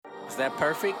Is that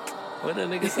perfect? What the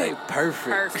nigga say?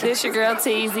 Perfect. This your girl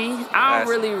Teezy. I don't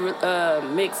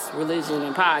really mix religion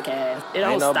and podcast. It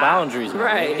don't Ain't no stop. boundaries, man.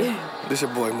 Right. This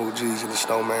your boy Moo G's in the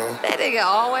Snowman. That nigga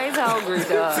always hungry,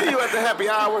 dog. See you at the happy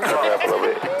hour.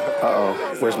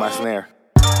 Uh-oh, where's my snare?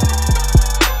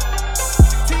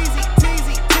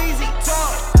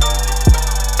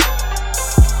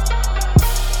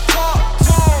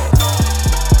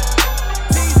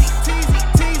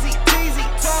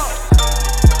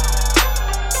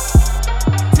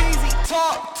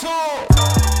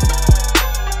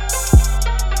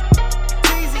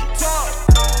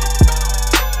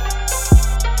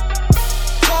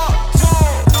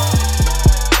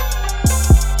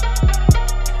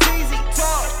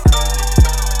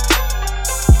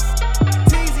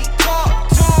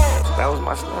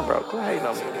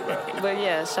 But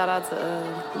yeah, shout out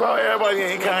to Bro, everybody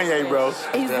ain't Kanye, bro.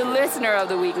 he's the listener of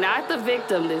the week, not the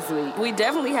victim this week. We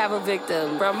definitely have a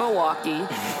victim from Milwaukee.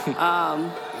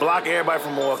 Block everybody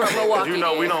from Milwaukee. From Milwaukee, You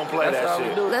know we don't play That's all that we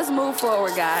shit. do. Let's move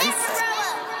forward, guys.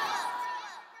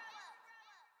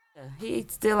 He's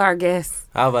still our guest.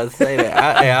 I was about to say that.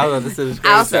 I was about to say this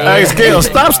I'll crazy. say Hey, it. Scale,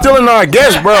 stop stealing our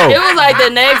guests, It bro. was like the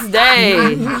next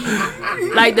day.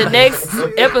 Like the next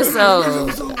episode.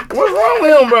 What's wrong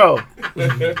with him, bro?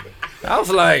 I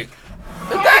was like,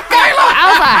 I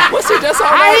was like, what's he just on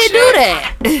how that he shit? do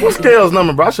that? What's Scale's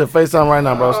number, bro? I should FaceTime right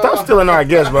now, bro. Stop stealing our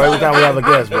guests, bro. Every time we have a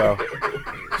guest, bro.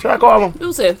 Should I call him?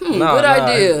 You said, good Nah,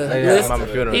 idea. yeah, my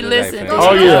funeral He today, listened. fam.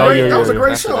 Oh, yeah. That was a great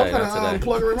Not show. today, I'm not gonna today.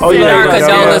 plug her in. Oh, Send yeah, our yeah,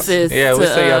 condolences Yeah, we to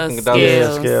say y'all condolences. Yeah,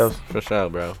 Skills. Scales. For sure,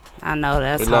 bro. I know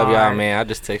that's We love hard. y'all, man. I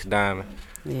just text Diamond.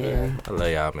 Yeah. I love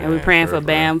y'all, man. And we're praying for real.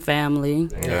 Bam family.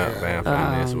 Yeah, Bam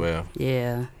family as well.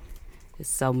 Yeah. It's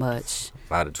so much.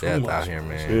 A lot of death out here,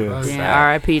 man. Yeah. Yeah,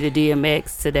 R.I.P. to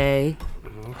DMX today.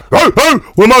 Hey,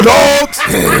 with my dogs.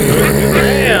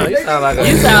 Damn, you sound like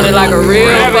You sounded like a real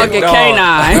fucking dog.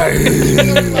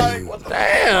 canine.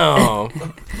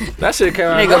 Damn. That shit came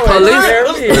out. Nigga,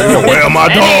 police. Where my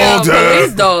That dogs nigga a at?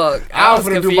 police dog. I was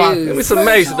Give me confused. some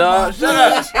mace, dog. Shut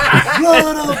up.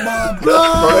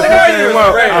 Came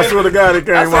out. I swear to God, it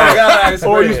came swear to God, I out.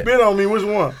 Or you spit. spit on me, which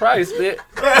one? Probably spit.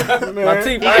 My teeth.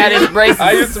 He got his braces.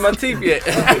 I used to my teeth yet.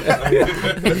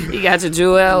 You got your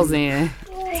jewels in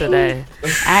today.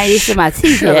 I ain't used to my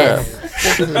teeth yet.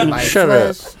 Shut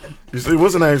up. You see,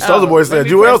 what's the name? Soulja Boy said,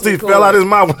 Joel's teeth fell out his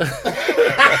mouth.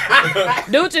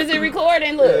 Dooch, is it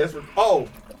recording? Look. Oh,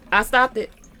 I stopped it.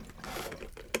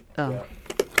 Oh.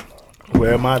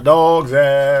 Where my dogs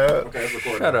at? okay, it's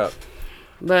recording. Shut up.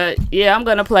 But yeah, I'm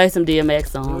gonna play some DMX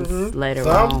songs later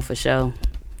Some? on for sure.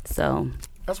 So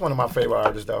That's one of my favorite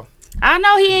artists, though. I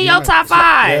know he in your top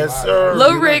 5. Yes, sir.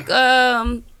 Lil Rick,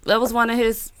 that was one of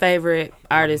his favorite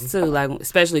artists too. Like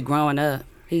especially growing up,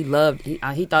 he loved. He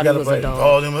thought he was a dog.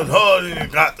 All them hard, you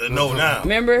got to know now.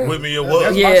 Remember? With me, it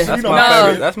was. Yeah, That's no, my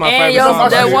favorite. That's my and favorite your, song.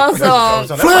 that one song.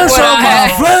 Flesh What of I my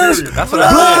had. flesh, That's what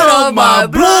I blood of my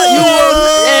blood.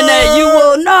 And that you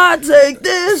will not take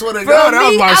this Swear to from God, that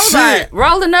was me. my I was shit. like,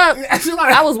 rolling up.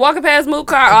 I was walking past Moot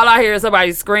Car. All I hear is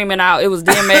somebody screaming out. It was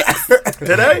DMX.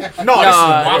 Today? No, this is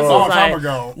a it was long time like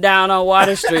ago. down on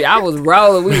Water Street. I was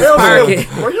rolling. We was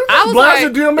parking. Were you I was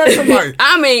blasting like, DMX? I'm like,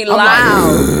 I mean,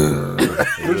 loud.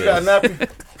 You got nothing?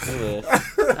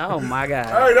 Oh my God.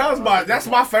 hey, that's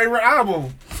my favorite album.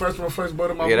 Fresh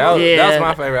Butter My Yeah, Blood. that was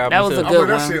my favorite album. That was too. a I good play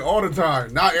that one. shit all the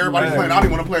time. Not everybody playing. I don't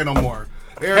even want to play it no more.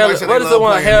 Hell, Everybody said what they is the love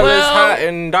one? playing Hell it. is hot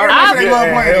and dark. Everybody said they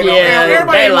love playing it. Yeah,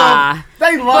 Everybody they love- lie.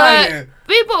 They lying.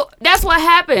 But people, that's what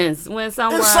happens when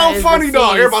someone It's so is funny,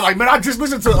 dog. deceased. Everybody like, man, I just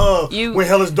listened to You- When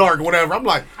Hell is Dark or whatever. I'm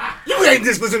like, you ain't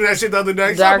just listening to that shit the other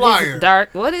day. Stop Dark lying. is dark.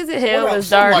 What is it? Hell What is else?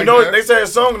 dark. Something You know, they say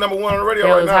it's song number 1 on the radio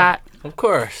Hell right is now. hot. Of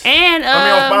course. And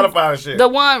I mean, on Spotify and shit. the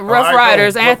one Rough iTunes,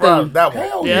 Riders Rough Anthem. Riders, that one.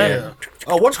 Hell Yeah. yeah.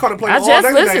 Oh, what's called playing I all just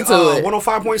day listened today. to it.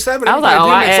 105.7. I was like, oh,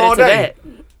 I DMX all added to day. that.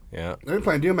 Yeah. They been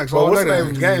playing DMX Well, all what's day. the name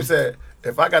of the then. game said?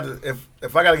 If I got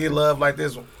to get love like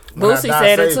this, when Boosie I die,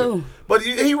 said it save too. But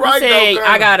he He right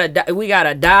said, though. we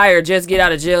gotta die or just get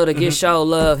out of jail to get show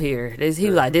love here. He was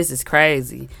like, this is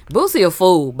crazy. Boosie a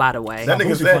fool, by the way. That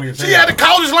nigga Boosie funny said as she hell. had the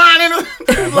coldest line in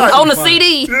it. Like, On the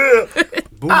CD. yeah.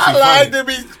 Boosie I like to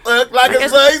be like a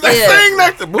guess- slave. They yeah. sing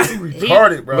next to Boosie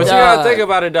retarded, bro. But you Dog. gotta think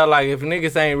about it though, like if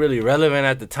niggas ain't really relevant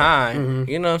at the time,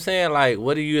 you know what I'm saying? Like,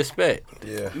 what do you expect?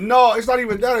 Yeah. No, it's not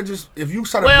even that. It's just if you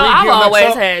start to Well, bring I've DMX always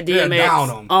up, had yeah, down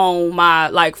DMX 'em. on my,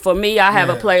 like, for me, I have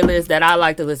a Yeah. playlist that I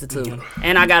like to listen to.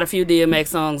 And I got a few DMX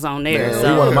songs on there. Man,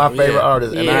 so. he one of my favorite Yeah.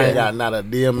 artists, and I Yeah. ain't got not a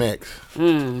DMX.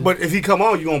 But if he come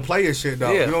on, you gonna play his shit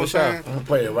though. Yeah, you know what for I'm sure. saying? I'm gonna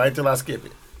play it right till I skip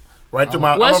it. Right to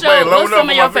my. What's, I'm gonna play it low what's enough some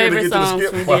for of your my finger to favorite get to the songs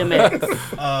skip from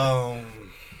part. DMX?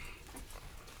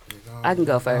 I can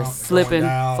go first. Slipping,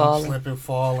 falling. Slipping,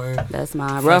 falling. That's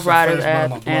mine. Rough Riders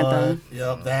anthem.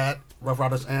 Yep, that. Rough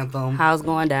Riders anthem. House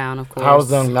Going Down, of course. House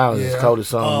Going Down is the coldest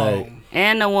song made.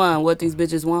 And the one, What These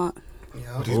Bitches Want.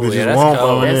 Yeah. These Ooh, bitches yeah, that's want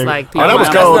cold. from a That's nigga. like Oh, that was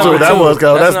That's cold too. number That two. was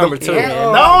cold. That's That's number the- two.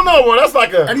 No, bro. That's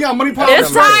like a. And he on Money Power.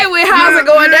 It's tied with How's It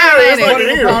Going Down, ain't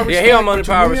it? Yeah, he on Money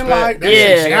Power Respect.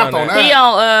 Yeah. He on on that. that. He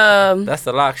on That's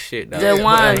the lock shit, though. the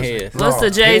one. His. What's the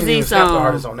He Jay didn't Z even snap the song?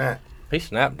 artist on that. He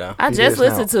snapped down. I He just did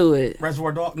listened to it.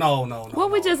 Reservoir Dog? No.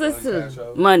 What we just listened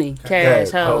to? Money,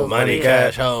 Cash, Cash, Hoes. Money,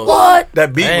 cash, hoes. What?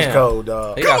 That beat was Damn. cold,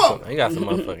 dog. He got some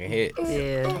motherfucking hits.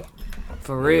 Yeah,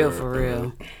 for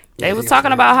real. They was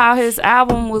talking about how his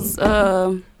album was.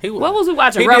 What was we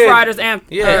watching? he Rough did- Riders and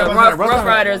yeah. Rough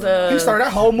Riders. He started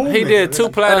that whole movement. He did 2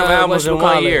 platinum albums in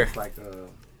 1 year.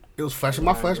 It was Flesh of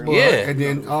My Flesh Blood. Yeah. And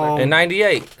then In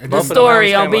 '98. And Both the of them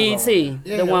Story on albums came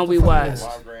BET, the one we watched.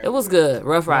 It was good.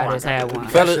 Rough Riders had one.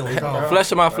 out.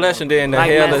 Flesh of My Flesh, and then the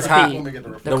Like Hell is Master Hot.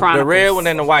 P, The Chronicles. red one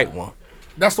and the white one.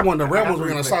 that's the one. The red ones were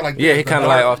gonna side like. Yeah, this, he kind of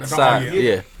like off the side.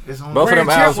 Yeah. Both of them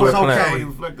Red albums Chip was were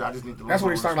playing. okay. That's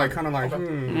when he started like kind of like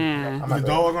Yeah. the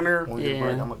dog on there. Yeah.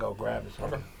 I'm gonna go grab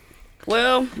it.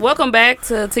 Well, welcome back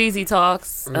to TZ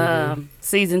Talks,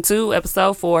 season 2,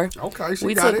 episode 4. Okay, she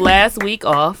We got took it. last week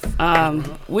off.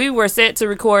 We were set to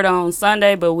record on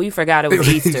Sunday, but we forgot it was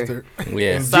Easter.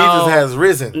 Yeah, And So- Jesus has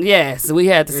risen. Yes, we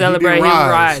had to he celebrate did him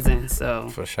rise. rising. So,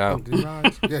 for sure. He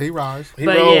rise. Yeah, he rise. He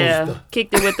but rose. yeah,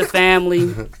 kicked it with the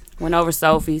family. Went over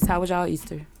Sophie's. How was y'all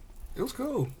Easter? It was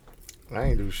cool. I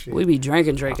ain't do shit. We be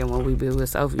drinking when we be with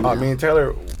Sophie. Oh, now. me and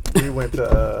Taylor, we went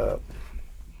to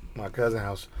my cousin's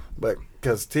house, but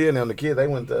because Tia and them, the kids, they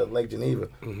went to Lake Geneva.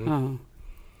 Oh.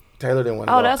 Taylor didn't want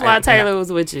to go. Oh, that's why And- Taylor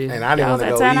was with you. and I didn't Y'all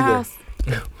wanna was go at Tanner either. House?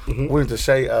 We went to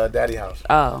Shay Daddy house.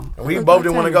 Oh. And we both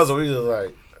didn't want to go, so we just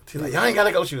like, Tia like, y'all ain't got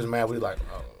to go. She was mad. We like,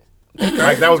 oh.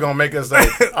 Like, that was going to make us say,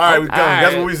 all right, we coming.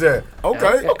 That's what we said.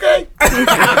 Okay. Okay. We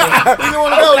didn't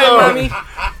want to go,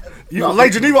 though.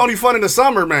 Lake Geneva only fun in the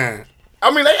summer, man. I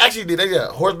mean, they actually did. They did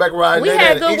horseback ride. We They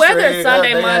had good Easter weather egg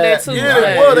Sunday, hunt. They Monday, had- too, Yeah, but-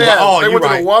 they were. They, Oh, they you went to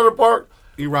right. the water park.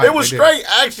 You right. It was they did. straight,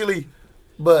 actually,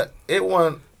 but it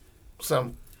wasn't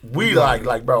some we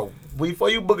like, bro. Before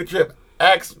you book a trip,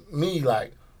 ask me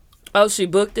like. Oh, she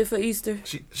booked it for Easter?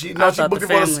 She I booked thought it the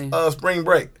for family. spring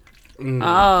break.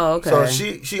 Oh, okay. So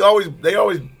she always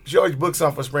booked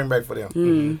something for spring break for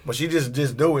them. But she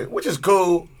just do it, which is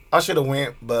cool. I should have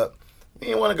went, but we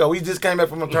didn't want to go. We just came back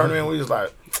from a tournament. We was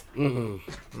like, You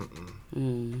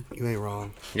ain't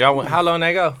wrong. Y'all went, how long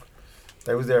they go?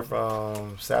 they was there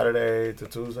from Saturday to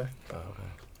Tuesday. Oh, okay.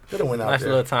 Could have went out Nice there.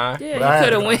 little time. yeah, But I you had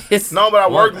could have to- went. No, but I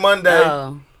worked Monday.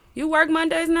 Oh. You work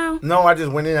Mondays now? No, I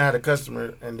just went in. I had a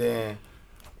customer, and then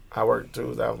I worked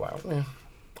Tuesday. I was like, man,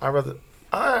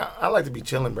 I like to be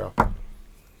chilling, bro.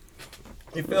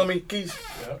 You feel me, Keith?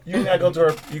 You ain't gotta go to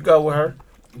her. You go with her.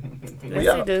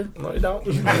 Yes, you do. No, you don't.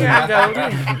 I gotta go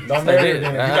with him. Don't marry her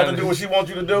then. You got to do what she wants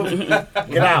you to do.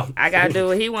 Get out. I gotta do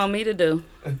what he want me to do.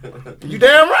 You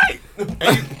damn right.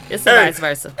 It's vice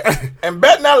versa. And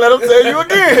bet not let him tell you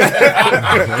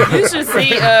again. You should see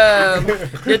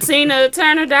the Tina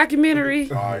Turner documentary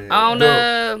on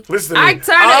Listen to me. Ike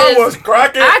Turner. I was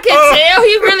cracking I can up. tell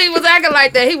he really was acting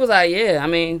like that. He was like, yeah, I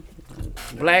mean,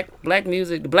 black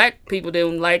music. The black people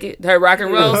didn't like it. Her rock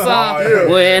and roll song.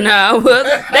 When I was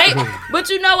but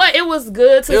you know what? It was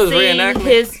good to It was see reenactment?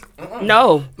 his.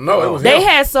 No, No, it was they him.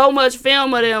 had so much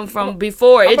film of them from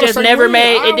before. It gonna just say never when?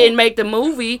 made. I It didn't make the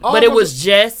movie, but it was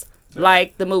just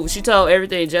like the movie. She told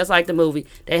everything just like the movie.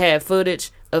 They had footage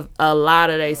of a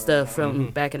lot of their stuff from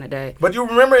back in the day. But you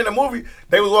remember in the movie,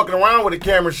 they was walking around with the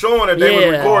camera showing that they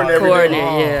was recording everything.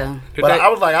 Yeah. But I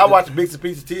was like, I watched Big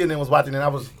Pizza Tea and then was watching and I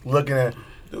was looking at,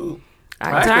 dude,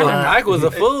 Ike Turner. Ike was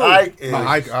a fool. Ike is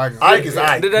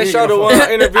Ike. Did they show the one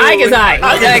interview? Ike is Ike. Ike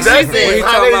Like is she exactly said. He how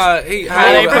talking they- about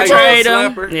How they he portrayed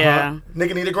slap him. her. Yeah.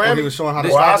 Nigga need a Grammy. He was showing how to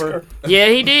or slap Oscar. her. Yeah,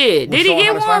 he did. Did he showing get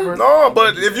how to slap her? one? No,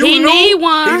 but if you He knew, need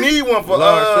one. he need one for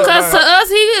Because to us,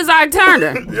 he is Ike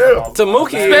Turner. yeah. To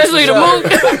Mookie. Especially the movie.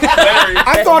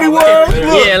 I thought he was.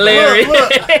 Look, Yeah, Larry.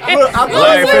 Look, I thought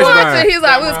Larry he was. Fishburne. He's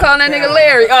like, we was calling that nigga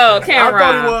Larry. Oh, I Cameron.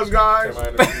 thought he was,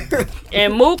 guys.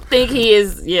 And Mook think he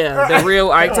is, the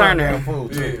real Ike Turner. Fool,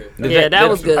 too. Yeah, that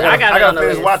was good. I gotta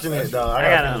finish know watching it, dog. I gotta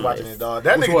gotta finish know watching it, dog.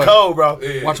 That Which nigga one? cold, bro.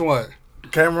 Watch what?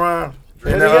 Cameron.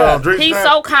 And drink He's snap.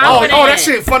 so confident. Oh, that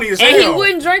shit funny as hell. And he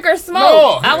wouldn't drink or smoke.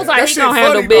 No, I was like, that he shit gonna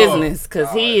handle funny, business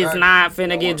because he is not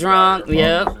finna get drunk.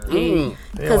 Yep.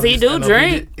 Because he do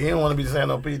drink. He don't want to be saying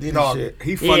no P. Diddy Dog, shit.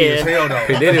 he funny Yeah. as hell though.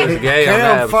 He did it was gay on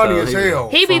Cam that funny episode. as hell.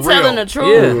 He be for telling real. the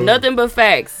truth. Yeah. Nothing but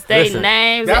facts. State Listen,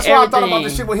 names. That's and why I everything. thought about the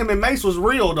shit with him and Mace was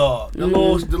real, dog. The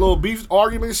little beef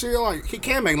argument shit. Like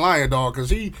Cam ain't lying, dog, because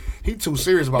he too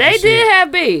serious about They this did shit.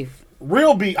 have beef.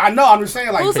 Real beef. I know. I'm just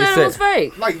saying, like, Who said it was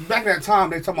fake? like back at that time,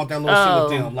 they talking about that little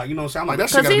shit with them. Like, you know what I'm saying? I'm like, that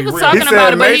shit Because gotta he be was real. talking He said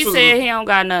about it, but he Mace was- said he don't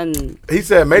got nothing. He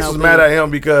said Mace was No mad beef. at him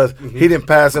because he didn't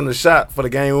pass him the shot for the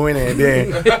game winning, and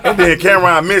then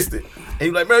Cameron missed it. And he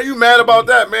was like, man, you mad about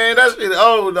that, man? That shit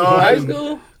old, dog. High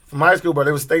school? From high school, but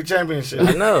it was state championship.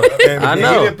 I know. And I He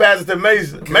know. didn't pass it to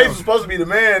Mace. Mace was supposed to be the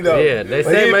man, though. Yeah, they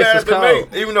But say he didn't Mace pass was it to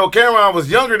cold. Even though Cameron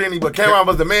was younger than him, but Cameron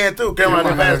was the man, too. Cameron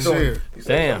didn't pass to him. He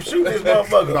said, Damn. shoot this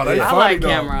motherfucker. No, they I funny, like though.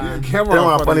 Cameron. Yeah,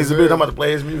 Cameron funny as a bitch. I'm about to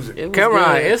play his music. It was Cameron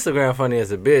good. Instagram funny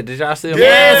as a bitch. Did y'all see him?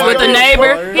 Yes, Yeah, with the yeah.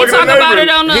 neighbor. He Look at talk the about neighbor. it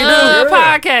on the He do,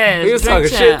 podcast. He was Drink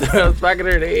talking shit Champs. to us back in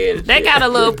their head. They got a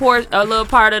little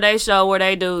part of their show where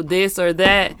they do this or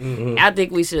that. I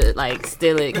think we should like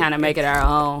steal it, kind of make it our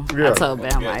own. I Yeah. told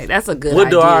Bam like that's a good We'll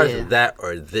do idea. ours that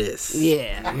or this.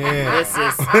 Yeah. Yeah. This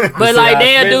is, but like how I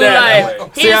they'll spin do that?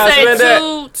 like See how I he'll spin say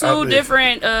that? two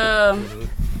different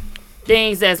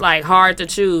things that's like hard to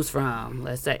choose from.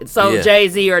 Let's say so Yeah.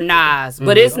 Jay-Z or Nas,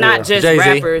 but it's not just Jay-Z.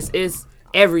 rappers. It's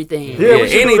everything. Yeah, Yeah, we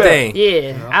should do anything.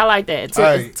 Yeah, I like that.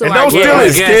 Hey, To And our don't steal guests.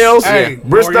 his Yeah. skills. Hey,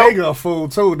 Bristow. Noriega a fool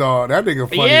too, dog. That nigga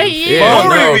funny. Yeah, as he fuck. is. Yeah. Nori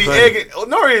no, be funny. egging.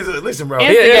 Nori is listen, bro.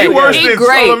 Instigator. He worse He than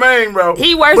great. Charlamagne, bro.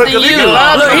 He worse But than 'cause you. he can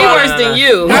lie Look, he about worse it. than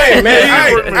you. Hey,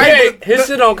 man, Hey, His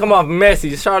shit don't come off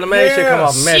messy. Charlamagne shit come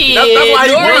off messy. Shit, That's why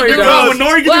he Nori worried, do. because when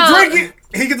Nori get Well- to drink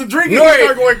it, he get to drink it, he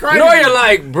start going crazy. Nori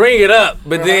like bring it up,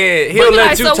 but then he'll But he let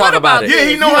like, you so talk what about about it. Yeah,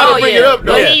 he know how Oh, to bring yeah. it up,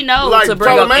 though. But he knows like, to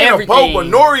bring up Charlamagne a everything. pope, but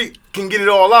Nori can get it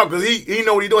all out because he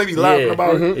know what he doing. He be laughing Yeah.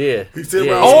 about it. Yeah. He sit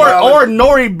Yeah. around Or smiling.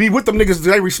 Nori be with them niggas.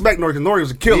 They respect Nori because Nori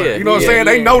was a killer. Yeah, You know what I'm yeah, saying?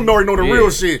 They yeah. know Nori know the Yeah, real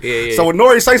shit. yeah, yeah. So when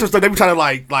Nori say some stuff, they be trying to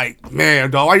like, man,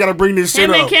 dog, why you gotta bring this shit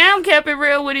Him and up? Cam kept it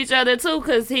real with each other too,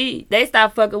 cause they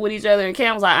stopped fucking with each other, and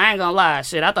Cam was like, "I ain't gonna lie,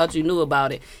 shit, I thought you knew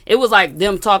about it." It was like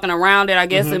them talking around it. I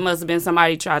guess it must have been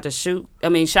somebody tried to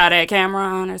shot at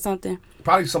Cameron or something.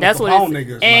 Probably some That's what Capone it's,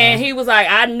 niggas. and man. he was like,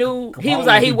 I knew he was Capone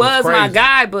like he people was my crazy.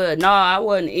 guy, but no, I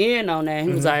wasn't in on that. He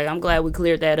was like, I'm glad we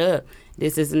cleared that up.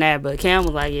 This and that, but Cam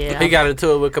was like, yeah, He got into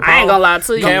it with Capone. I ain't gonna lie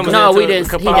to you. Cam was No, into we it with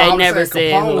didn't. Capone. They I'm never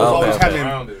saying said. Capone who. was always okay.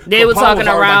 having. They were Capone talking was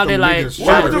always around like it them like niggas.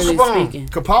 not What was really Capone? speaking.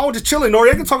 Capone just chilling.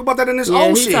 Nori can talk about that in his Yeah,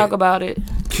 own he shit. talk about it.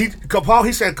 Capone,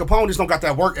 he said Capone just don't got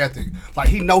that work ethic. Like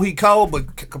he know he cold, but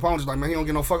Capone just like, man, he don't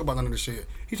get no fuck about none of this shit.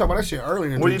 He talk about that shit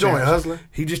earlier. What are you doing, hustling?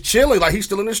 He just chilling, like he's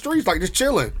still in the streets, like just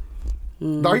chilling.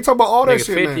 Dog, he talk about all that Nigga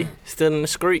shit, 50, man. still in the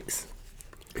streets.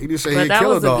 He just say But he that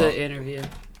killer was a dog. good interview.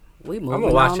 We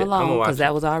moving watch on it. I'ma along watch because it.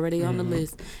 that was already on the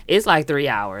list. It's like 3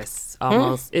 hours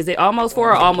almost. Is it almost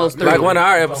 4 or almost 3? Like one of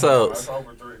our episodes.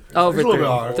 Over It's a little 3. bit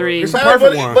hard. 3. It's a Man,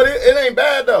 perfect but one. it ain't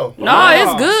bad though. No,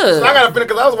 it's good. I gotta finish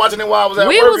because I was watching it while I was at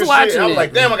We work was and watching shit. I was it.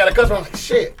 like, damn, I got a customer. I'm like,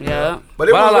 shit. Yeah. But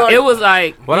it Well, was I like- like, It was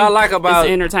like What I like about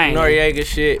it's entertaining. Noriega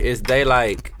shit is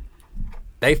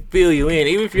they feel you in,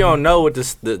 even if you don't know what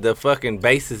the fucking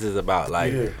basis is about.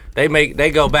 Like they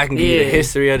go back and give you the Yeah.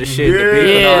 history of the shit, the Yeah.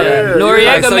 beef and all that. Yeah. Noriega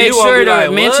Like, so made you won't sure be to like,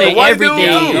 what? mention The white dude,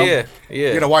 everything. too. Yeah,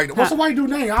 yeah. Get a white. What's the white dude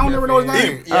name? I don't never know his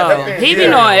name. He be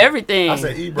knowing everything. I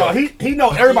said, No, he know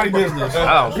everybody business.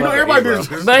 don't He know fucking everybody Ebro.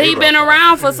 business. But he been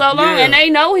around for so long, Yeah. and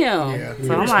they know him. Yeah,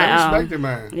 So I'm I like, respect it,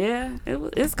 man. yeah,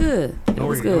 it's good. It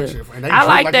was Noriega good. shit, and they I drink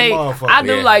like like a they. motherfucker. I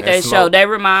do Yeah, like they that show. smoke. They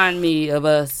remind me of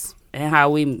us and how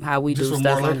we do Just with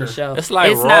stuff more on the liquor. show. It's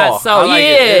like it's raw. not so I like yeah.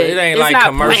 it. It ain't it's like not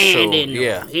commercial. planned in.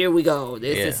 Yeah. Here we go.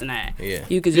 This, Yeah. this, and that. Yeah.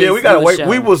 You could just yeah, we gotta do a wait. show.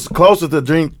 We was closer to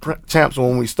Drink Champs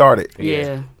when we started.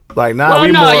 Yeah. Like now Well,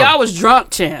 we no, more. y'all was drunk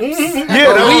champs. Yeah, that's We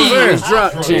what I'm was saying.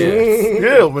 drunk champs.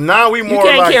 Yeah, but now we more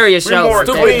can't like carry a we show more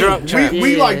stupid clean. drunk champ.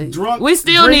 We Yeah. like drunk. We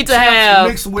still drink need to champs have.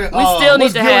 mixed with, we still need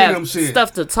what's to Gilly have them shit?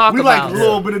 stuff to talk We about. like a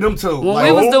little bit of them too. When like,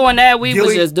 we was doing that, we was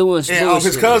Gilly just doing and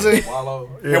his bullshit. cousin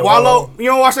and Wallow. You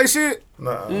don't watch that shit?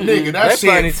 Nah. Nigga, that They shit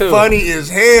funny, too. funny as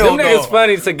hell. Them niggas dog.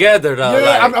 funny together though.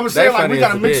 Yeah, like, I'm they saying like funny we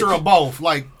got as a mixture bitch. of both,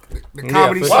 like the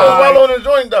comedy for Why sure. was side. Wallow in the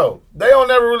joint though? They don't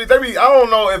never really. They be. I don't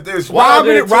know if there's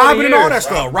Robbing and 20 and all that years.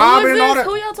 stuff. Who Robbing is and all this? that.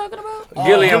 Who y'all talking about?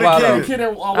 Gilly and Wallow. Kid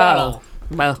and Wallow.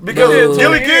 Well, Because boo.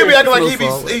 Gilly Kid be acting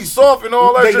like he's soft and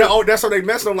all that They, shit. oh, that's how they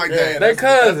mess them like that. They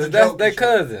cousins. That's they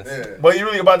cousins. But you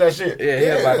really about that shit. Yeah, he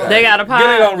about that. They got a Gilly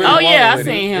pod. don't really Oh want yeah, it I with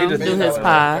seen him. He him just do be his talking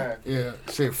pod. Yeah,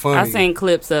 shit funny. I seen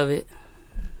clips of it.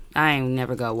 I ain't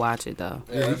never go watch it though.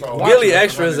 Gilly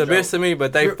Extra is a bitch to me,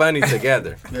 but they funny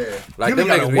together. Yeah. Like Gilly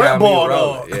them got a niggas be wet out ball, me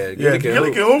rolling. dog. Yeah, Yeah, Gilly can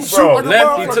Gilly hoop. can hoop, bro.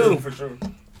 Lefty too. For sure.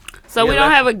 So we Yeah, don't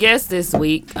like- have a guest this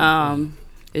week.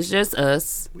 It's just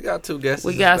us. We got 2 guests.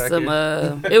 We got some.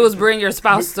 It was bring your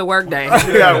spouse to work day.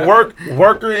 We got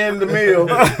worker in the mill.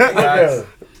 Yeah.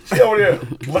 She over there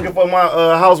looking for my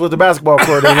house with the basketball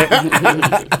court in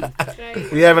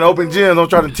it. We having open gyms. I'm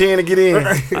trying to 10 to get in.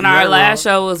 And our last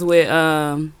show was with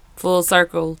Full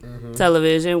Circle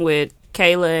Television with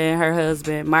Kayla and her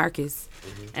husband Marcus,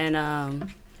 and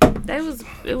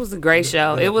it was a great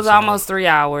show. It was almost 3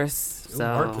 hours.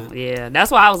 So yeah,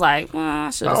 that's why I was like,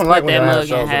 I should I have don't split like when that I have mug in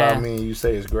shows without half. me and you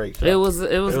say it's great. It was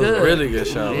It was good. a really good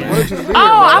show. Yeah. Man. Oh,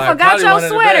 I Like, forgot probably your one of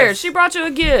the sweater. best. She brought you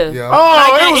a gift. Yeah.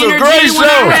 Oh, Like it was that a energy great one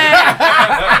I show.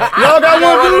 had. Y'all got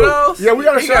one, One of dude? those? Yeah, we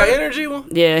got a He got shirt. energy one.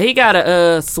 Yeah, he got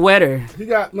a sweater. He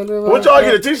got. What y'all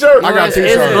get, a t-shirt? I got a It's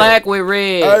t-shirt. black with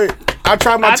red. Hey, I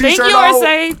tried my I think t-shirt yours on.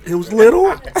 say It was little.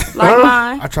 like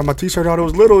mine. I tried my t-shirt on. It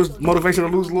was little. It was motivation to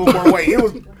lose a little more weight. It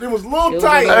was a little was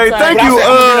tight. a little Hey, thank But I you. said,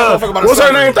 I'm gonna get a motherfucker about What's the her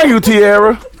summer. name? Thank you,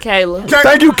 Tiara. Kayla.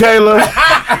 Thank you, Kayla.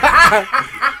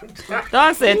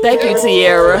 Dog said, thank you,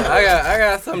 Tiara. I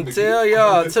got something to tell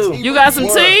y'all too. You got some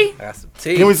tea? I got some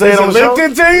tea. Can we say it on the show? Lipton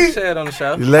tea? share it on the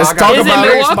show? Let's I got talk Is it about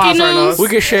it. Milwaukee news? We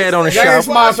can share it on the They ain't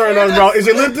show. sponsoring us, bro. Is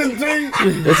it Lipton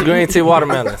tea? It's green tea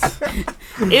watermelons.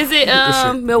 Is it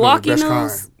Milwaukee Best news?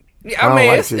 kind. Yeah, I I don't mean,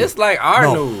 like it's, tea. it's like our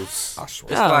No. news. I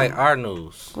swear. It's Oh. like our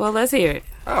news. Well, let's hear it.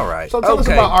 All right. So tell us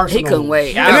okay. about Arsenal. He couldn't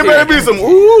wait. And it better be some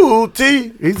ooh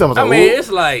tea. He's talking I about mean, ooh.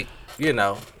 it's like, you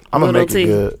know. I'm gonna little make tea.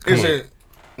 it good. Is it?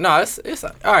 No, it's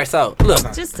all right. So look,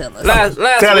 Just tell us.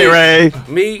 last Tell it, week, Ray.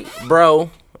 me,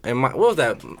 bro, and my what was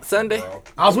that? Sunday.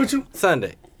 I was with you.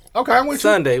 Sunday. Okay, I'm with you.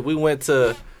 Sunday. We went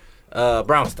to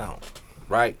Brownstone,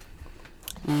 right?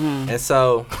 And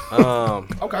so,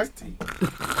 Okay.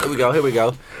 here we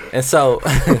go. And so,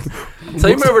 so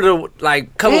you remember the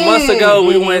like couple months ago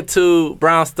we went to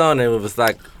Brownstone and it was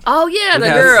like Oh yeah, we the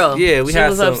had- girl. Yeah, we she had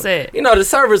was some, upset. You know, the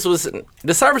service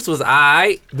was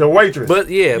alright, The waitress. but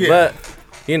Yeah. but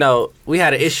you know, we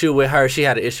had an issue with her. She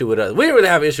had an issue with us. We didn't really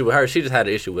have an issue with her. She just had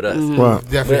an issue with us. Right.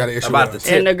 Definitely got an issue About with the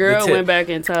us. And the girl tip. went back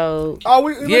and told. Oh,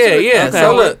 we Yeah. Okay.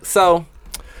 So look, so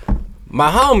my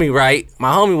homie, right?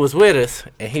 My homie was with us,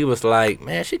 and he was like,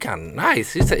 "Man, she kind of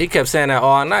nice." He kept saying that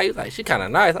all night. He was like, "She kind of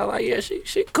nice." I was like, "Yeah,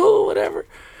 she cool, whatever."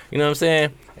 You know what I'm saying?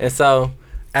 And so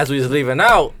as we was leaving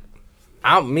out,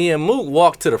 me and Mook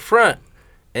walked to the front,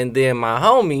 and then my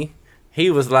homie, he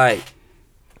was like,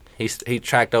 he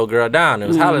tracked old girl down and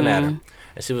was hollering at her,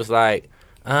 and she was like,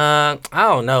 I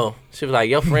don't know. She was like,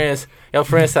 your friends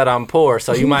said I'm poor,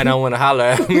 so you might not want to holler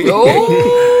at me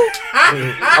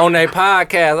on their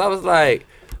podcast. I was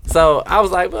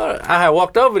like, well, I had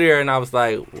walked over there and I was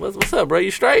like, what's up, bro?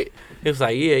 You straight? He was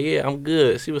like, yeah, I'm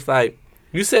good. She was like,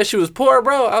 you said she was poor,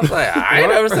 bro? I was like, I ain't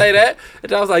never say that.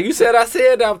 And I was like, you said I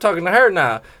said that. I'm talking to her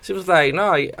now. She was like,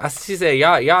 no. She said,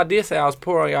 y'all did say I was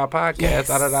poor on y'all podcast. Yes.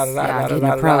 Da, da, da, da, da, Y'all da, getting da,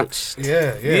 da, da. approached.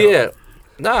 Yeah. Yeah.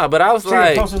 Nah, but I was She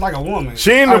like, approached us like a woman.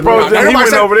 She ain't approached them. He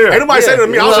went over there. Ain't nobody said it to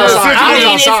me. I was Well, outside. I I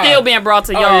mean, was it's outside. still being brought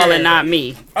to y'all yeah. and not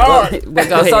me. All right. But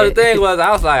go so the ahead. thing was, I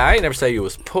was like, I ain't never say you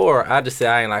was poor. I just said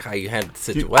I ain't like how you handled the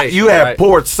situation. You had right?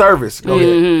 poor service. Go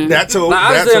ahead. That too. Nah,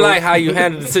 I that just didn't too. like how you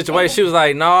handled the situation. She was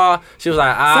like, nah. She was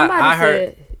like, Somebody I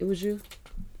heard. said it was you.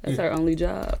 That's her only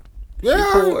job. Yeah,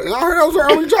 I heard that was her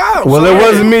only job. Well, it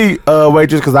wasn't me,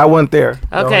 waitress, because I wasn't there.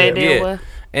 Okay, ahead. then Yeah. what?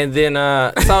 And then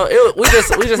so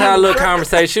we just had a little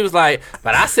conversation. She was like,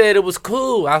 but I said it was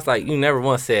cool. I was like, you never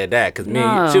once said that because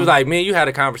No. she was like, me and you had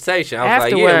a conversation. I was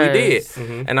like, yeah, we did.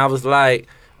 Afterwards. And I was like,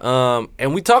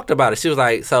 and we talked about it. She was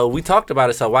like, so we talked about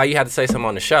it. So why you had to say something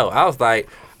on the show? I was like,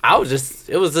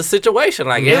 it was a situation.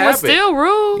 Like it It was happened. still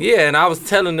rude. Yeah, and I was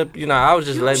telling the, I was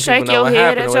just letting Shake people know your what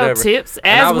head happened at or your whatever. tips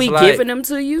And I as was we like- giving them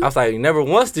to you. I was like, never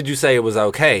once did you say it was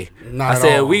okay. Not I at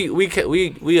said all.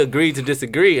 we agreed to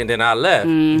disagree, and then I left.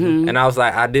 And I was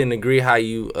like, I didn't agree how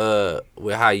you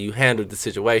with how you handled the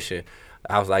situation.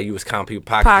 I was like, you was counting people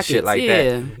pockets and shit Pockets, like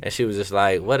yeah. that. And she was just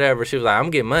like, whatever. She was like,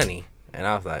 I'm getting money, and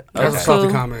I was like, okay. That's a salty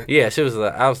cool. comment. Yeah, she was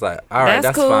like, I was like, all right,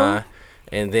 That's that's cool. fine.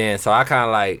 And then so I kind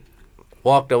of like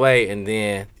walked away, and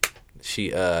then she,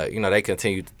 they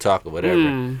continued to talk or whatever.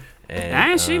 And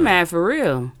Ain't she mad for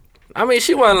real? I mean,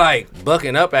 she wasn't like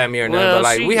bucking up at me or nothing, Well, but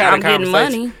like she- we had I'm a getting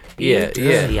conversation. money. Yeah.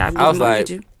 Yeah, I'm I was getting money like, with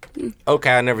you.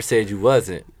 okay, I never said you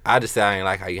wasn't. I just said I ain't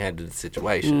like how you handled the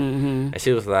situation. And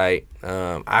she was like,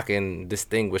 I can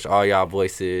distinguish all y'all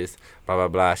voices, blah, blah,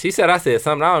 blah. She said I said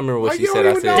something. I don't remember what Like, she you said. don't I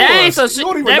even said. know Dang, us. so You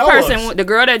don't even that know person, us. the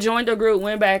girl that joined the group,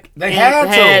 went back They and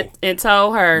had to. and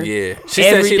told her. Yeah. She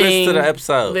said she listened to the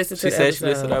episode. Listened to She the said she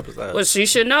listened to the episode. episode. Well, she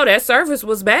should know that service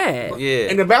was bad. Yeah.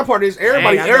 And the bad part is Dang,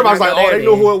 I everybody's think I like, know oh, they that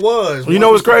knew who it was. You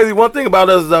know what's crazy? One thing about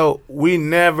us though, we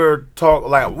never talk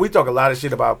like we talk a lot of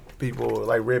shit about people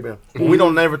like Ribbon. We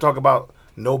don't never talk about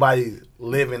nobody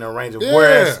living arrangement. Yeah.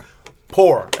 Whereas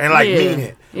poor and like Yeah. mean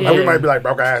it. Like Yeah. we might be like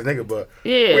broke ass nigga, but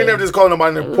Yeah. we never just call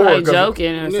nobody poor. Like 'cause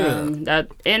joking or Yeah. something.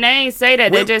 And they ain't say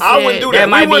that. They we- just I said wouldn't do that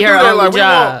We might be wouldn't her do that, only like, we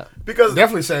job. won't. Because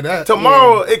Definitely say that.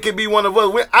 tomorrow it could be one of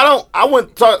us. I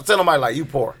wouldn't tell nobody like you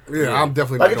poor. Yeah, I'm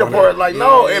definitely Like not get your doing poor, that. like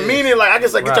no, and meaning like I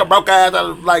guess like get your broke ass out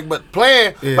of, like, but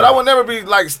playing. Yeah. But I would never be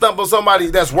like stump on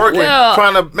somebody that's working, Well,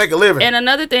 trying to make a living. And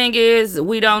another thing is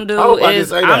we don't do I hope I is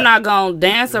can say that. I'm not gonna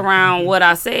dance around what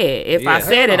I said. If I Yeah.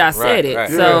 said it, I said Right, it.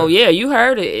 right. So yeah, you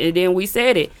heard it, and then we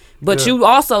said it. But you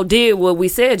also did what we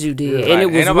said you did, and Right. it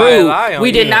Ain't was nobody lie rude. on We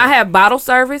you. did not have bottle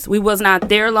service. We was not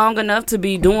there long enough to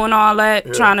be doing all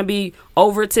that, trying to be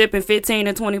over tipping 15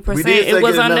 and 20%. we did say It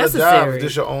was get another job. unnecessary. Is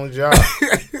this your only job?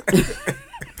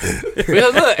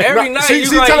 Because look, every night see, you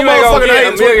see, like tell you the ain't gonna motherfucker get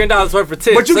that $1 million worth of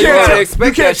tips. But you so can't gotta tell- expect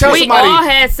you can't that tell shit. We somebody all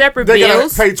had separate they gotta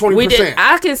bills. pay 20%. We did.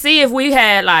 I can see if we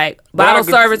had like bottle I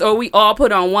could- service, or we all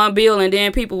put on one bill, and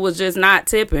then people was just not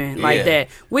tipping like Yeah.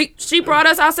 that. She brought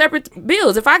us our separate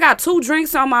bills. If I got 2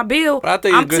 drinks on my bill, But I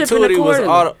think I'm the tipping gratuity was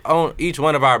accordingly. all on each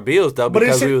one of our bills though, But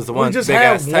because we was the one we just big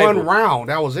had ass one table. round.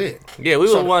 That was it. Yeah, we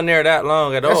So- wasn't there that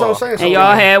long at That's all. what I'm saying. So And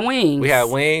y'all had wings. We had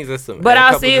wings and some. But and a I'll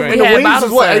couple see if we drinks. And the had wings bottle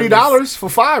is what, service. $80 for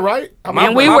 5, right? I mean,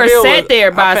 And we My were bill set was-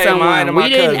 there by I paid mine someone. and We my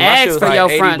didn't cousin. My shit ask was for like your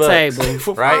 80 front bucks. table.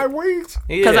 for Right. 5 weeks.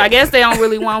 Because I guess they don't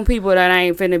really want people that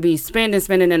ain't finna be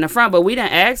spending in the front. But we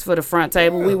didn't ask for the front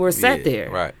table. We were set Yeah, there.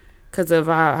 Right. Because of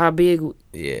how big,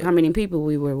 Yeah. how many people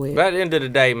we were with. But at the end of the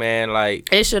day, man, like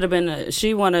It should have been.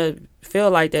 She want to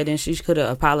feel like that, then she could have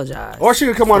apologized. Or she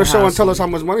could come on the For show how and tell she- us how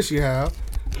much money she have.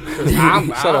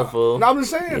 shut up, fool. No, I'm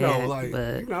just saying Yeah, though, like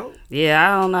but- you know,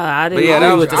 yeah, I don't know. I didn't. But yeah, agree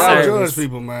that was with the just I don't service. judge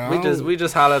people, man. we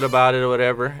just hollered about it or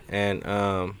whatever, and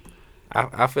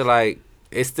I feel like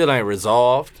it still ain't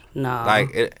resolved. No,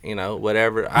 Like it,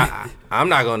 whatever. I'm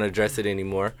not gonna address it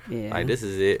anymore. Yeah. Like this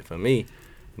is it for me.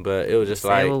 But it was just say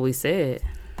like, what we said.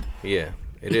 yeah,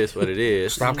 it is what it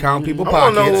is. stop counting people I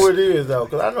don't know who pockets. it is though,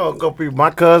 cause I know a couple people.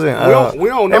 My cousin. We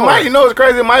don't know. It might, it's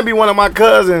crazy. It might be one of my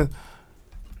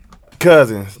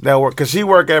cousins that work, cause she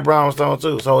work at Brownstone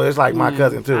too. So it's like my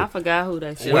cousin too. I forgot who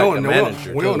that She shit. We like don't the know.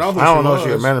 manager, We don't too. know who I don't know if she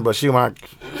she a was. manager, but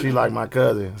she like my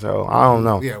cousin. So I don't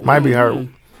know. Yeah, we might be don't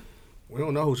her. We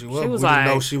don't know who she was. She was we just like,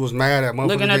 know she was mad at motherfuckers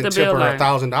looking at didn't the tip bill her like-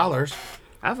 $1,000.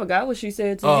 I forgot what she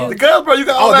said to Oh. you. Because bro, you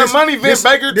got all that money, Vince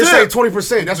Baker This tip. ain't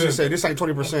 20%. That's what she said. This ain't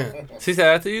 20%. She said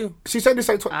that to you. She said this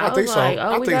ain't. I I think was so. like, oh,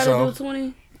 I we think gotta so. do 20. I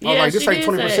was Yeah, like, this she ain't did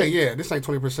 20%. say. Yeah, this ain't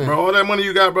 20%. Bro, all that money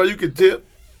you got, bro, you can tip.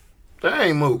 That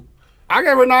ain't move. I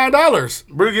gave her $9.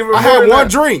 Bro, give her I more had than one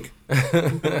that.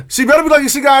 drink. She better be like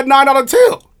she got a $9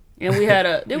 tip. And we had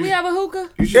a. Did we have a hookah?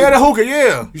 Yeah, the hookah.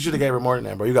 Yeah, You should have gave her more than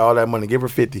that, bro. You got all that money. Give her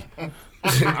 50.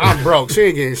 I'm broke. She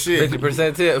ain't getting shit.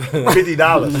 50% tip.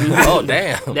 $50. Oh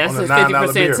damn. That's On a a $9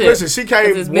 50% bill. tip. Listen, she 'Cause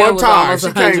came his bill one was time. almost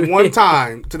She came 100. one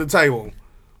time to the table.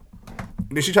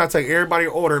 Then she tried to take everybody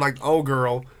order like the old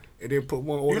girl, and then put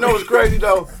one order. You know what's crazy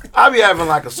though? I be having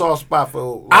like a soft spot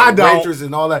for I like, don't. waitress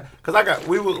and all that. Cause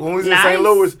when we was in Nice. St.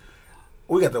 Louis,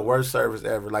 we got the worst service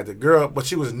ever. Like the girl, but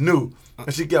she was new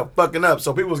and she kept fucking up.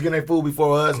 So people was getting their food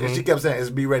before us, and she kept saying, "It's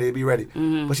be ready, be ready."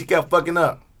 But she kept fucking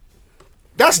up.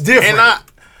 That's different.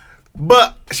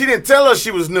 But she didn't tell us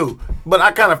she was new. But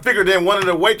I kind of figured in one of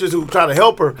the waitresses who tried to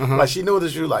help her, like she knew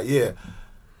that she was like, yeah.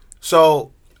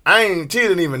 So Tia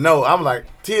didn't even know. I'm like,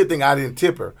 Tia think I didn't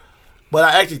tip her. But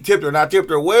I actually tipped her, and I tipped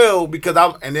her well because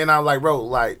then I'm like, bro,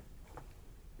 like,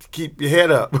 keep your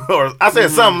head up. Or I said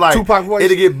something like, Tupac voice?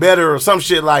 it'll get better or some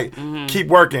shit like, keep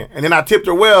working. And then I tipped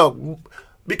her well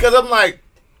because I'm like,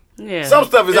 Yeah. some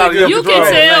stuff is out of your You control.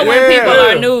 can tell when Yeah. people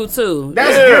are new too.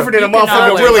 That's Yeah. different than a You can motherfucker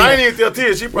always- really. I ain't even tell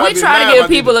Tia. She probably We be try mad to give about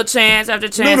people this. a chance after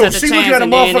chance Noodle, after she chance, looking at a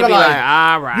and then it be motherfucker like, like,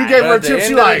 all right. you gave her a At the tip. end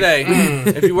She of the like, day,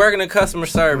 if you're working in customer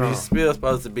service, you're still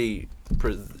supposed to be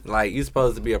like you're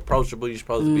supposed to be approachable. You're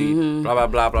supposed to be blah blah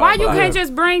blah blah. Why you blah. can't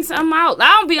just bring something out?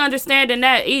 I don't be understanding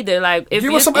that either. Like if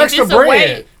Give you us some if extra it's a bread.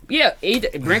 way, yeah, either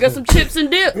bring us some chips and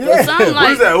dip or Yeah. something What like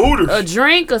is that, Hooters? a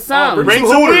drink or something. Bring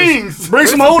some wings. Bring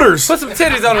some hooters. Put some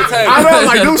titties on the table. I know,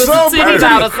 like do Put some something. titties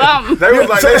out or something. They was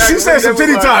like, So they she asked said me, some they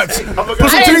titty was like- tots. I Put forgot. some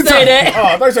I titty didn't say tots. that. Oh,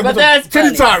 I thought you said But put that's some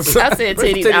titty funny. tots. I said Put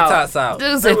titties titty out. tots out. Dude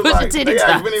They said was put your like, titty they asked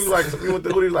tots. Vinny, was like, you went to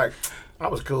Hooters, like, I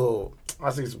was cool. I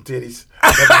see some titties.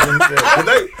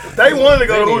 they wanted to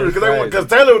go to Hooters because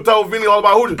Taylor told Vinny all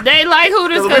about Hooters. They like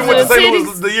Hooters We because went of to the St. Louis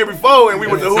titties. the year before, and we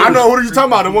went to Hooters. I know who you talking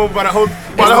about. The one by the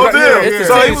hotel. By the hotel. It's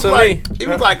So the he was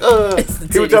titties like,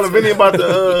 for he was telling Vinny about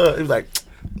the, he was like,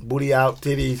 booty out,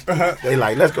 titties. They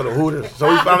like, let's go to Hooters. So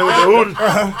we finally went to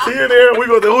Hooters. Here and there, we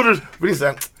go to Hooters. Vinny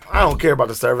said, I don't care about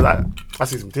the service. I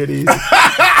see some titties.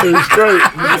 It's straight.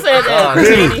 I said that.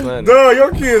 Vinny funny. Dog,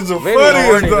 your kids are Vinny funny as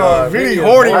horny, dog. dog. Vinny Vinny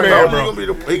horny I man, told bro.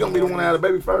 he gonna be the one that had a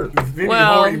baby first. Vinny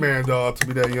Well- horny man, dog, to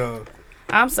be that young.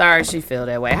 I'm sorry she feel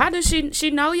that way. How does she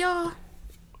know y'all?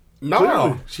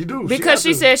 No. She do. Because she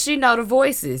got to. said she know the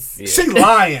voices. She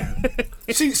lying.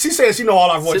 she said she know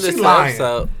all our She voices. She listened lying.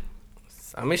 so.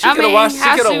 I mean, she I could have mean, watched. She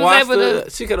how could she have was watched able the. to-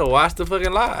 She could have watched the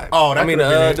fucking live. Oh, that I mean,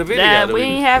 could've been it. the video. That the we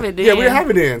video. ain't have it then. Yeah, we didn't have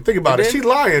it then. Think about it. It She did?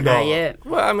 lying, dog. Not yet.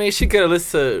 Well, I mean, she could have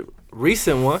listened to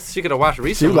recent ones. She could have watched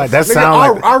recent. She was like, ones. that Nigga, sound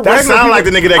like our that regular sound like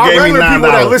the people- nigga that our gave me regular people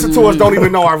that $9. listen to us don't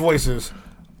even know our voices.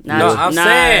 No, I'm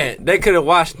saying they could have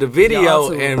watched the Y'all video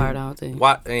too and hard, I don't think.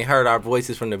 and heard our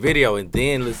voices from the video and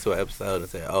then listen to an episode and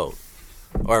say, oh,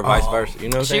 or vice versa. You know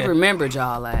what I'm She saying? remembered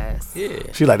y'all last. Yeah.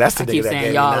 She like, that's the I nigga keep that saying gave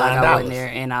me y'all like I wasn't $9. there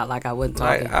and like I wasn't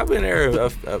talking. Like I've been there many I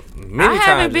times.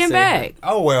 haven't been to see- back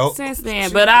Oh, well. since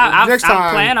then, but I'm Next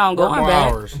time, planning on work going more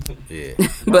back. hours. Yeah.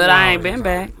 But I ain't been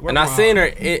back. And I seen her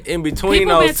in between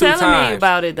People been those two telling times. me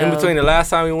about it, in though. between the last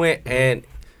time we went and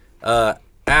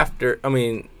after, I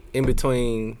mean, in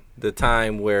between the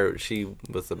time where she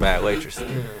was a bad waitress.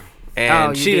 And Oh,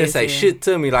 you she didn't did say see shit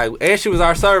to me. Like, and she was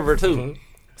our server too.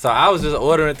 So I was just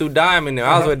ordering through Diamond.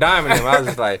 I was with Diamond. I was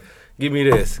just like, give me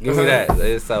this, give me that.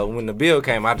 And so when the bill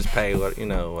came, I just paid what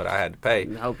I had to pay.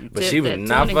 Hope you But tipped she was that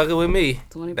not 20. fucking with me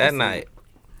 20%. that night.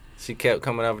 She kept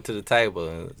coming over to the table.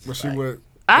 And it's But she like, would.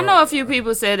 I know a few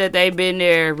people said that they've been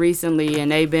there recently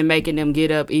and they've been making them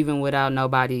get up even without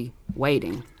nobody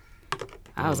waiting.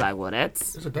 I was like, well,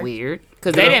 that's It's a day. weird.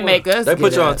 Because they didn't make us They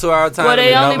put get you up. on a 2-hour time Well, they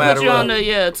limit, only no matter put you what. on the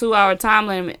 2-hour time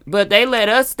limit, but they let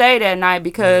us stay that night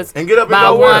because And get up and by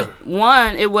go where?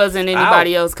 one, it wasn't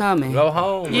anybody else coming. Go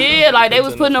home. Yeah, like they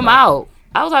was Into putting the them spot. out.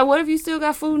 I was like, what if you still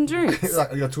got food and drinks?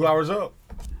 Like, you got 2 hours up.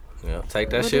 Yeah, take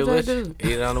that What shit did with they you. do?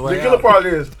 Eat it on the The way killer out. part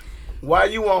is why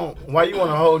you want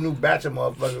a whole new batch of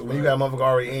motherfuckers when you got a motherfucker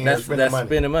already in That's spending money.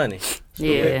 spending money.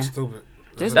 Yeah. Stupid.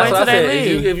 Just That's wait what till I they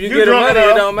said. leave. If you You get the drunk money,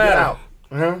 enough, it don't get matter. out.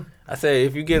 Uh-huh. I said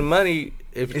if you get money,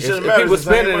 if shouldn't matter, people it's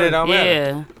the same spending it, it don't matter.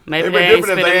 Yeah. Maybe It'd they be ain't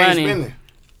different if they spending ain't money.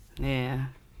 spending. Yeah.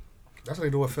 That's what they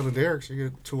do with Phil and Derek. She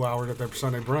get 2 hours at their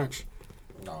Sunday brunch.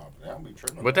 No, that don't be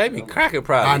tripping. But they be cracking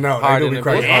probably. I know, they hard do in be the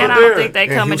cracking booth. hard. And I there. don't think they In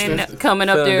coming Houston? coming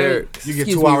up Phil there. Derek. You get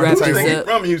Excuse 2 me, hours wrap at this the You table. up.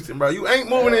 from Houston, bro. You ain't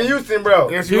moving in Houston, bro.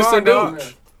 Yes, Houston you are, dog.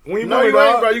 dude. When you No, moving, you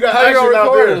ain't, dog. bro. You got How you action gonna out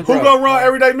record there. it? Who gonna run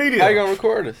everyday media? How you gonna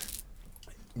record us?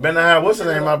 Better have what's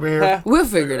the name up in here? Huh? We'll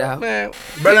figure it out. Man,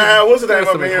 Better have what's the name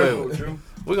Some up in here? equipment.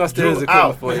 We're gonna steal his Drew equipment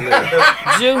out. for you later.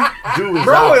 Jew. Jew is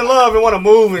Bro out. in love and want to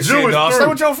move and shit, Jewish dog. Stay through.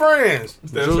 with your friends.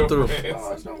 Drew through.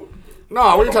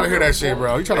 No, we ain't trying to hear that shit,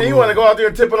 bro. You trying to And you move. want to go out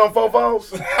there tipping on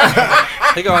fofos?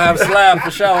 He gonna have a slab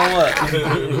for sure on what?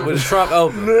 With his trunk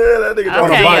open. Yeah, that nigga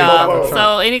trying Okay, to buy y'all. fofos.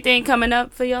 So anything coming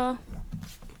up for y'all?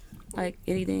 Like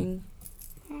anything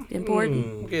important?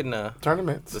 I'm getting the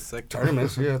Tournaments. second.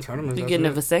 Tournaments, yeah, tournaments. You that's getting a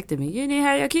it. vasectomy? You didn't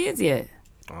have your kids yet.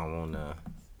 I don't want Man,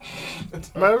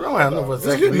 we don't have no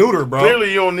vasectomy. get neutered, bro. Clearly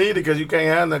you don't need it because you can't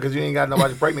have none because you ain't got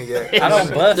nobody pregnant yet. I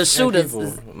don't bust The shooters people,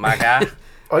 is- my guy,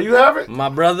 Oh, you haven't? my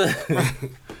brother.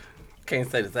 Can't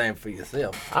say the same for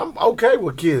yourself. I'm okay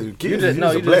with kids. Kids You is just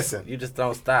no, a you blessing. you just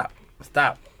don't stop.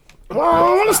 Stop. Well, I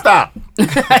don't want to stop.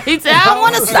 He said, I don't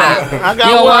want to stop. I You got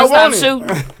don't what I want to stop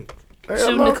wanted. shooting? Hell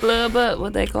Shooting no. the club up?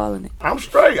 What they calling it? I'm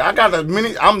straight. I got a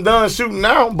mini. I'm done shooting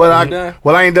now, but done?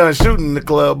 I ain't done shooting the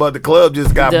club, but the club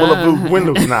just got Done. bulletproof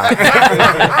windows now.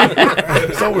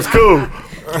 So it's cool.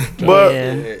 But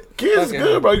Yeah. kids is Okay.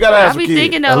 good, bro. You gotta I have some be kids.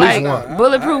 thinking At of least like one.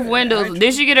 bulletproof windows.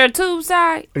 Did she get her tube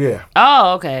side? Yeah.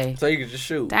 Oh, okay. So you can just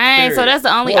shoot. Dang, so period. that's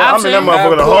the only Well, I'm in option. that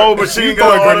motherfucker. The whole machine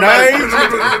gun. throwing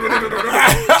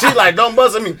automatic. She like, don't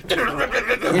bust at me.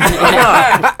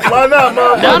 Why not,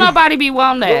 motherfucker? Don't nobody be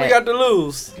wanting What we that. got to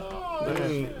lose?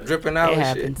 Dripping out It and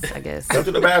happens, shit. I guess. Go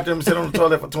to the bathroom and sit on the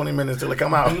toilet for 20 minutes till it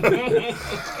come out.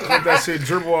 Let that shit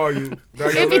dribble on you.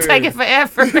 It be taking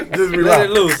forever. Just Let relax. it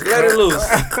loose. Let it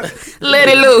loose. Let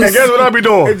it And loose. guess what I be It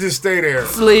doing? just stay there.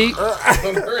 Sleep. Do out.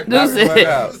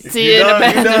 it. See you in the You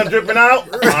bathroom. done dripping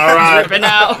out? All right. Dripping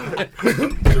out.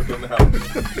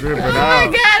 Dripping Oh my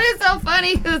out. God, it's so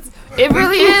funny because it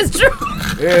really is true.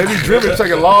 Yeah, it be dripping.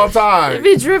 Take a long It time.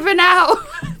 be dripping out.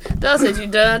 Those said you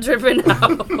done dripping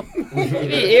out. You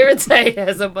be irritated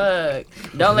as a bug.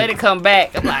 Don't let it come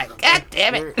back. I'm like, God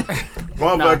damn it.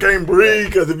 Motherfucker can't breathe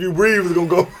because if you breathe, it's going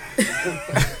to go.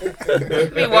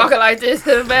 Be walking like this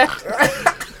to the back.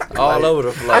 All over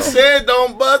the floor. I said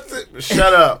don't bust it.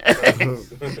 Shut up.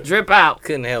 Drip out.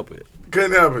 Couldn't help it.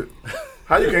 Couldn't help it.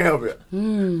 How you can't help it?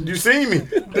 You seen me.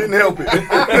 Didn't help it.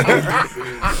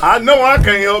 I know I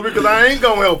can't help it because I ain't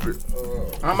gonna help it.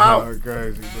 I'm out. Oh,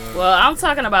 crazy, bro. Well, I'm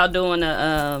talking about doing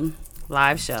a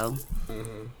live show.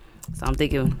 So I'm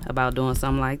thinking about doing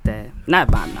something like that.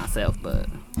 Not by myself, but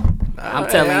I'm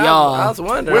telling y'all. I was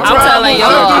wondering. I'm telling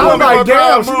y'all. I'm like,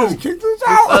 damn, she move. just kicked us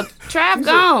out. Trap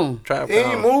gone. Trap He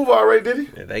ain't gone. move already, did he?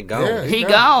 Yeah, they gone. Yeah. He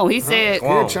gone. He said,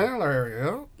 Gone. Good Chandler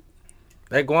area,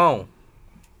 They gone.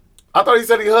 I thought he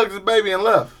said he hugged his baby and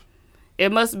left.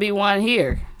 it must be one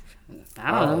here.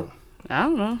 I don't know. I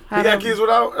don't know. He got kids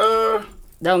without,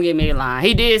 Don't get me a line.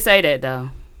 He did say that, though.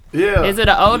 yeah. Is it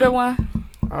an older one?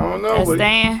 I don't know, That's but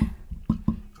Stan?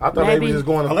 I thought they Maybe. was just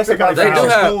going to Unless they probably They finished do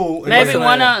have- school. Maybe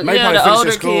one of Maybe the probably finished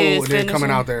older school kids and then finishing.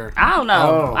 coming out there. I don't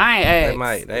know. Oh. I ain't They asked.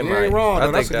 might. They You might. ain't wrong, I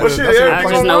though. think That's a Well, that's shit, That's every I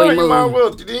place just on know the he road, you might moved. well,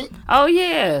 you think? Oh,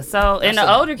 yeah. So, and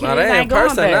the older kids No, they in ain't going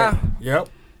person back. now. Yep.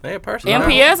 They in person now.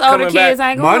 MPS older Coming kids back.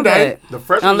 ain't going Monday. back. The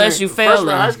freshmen, Unless you fail freshmen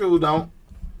them. high school don't.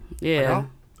 Yeah.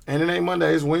 And it ain't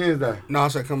Monday, it's Wednesday. No, I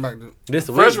said come back. To, This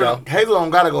week though. Freshman, Hazel don't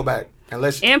gotta go back.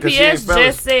 Unless 'cause she ain't MPS fellas.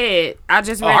 just said, I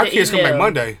just oh, read our the kids come email. back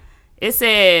Monday. It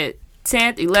said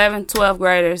 10th, 11th, 12th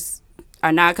graders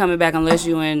are not coming back unless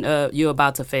you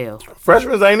about to fail.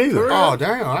 Freshmen ain't either. Oh,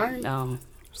 damn. I ain't.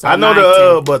 So I know 9,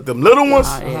 the 10. but them little ones.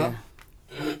 Yeah.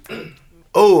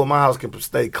 Oh, my house can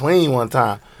stay clean one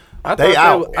time. I They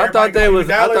out. I thought they was.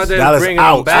 I thought they Dallas was bringing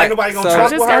out. them back. Ain't nobody gonna So- talk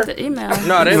I just got the email.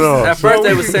 No, they No. was, at first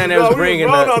they was saying they was No, we bringing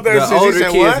was wrong out there the since you older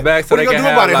said kids what? back so What they you can gonna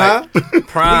have do about it, like huh?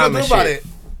 prom What and you gonna do shit about it?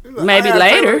 Maybe I had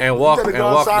later. Taylor. and walk You and gotta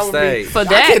go walk the outside with me. stage. For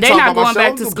that, can't they talk not about going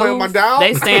back myself. to I'm playing school. my dog.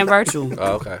 They staying virtual.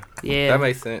 Oh, okay, Yeah. that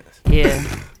makes sense. Yeah.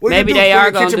 What you Maybe do, they sit in are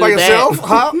the gonna kitchen do by yourself, that.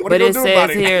 huh? What But you it gonna do about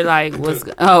says it? here like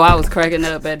I was cracking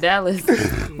up at Dallas.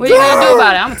 What you gonna do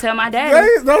about it? I'm gonna tell my daddy.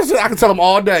 That's it. I can tell them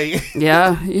all day.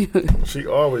 Yeah. She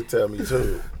always tell me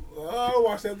too. Oh,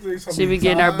 watch that thing. She be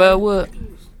getting her butt whooped.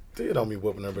 Tia don't be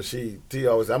whooping her, but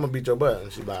Tia always, I'm gonna beat your butt,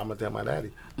 and she like, I'm gonna tell my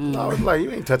daddy. I was like, you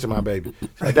ain't touching my baby. She's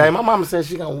like, Daddy, my mama said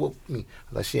she gonna whoop me.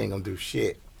 I like, she ain't gonna do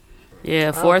shit.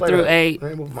 Yeah, don't 4 play through that. 8. I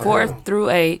ain't moving my 4 hand. through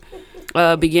 8.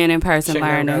 Begin in person Chicken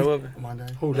got a learning. whooping.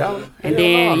 Monday. Who Dallas? And Hell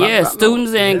then, no, yeah, not-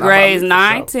 students in not grades about me,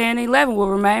 9, for sure. 10, 11 will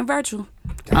remain virtual.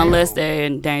 Unless they're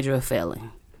in danger of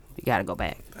failing. You gotta go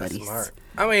back, buddies. Smart.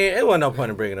 I mean, it wasn't no point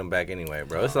in bringing them back anyway,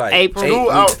 bro. It's like April. 8 School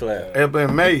weeks out left. have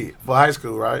been made for high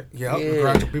school, right? Yeah,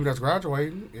 Yeah. people that's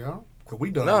graduating. Yeah, cause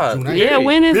we done No, June 8th. Yeah,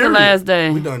 when is the Period. last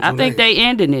day? We done I June think 8th. they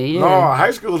ending it, yeah. No,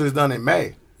 high school is done in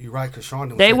May. You right, cause Sean.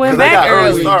 They went 'Cause they back got early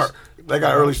early. start. They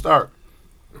got early start.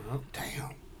 Damn,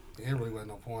 there really wasn't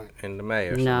no point. In the May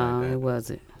or No, something it like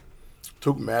wasn't.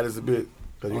 Took mad as a bit.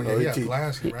 Cause Oh you yeah, know he he got teach.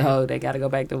 Pulaski, right? Oh, they gotta go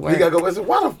back to We work. gotta go. I said,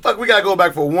 why the fuck we gotta go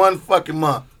back for one fucking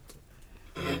month?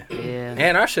 Yeah. that.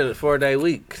 And our shit is 4-day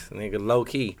weeks, nigga, low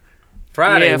key.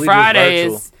 Friday, Yeah, we Friday do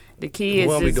virtual. is the kids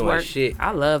won't be is doing work. shit.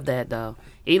 I love that though.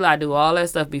 Eli do all that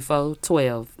stuff before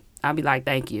 12. I be like,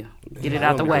 thank you. Get it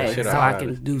out the won't be doing way shit so out I of can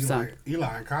it. do something.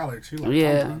 Eli in college. He like,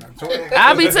 Yeah. talking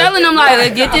I be telling them like,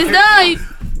 let's get this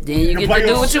done. Then you get play to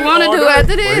do your what you shit want to all do day.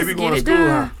 after Well, he this. be Get going to it school,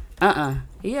 done.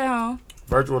 He at home.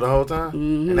 Virtual the whole time,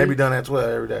 and they be done at 12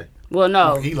 every day. Well,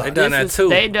 no. Eli. They done This at is- 2.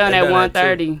 They done at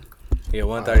 1:30. Yeah,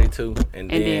 1:32.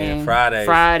 And And then then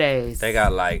Fridays. they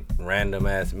got like random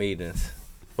ass meetings.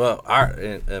 Well,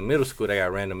 in middle school they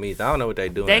got random meetings. I don't know what they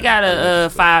doing. They got in a elementary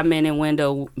school. 5-minute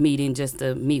window meeting just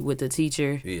to meet with the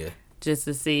teacher, Yeah. just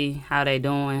to see how they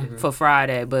doing for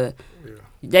Friday. But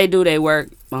they do their work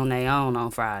on their own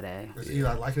on Friday. Is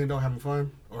Eli liking it though, having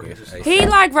fun? Or Yeah, he just hey. He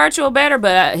like virtual better,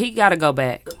 but he got to go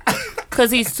back. Because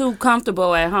he's too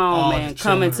comfortable at home Oh, and just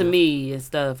coming chilling. to me and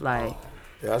stuff. Like,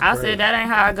 Yeah, that's I crazy. said, that ain't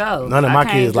how I go. None of I my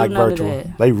can't kids do like none of virtual.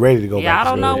 that. They ready to go Yeah, back. I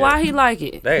don't to know school. why he like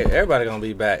it. Everybody gonna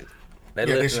be back. They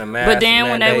Yeah, listen to they math. But then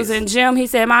when they was in gym, he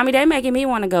said, Mommy, they making me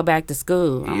want to go back to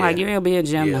school. I'm Yeah. like, you're going to be in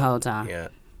gym Yeah. the whole time. Yeah.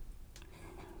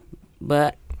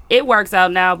 But it works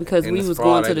out now because In we this was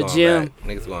fall, going to they the gym. back.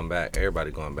 Niggas going back.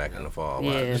 Everybody going back in the fall.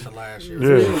 Yeah. It's the last year.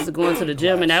 We Yeah. was going to the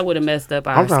gym, and that would have messed up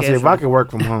our I'm trying to see schedule. if I can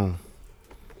work from home.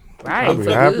 Right. I'll be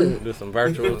for happy. good. Do some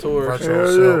virtual tours. Virtual Hell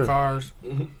sell yeah. cars.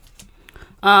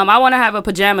 I want to have a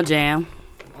pajama jam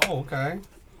Oh, okay.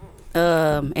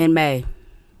 in May.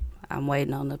 I'm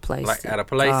waiting on the place Like to at a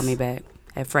place? call me back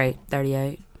at Freight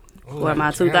 38. Oh, Where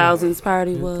my pajama. 2000s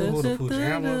party Oh, was. the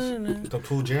pajamas. The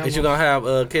pajamas. Is you gonna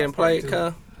have Kid and Play,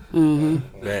 cuz? Mm-hmm.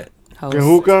 Bet. Can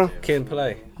hookah? Kid and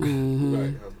Play.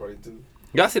 Mm-hmm.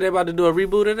 Y'all see they about to do a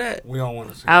reboot of that? We don't want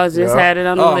to see. I was just Yeah. had it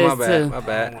on the Oh, my list bad. too. My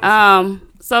bad.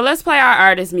 So let's play our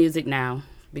artist music now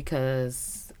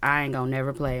because I ain't gonna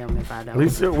never play them if I don't. We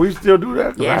still do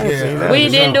that? 'Cause I ain't Yeah. seen that. We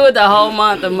didn't do it the whole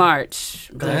month of March.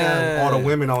 But All the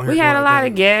women on here. we had a doing lot it.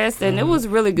 of guests, and it was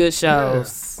really good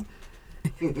shows.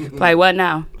 Like what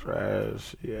now?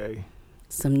 Trash, yay.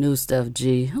 Some new stuff,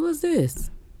 G. Who is this?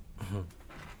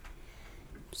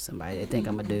 Somebody that think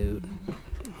I'm a dude.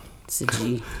 It's a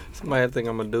G. Somebody think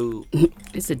I'm a dude.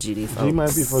 It's a GD, folks. He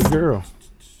might be for a girl.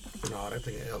 No, that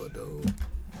thing hella dude.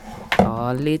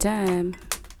 All the time.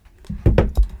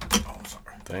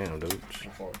 Damn, dude.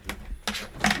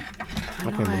 I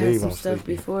can't know I had believe some I'm stuff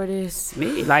sleepy. before this.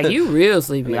 Me, like you real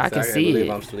sleepy. I can can't see believe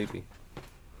it. I'm sleepy.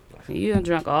 You done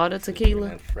drunk all the tequila.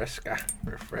 Man, fresh guy.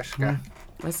 We're a fresh guy.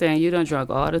 I'm saying you done drunk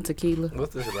all the tequila.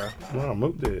 What's this about? No,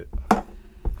 Mook did.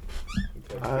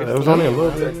 It was only a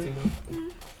little bit.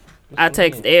 I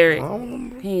text Eric. I don't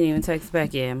remember. He ain't even text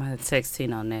back yet. I'm gonna text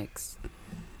Tino next.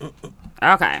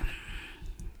 Okay.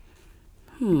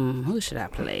 Who should I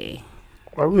play?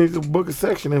 Why we need to book a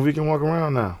section if we can walk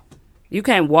around now? You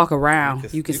can't walk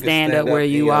around. You can stand up where in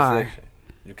you your are. section.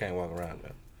 You can't walk around though.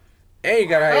 And you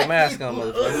gotta have your mask on,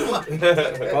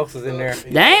 motherfucker. Folks is in there.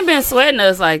 They ain't been sweating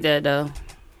us like that though.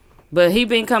 But he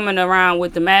been coming around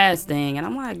with the mask thing, and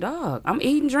I'm like, dog, I'm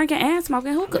eating, drinking, and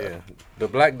smoking hookah. Yeah. The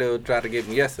black dude tried to get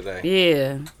me yesterday.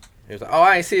 Yeah. He was like, "Oh,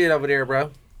 I ain't see it over there, bro."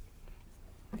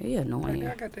 He annoying.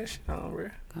 I got that shit on, bro.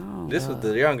 Oh, This was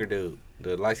the younger dude,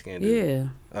 the light skinned dude. Yeah.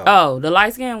 Oh. Oh, the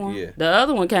light skinned one? Yeah. The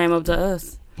other one came up to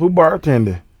us. Who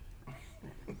bartended?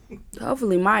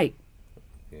 Hopefully Mike.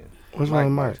 What's wrong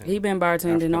with Mike? He been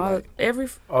bartending all every.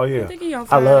 Oh yeah, I think he on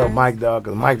I love Fridays. Mike dog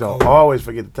because Mike don't always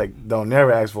forget to don't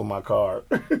never ask for my card.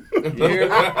 You hear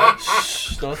me?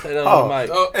 Shh, don't say that Oh. on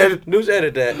the mic. Edit News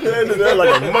edit that. that like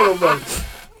a motherfucker.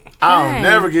 I'll Dang,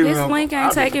 never give this him. link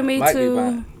ain't taking me Mike be to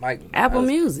buying- Mike Apple buys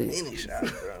Music. Any shot, bro.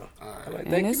 I'm like, And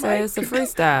thank it you, Mike. says it's a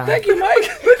freestyle. Thank you, Mike.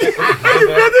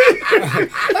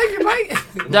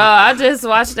 Dog, I just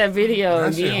watched that video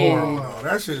That shit again. horrible.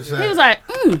 That shit He sad. was like,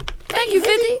 thank you,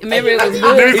 50. Remember it was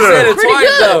good. He said it Pretty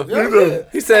twice good. though.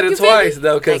 He said it twice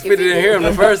though, cause 50 didn't hear him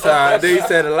the first time. Then he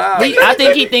said it loud. I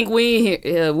think he think we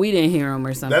didn't hear him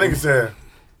or That something. nigga said,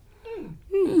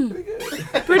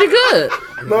 Pretty good.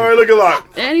 "No, I look alike.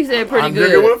 And he said pretty I'm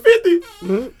drinking good. with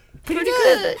 50." Pretty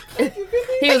good.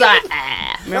 He was like,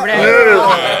 Remember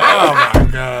that? Oh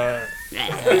my god.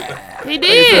 He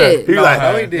did. He like,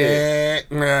 No, he did.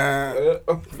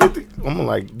 50. I'm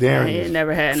like, He Darren.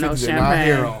 never had no 50 did not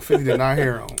hear champagne. him. 50 did not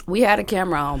hear him. We had a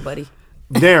camera on, buddy.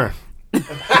 Darren.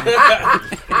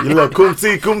 You look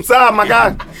kum sa, my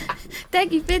guy.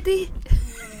 Thank you, 50.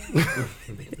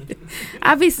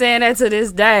 I be saying that to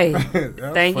this day.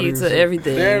 Thank you to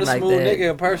everything They're a like smooth that.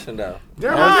 nigga in person though.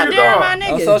 Darren, Oh, my nigga, damn, my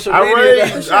dog. On nigga. social I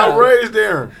media. raised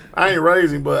Darren. I ain't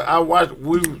raised him, but I watched.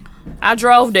 I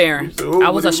drove Darren. Who I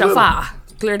was a was he with? chauffeur.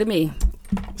 Clear to me.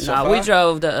 No, Chauffeur? we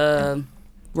drove the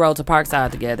road to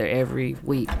Parkside together every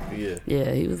week. Yeah,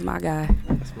 Yeah, he was my guy.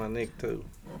 that's my nigga too.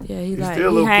 Yeah, he He like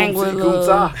still he a hang with kum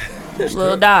sa.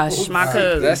 Lil Dash, my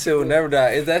cousin. That shit will never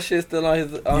die. Is that shit still on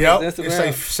his Yep. his It's like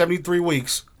Instagram? 73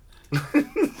 weeks.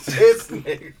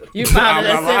 You found it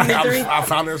at 73. I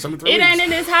found it at 73 It weeks. ain't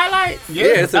in his highlights. Yeah,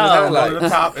 it's in the Oh. Go highlight. to the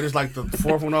top, and it's like the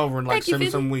fourth one over in like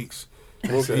 70-some weeks.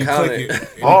 We'll You count click it. it.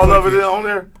 and All you of click it is on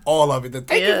there. All of it. The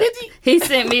thank you, Yeah. 50. He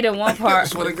sent me the one part.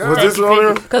 That's what it Was got. this on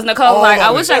there? Because Nicole was All like, I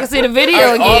of wish it. I could see the video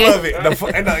All again. of it.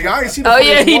 And y'all ain't seen the Oh,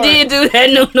 yeah, funniest he one. did do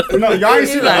that. No, y'all ain't He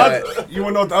seen the like- other. You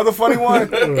want to know what the other funny one?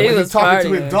 When he was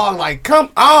talking to partying. his dog like, come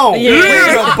on. Yeah.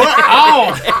 Bring your butt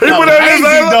on. He put it in his Lazy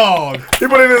highlight. dog. He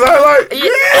put it in his highlight. Is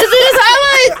it his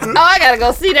highlights? Oh, I gotta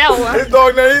go see that one. His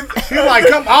dog name. He's like,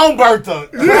 come on, Bertha.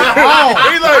 Come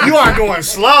on. He's like, you are going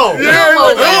slow. Yeah, Oh,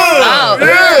 he's like,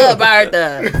 yeah.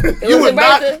 Bertha. It You was would it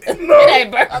not- Bertha? It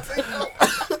ain't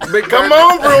Bertha. Big come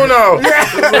on, Bruno.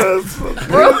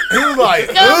 He was like,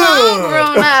 Come on, ugh.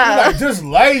 Bruno. Like, just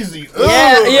lazy. Ugh.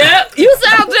 Yeah, yeah. You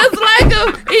sound just like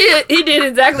him. He did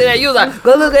exactly that. You was like,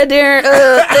 go look at Darren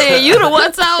thing. You the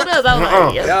one told us. I was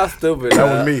like, yeah. Y'all stupid. That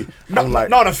was me. I'm like,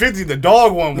 No, the 50, the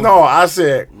dog one was. no, I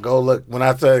said, go look. When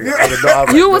I said the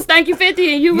dog, You was thank you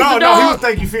 50 and you was No, the no, he was dog.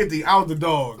 thank you 50. I was the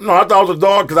dog. no, I thought it was a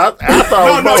dog because I thought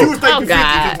No, it no, was he both. was thank Oh, you 50.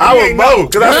 God. I was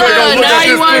both because I said, go look now at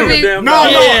you this want to dude. be. Damn No,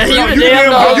 dog. no, Yeah, no, you the you damn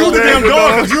the dog. damn Damn dog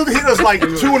dog. because you hit us like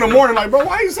 2 in the morning. Like, bro,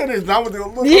 why you saying this? I was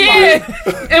look. Yeah.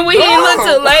 And we didn't look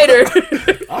till later.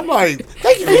 I'm like,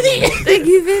 Thank you 50. Thank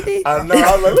you 50. I know.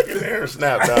 I was like, look at Aaron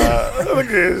snap, dog. Look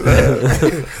at his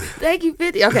snap. Thank you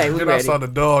 50. Okay, we then I ready. saw the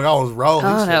dog. I was rolling.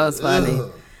 Oh, that was funny.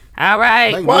 All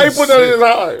right. Why you put that in his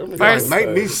eye? First- Make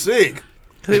me sick.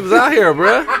 He was out here,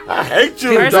 bruh. I hate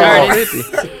you, First dog. artist.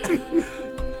 50.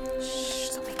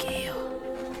 So we kill.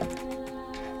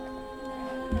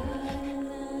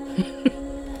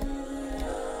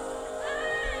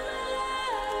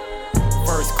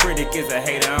 dick is a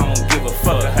hater, I don't give a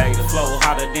fuck. The flow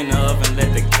hotter than the oven,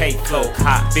 let the cake flow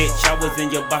hot. Bitch, I was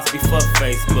in your box before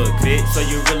Facebook, bitch. So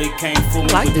you really can't fool me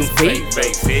Like with this them beat. fake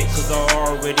bakes, bitch. Cause I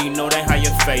already know that how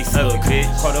your face look, bitch.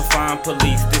 Call the fine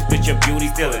police, this bitch your beauty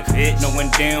stealing, bitch.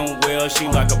 Knowing damn well she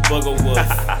like a booger wolf.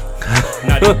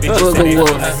 Now these bitches say they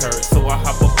feelings hurt, so I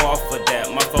hop up off of that.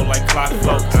 My flow like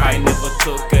clockwork. I never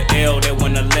took a L, that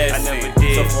won a lesson. I never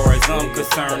did. So far as I'm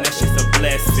concerned, that shit's a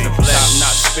blessing. Top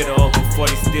notch spitter over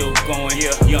 40, still going.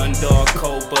 Young dog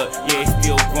cold, but yeah, it's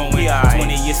still growing.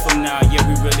 20 years from now, yeah,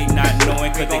 we really not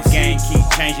knowing. Cause the game keep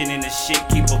changing and the shit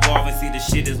keep evolving. See, the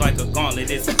shit is like a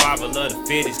gauntlet, it's survival of the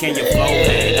fittest. Can you flow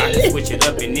with it? I can switch it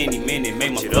up in any minute,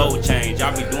 make my flow change. I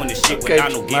be doing this shit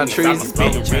without no gimmicks. I'm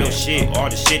spitting real shit, all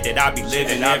the shit that I be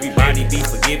living. Everybody be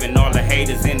forgiving, all the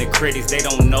haters and the critics. They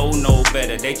don't know no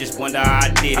better, they just wonder how I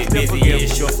did it. Busy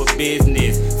is short for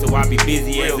business, so I be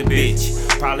busy as a bitch.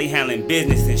 Probably handling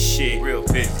business and shit. Real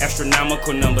bitch.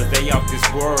 Astronomical numbers, they off this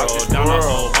world. Down a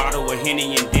whole bottle of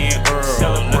Henny and then Earl.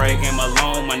 Celebrate him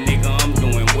alone, my nigga, I'm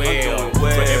doing well. For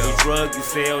every drug you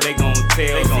sell, they gon'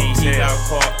 tell. See, he got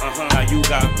caught, now you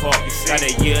got caught. Got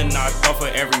a year knocked off of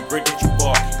every brick that you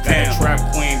bought. Got a trap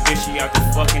queen, bitch, she out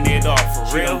there fucking it off.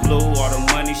 For real, blew all the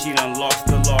money, she done lost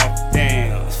the law.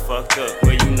 Damn, it's fucked up,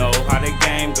 but you know how the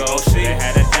game goes. Shoulda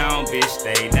had her down, bitch,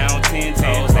 stay down 10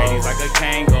 toes. Ladies like a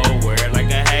Kango, wear it like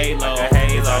a halo.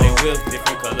 It's all they whips,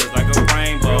 different colors like a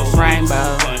rainbow. Punch,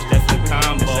 that's the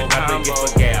combo. Got to get for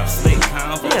gas, slick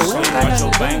combo. Watch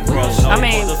your bankroll. I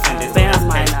mean, Bam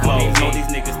might not be. Know these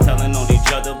niggas telling on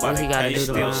each other, but He gotta they do the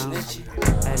still rounds snitching.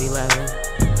 at 11.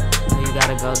 So you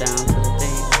gotta go down to the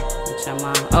thing with your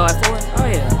mom. Oh, at 4? Oh,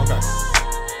 yeah. Okay.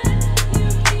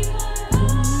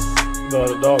 No,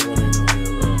 the dog went in there.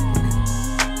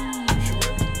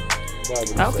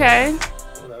 Okay. I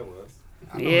know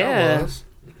Yeah. that was.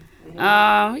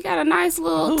 We got a nice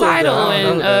little Who was title that?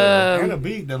 and And the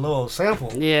beat, the little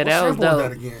sample. Yeah, What that was sample dope.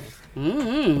 that again?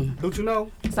 mm-hmm. Don't you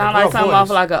know? Sound That like girl something off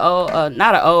voice. like a old,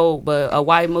 not an old, but a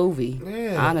white movie.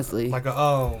 Yeah. Honestly, Like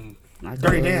a Like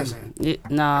Dirty a- Dancing.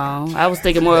 No, I was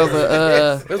thinking more of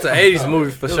a It's an 80s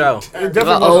movie for sure. It an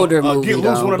definitely was older a movie Get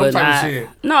Loose, though, one of but them type not. of shit.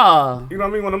 No, You know what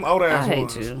I mean? One of them old I ass hate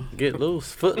ones. you. Get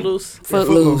loose, footloose.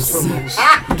 Footloose. Footloose.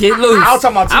 Get loose. I was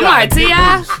talking about I'm like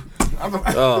T.I.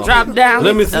 Oh. Drop down.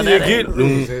 Let me see No, you that get ain't-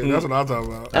 loose. That's what I'm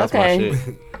talking about. That's my Okay.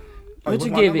 shit. What'd you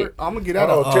give it? I'm gonna get that.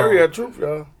 Oh, Terry had truth,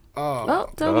 y'all. Oh,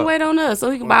 tell him to wait on us so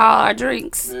we can buy all our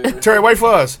drinks. Terry, wait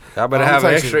for us. Y'all better I'm have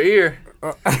an texting. extra ear.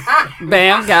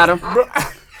 Bam, got him.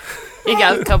 He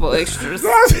got a couple extras. An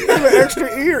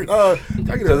extra ear. Cause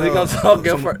he gonna talk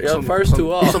your first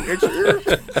two off. Some extra ear.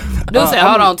 Dude said,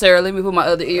 hold on, Terry, let me put my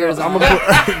other ears on. I'm gonna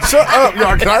put. Shut up,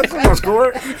 y'all guys. I'm gonna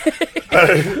score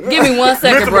it. Give me 1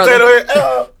 second, Mr. brother.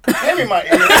 Potato Head, hand me my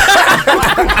ear.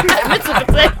 Mr.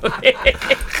 Potato Head.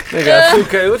 They got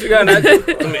 2K. What you got now? I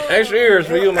mean, extra ears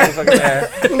for you, motherfucking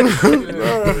ass.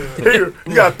 Here,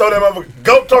 you gotta throw that motherfucker.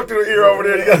 Go talk to the ear over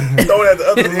there. You gotta throw it at the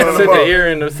other end of the Sit the bar. ear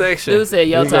in the section. Dude said,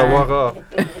 your You gotta turn. walk off.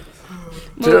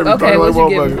 Jeremy Okay, talking what like you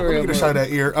give motherfucker. him for I'm real? gonna show that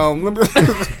ear.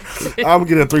 Let me. I'm gonna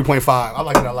get a 3.5. I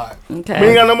like it a lot. We ain't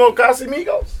Okay. got no more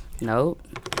Casamigos. Nope.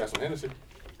 Got some Hennessy.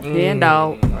 Then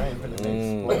dog.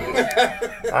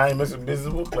 I ain't missing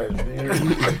visible pleasure.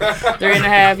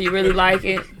 3.5, you really like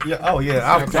it? Yeah. Oh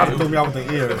yeah. I threw me out with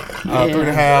the ear.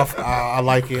 3.5. I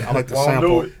like it. I like the Won't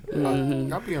sample. do it.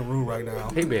 I'm being rude right now.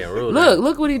 He being rude.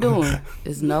 Look what he doing.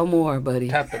 It's no more, buddy.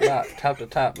 Tap the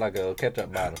top like a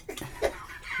ketchup bottle.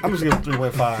 I'm just giving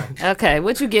 3.5. Okay,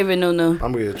 what you giving, Nunu? I'm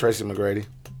gonna get Tracy McGrady.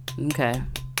 Okay.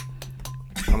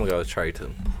 I'm gonna go with Trey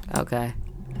too. Okay.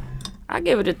 I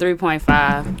give it a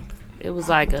 3.5. It was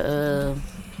like a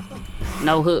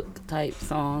no hook type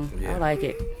song. I like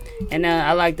it. And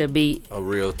I like the beat. A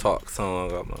real talk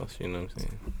song almost. You know what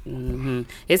I'm saying?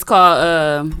 It's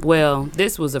called, well,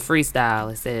 this was a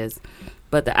freestyle, it says.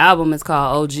 But the album is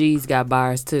called OG's Got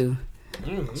Bars Too.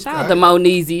 Shout out to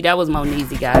Moneezy. That was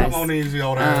Moneezy, guys. Come on, easy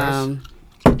old ass.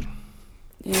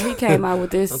 Yeah, he came out with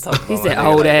this. Don't talk He about said my nigga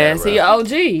old like that, ass. bro. He OG.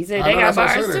 He said I they know, got that's what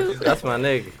I bars said too. it. That's my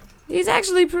nigga. He's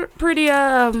actually pretty,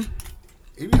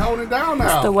 He be holding it down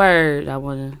now. the word I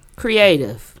want to,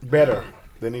 creative. Better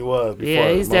than he was before.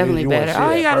 Yeah, he's Monique, definitely you wanna better. see Oh,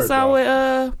 that he got a first, song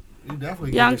though. with You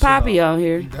definitely Young getting this shit Poppy off. on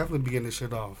here. You definitely be getting this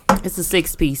shit off. It's a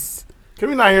 6-piece. Can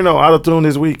we not hear no auto tune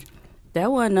this week?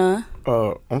 That wasn't none.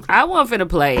 I'm- I wasn't finna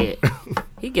play it.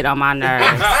 He get on my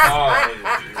nerves.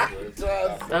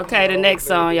 Okay, the next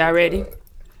song, y'all ready?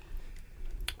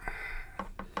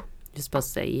 You're supposed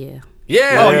to say yeah.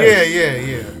 Yeah. Oh yeah.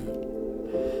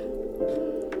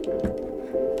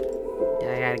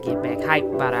 Y'all gotta get back hype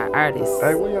about our artists.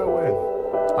 Hey, where y'all went?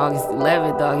 August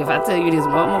 11th, dog. If I tell you this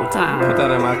one more Put time,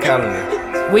 that in my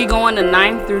calendar. we going the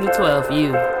 9th through the 12th.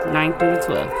 9th through the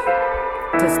 12th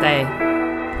to stay.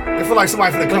 I feel like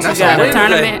somebody finna come What you got, a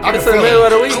tournament? I can It's the feel middle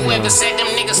it. of the week. Whoever said them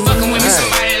niggas fucking with me,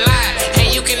 somebody lied. And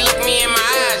you can look me in my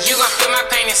eyes, you gon' feel my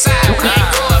pain inside. We ain't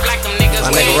grow up like them niggas.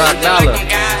 My We nigga ain't Rock looking Dollar. like them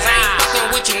guys. I ain't fucking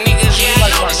with you niggas. Yeah, I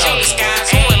know the shit disguise.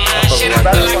 Who am I? Shit, I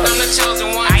feel like I'm the chosen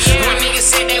one. When niggas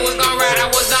said they was gon' ride, I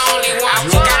was the only one.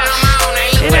 Got it on my own,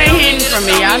 ain't It looking ain't like hidden niggas from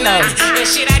me, told I know. nothing. And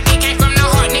shit I did came from the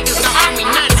heart, niggas don't owe me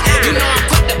nothing. You know I'm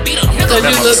quick to beat up niggas. So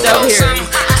you looked over here.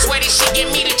 I swear this shit give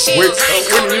me the chills. I ain't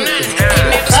cold or nothing. Ain't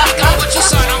never speak on what you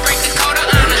saw, don't break the code of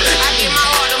honor. I give my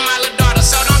heart to my little daughter,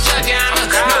 so don't judge your honor.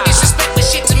 No disrespect, but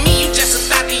shit to me, you just a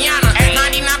Tatiana.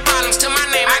 99 problems to my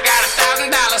name, I got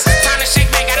 $1,000. Time to shake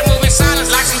back, gotta move in silence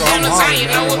like some damn Italian.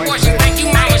 No abortion, thank you,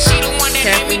 mama. She the one that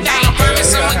made me die. I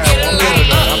promise I'ma get a little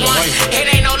up one. It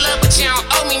ain't no love, but you don't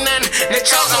owe me nothing. The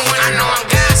chosen one, I know I'm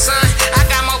God's son. I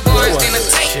got more bars than a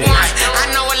take one. I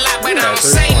know a lot, but I don't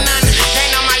say nothing. They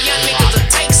know my young niggas to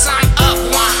take some up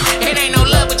one. It ain't no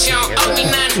love, but you don't owe me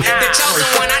nothing. The chosen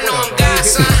one, I know I'm God's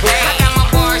son. I got more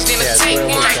bars than a take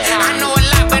one. I know a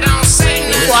lot, but I don't say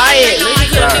nothing. Quiet, They know my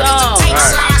listen to young the niggas to song. take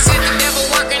some. I said the devil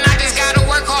working, I just gotta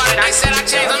work harder. They said I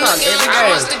changed, I'm looking like I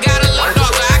must have got a little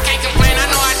darker. I can't complain, I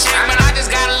know I changed, but I just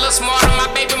got a little smarter. My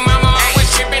baby mama always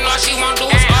tripping, all she won't do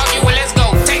is argue. Well, let's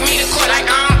go. Take me to court like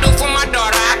I don't do for my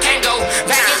daughter. I can't go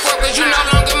back and forth, cause you no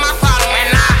longer my problem. And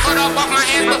I cut off my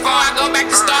hands before I go back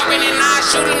to starving. And I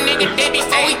shoot a nigga dead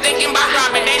before he thinking about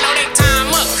robbing. They know they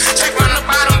time up. Straight from the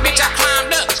bottom, bitch, I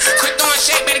climbed up. Quit throwing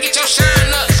shade, better get your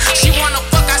shine up. She wanna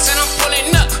fuck, I said I'm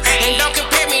pulling up. And don't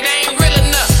compare me, they ain't real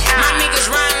enough. My niggas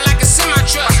riding like a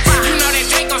semi-truck. You know that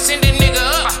Drake gon' send a nigga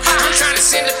up. I'm trying to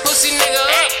send a pussy nigga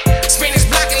up. Spin his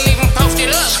block and leave him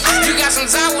posted up. You got some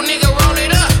Zawu, nigga, roll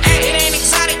it up. It ain't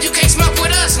exotic, you can't smoke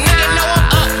with us. Nigga, know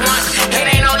I'm up one. It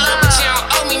ain't no love, but you don't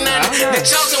owe me nothing. The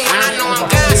chosen one, I know I'm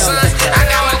God's son. I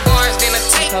got more bars than a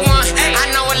take one. I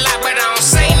know a lot, but I don't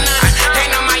say nothing. They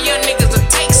know my young niggas to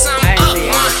take some up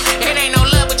one. It ain't no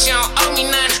love, but you don't owe me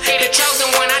nothing. The chosen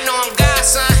one, I know I'm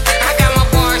God's son. I got more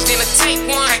bars than a take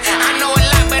one. I know a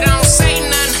lot, but I don't say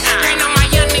nothing. They know my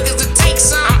young niggas to take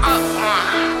some up one.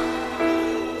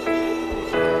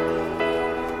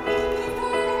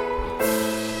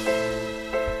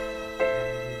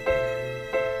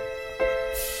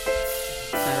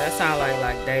 Now, that sound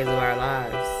like Days of Our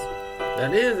Lives.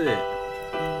 That is it.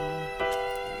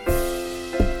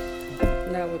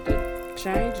 Now with the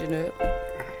changing up,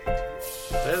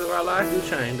 Days of Our Lives do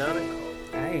change, don't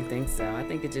it? I ain't think so. I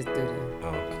think it just did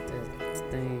Oh. the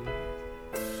thing.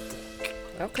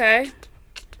 Okay.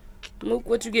 Mook,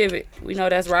 what you give it? We know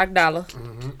that's Rock Dollar.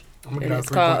 I'm gonna And get out it's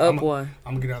 3. called Up I'm One.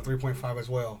 gonna get out 3.5 as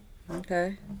well.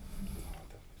 Okay.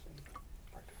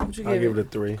 What you I'll give give it? it a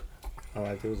 3. I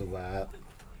like it. It was a vibe.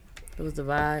 It was the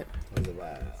vibe. It was a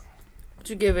vibe. What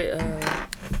you give it?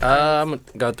 I'm gonna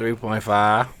go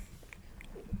 3.5.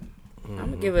 I'm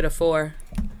gonna give it a 4.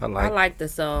 I I like. like the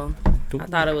song. I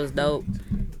thought it was dope.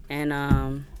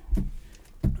 And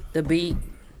the beat.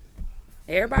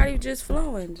 Everybody just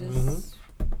flowing, just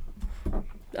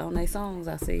on their songs.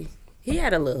 I see. He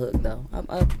had a little hook though. I'm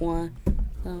up one.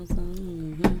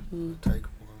 Take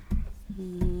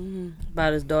one.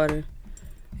 About his daughter,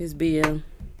 his BM.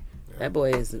 That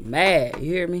boy is mad.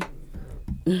 You hear me?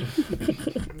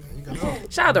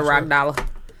 Shout out to Rock Dollar.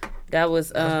 That was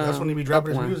That's when he be dropping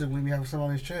his Up One. music, when he be having something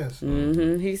on his chest.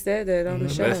 He said that on the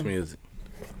show. Best music.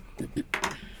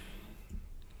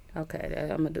 Okay,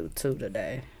 I'm gonna do 2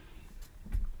 today.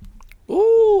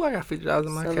 Ooh, I got $50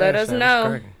 in my So cash. let us That's know.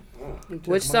 cracking.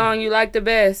 Which song you like the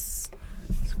best?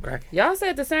 It's cracking. Y'all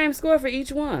said the same score for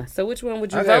each one. So which one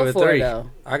would you I gave vote it for 3. though?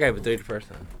 I gave it 3 the first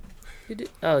time. You did?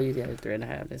 Oh, you got a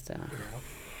 3.5 this time.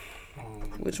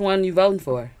 Which one you voting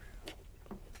for?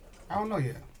 I don't know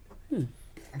yet.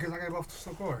 I guess I got both to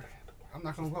Shakur. I'm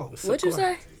not gonna vote. What's you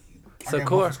say?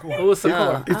 Sakura. Score. Who was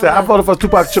Sakura? He said, I voted for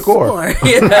Tupac Shakur.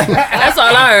 That's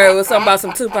all I heard was something about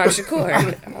some Tupac Shakur.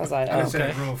 I was like, I oh, said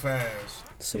it real fast.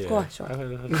 Shakur,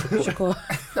 Shakur.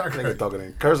 Nigga talking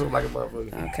in cursive like a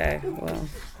motherfucker. Okay, well,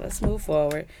 let's move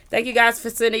forward. Thank you guys for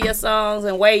sending your songs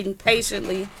and waiting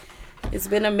patiently. It's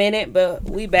been a minute, but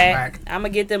we back. I'm gonna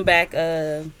get them back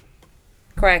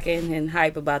cracking and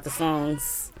hype about the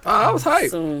songs Oh, I was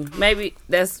hyped. soon. Maybe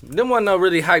that's, Them wasn't no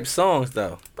really hype songs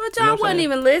though. but You know y'all what I'm wasn't saying?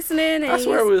 even listening. I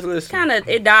swear we was listening. Kind of,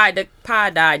 it died. The pie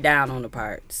died down on the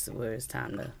parts where it's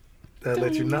time to. That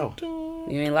let you know.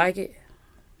 You ain't like it.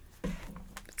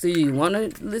 So you want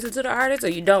to listen to the artist, or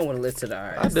you don't want to listen to the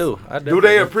I artist? do. Do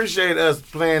they appreciate us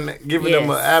playing, giving them an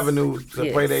Yes. avenue to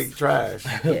Yes. play their trash?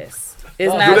 Yes.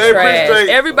 It's Do not they trash. appreciate-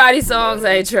 Everybody's songs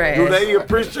ain't trash. Do they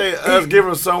appreciate us giving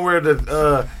them somewhere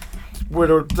to where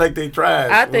to take their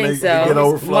trash? I when think they so. Get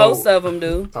overflowed? Most of them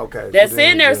do. Okay. That so sing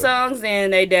then, their yeah. songs,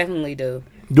 then they definitely do.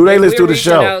 Do they If listen to we're the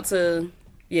reaching show? Out to,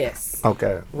 yes.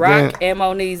 Okay. Rock Then- and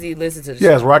Monizy listen to the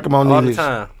Yes, show. Rock and All the Monique.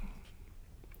 time.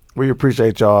 We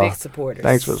appreciate y'all. Big supporters.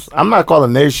 Thanks for. I'm not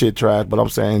calling their shit trash, but I'm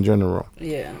saying in general.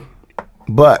 Yeah.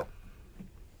 But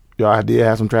y'all did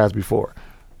have some trash before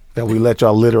that we let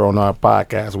y'all litter on our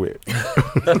podcast with.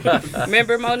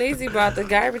 Remember Monizy brought the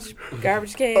garbage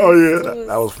can? Oh yeah, to us?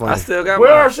 that was funny. I still got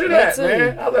Where mine. our shit at, too.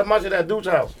 man? I left my shit at Dude's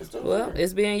house. Well,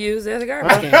 it's being used as a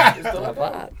garbage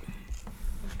can.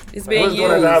 It's being What's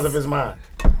going at the house if used. it's mine?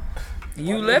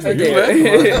 You left it there.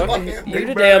 You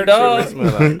the damn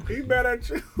dog. He mad at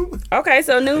you. Okay,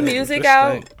 so new music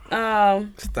out.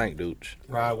 Stink douche.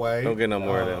 Right way. Don't get no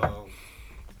more of them.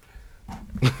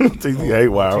 TZ hate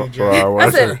wow. I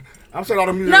said, I'm saying all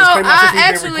the music no, that came out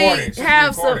since I we've been actually recording, since we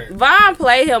have some. recorded. Vine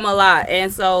play him a lot,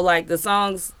 and so like the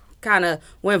songs kind of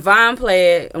when Vine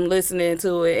play it, I'm listening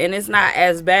to it, and it's not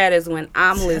as bad as when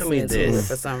I'm me listening to it this.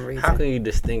 for some reason. How can you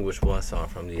distinguish one song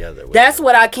from the other? That's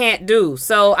what I can't do.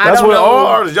 So I That's don't what know. all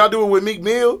artists. Y'all do it with Meek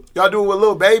Mill. Y'all do it with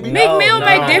Lil Baby. Meek Mill no,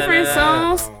 make no, different no,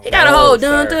 songs. He got a whole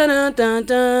dun sir. dun dun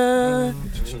dun dun.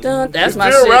 That's my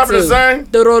Still shit rapping too. the same.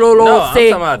 No, I'm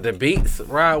talking about the beats,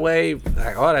 Rod Wave,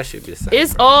 like all that shit be the same.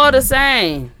 It's all the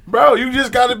same. Bro, you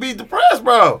just gotta be depressed,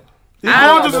 bro. You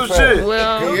I- going through some shit.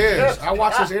 Well, He is. I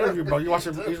watched his interview, bro. You watched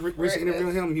his recent interview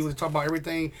with him. He was talking about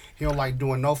everything. He don't like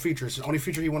doing no features. The only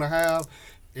feature he want to have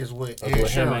is with Ed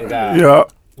Sheeran. Yeah,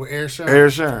 With Ed Sheeran. Air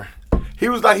Sharon. He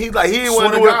was like, he didn't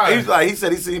want to do God. it. He's like, he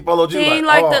said he seen Polo G. He ain't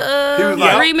like, like oh. the, he was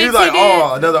like, remix he was like, he did.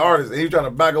 oh, another artist, and he was trying to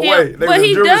back away. yeah, They but was in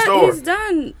he a jewelry done. store. He's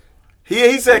done.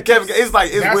 He said Kevin. It's like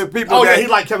it's That's- with people oh, that yeah, he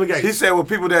like Kevin Gates. He said with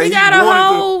people that He he got a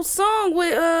wanted whole song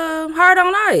with Heart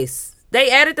on Ice. They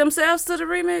added themselves to the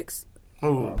remix. to.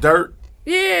 Ooh, Dirt.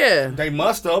 Yeah. They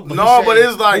must have. No, but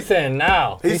it's like saying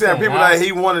now. he said people that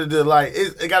he wanted to like.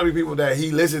 It got to be people that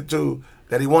he listened to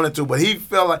that he wanted to, but he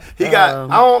felt like he got.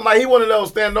 I don't like. He one of those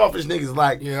standoffish niggas.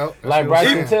 Like, yeah, like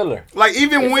Bryson Tiller. like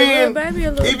even It's a when, little baby,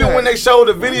 a little even baby. when they showed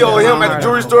the video of him at the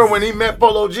jewelry store when he met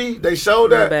Polo G, they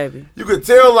showed Little that. baby. You could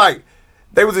tell like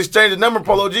they was exchanging number.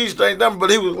 Polo G exchanged number,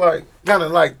 but he was like kind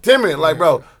of like timid, like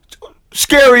bro,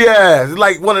 scary ass,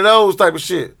 like one of those type of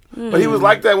shit. But he was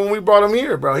like that when we brought him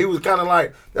here, bro. He was kind of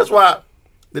like that's why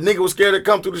the nigga was scared to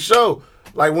come to the show.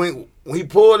 Like when he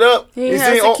pulled up, He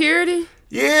had seen all- security.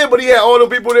 yeah, but he had all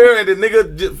the people there, and the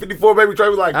nigga 54 Baby Trey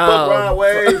was like, fuck Oh. Rod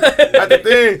Wave at the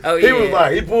thing. Oh, He was yeah.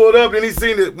 like, he pulled up, and he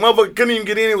seen it. Motherfucker couldn't even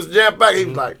get in. It was jam packed. He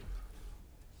was like,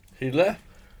 He left.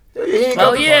 yeah, he ain't Oh,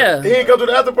 come to- yeah. he ain't come to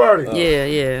the after party. Yeah,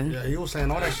 yeah. Yeah, he was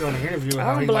saying all that shit on the interview. I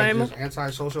How don't he like blame just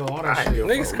antisocial, all that shit.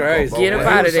 Niggas crazy. Get up He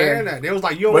out was of there. saying that. They was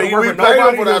like, you don't But want to we work with paid him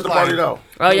nobody. for the He after was party like, though.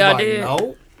 Oh, he was y'all like, did?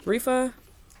 No. Refund?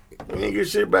 We didn't get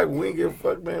shit back. We didn't give a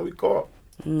fuck, man. We caught.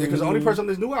 Because the only person on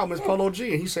this new album is Polo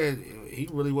G, and he said he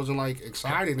really wasn't like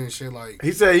excited and shit. Like,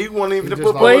 He said he wanted even to He put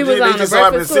just Polo like- Well, he G. was They on just the so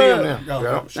happened to Breakfast see him Club.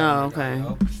 now. Yeah. Oh, okay.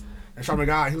 And Charlamagne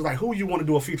God, he was like, "Who you want to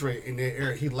do a feature with?" And then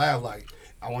Eric, he laughed like,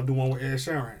 "I want to do one with Ed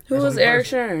Sheeran." Who was Eric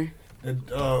Sheeran? The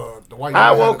white. I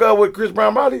guy woke had up with Chris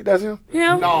Brown body. That's him.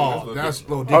 Him? No, that's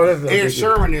Lil Dicky. Oh, that's Lil Ed Dicky.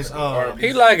 Sheeran is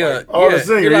He like a Oh, the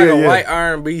singer, he like yeah, a yeah. white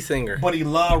R&B singer. but he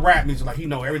love rap music. Like he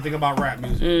know everything about rap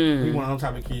music. He one of those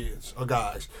type of kids or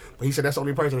guys. But he said that's the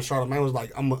only person. Charlamagne was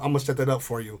like, "I'm gonna set that up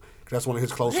for you." 'Cause that's one of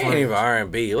his close He ain't even friends.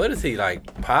 R&B. What is he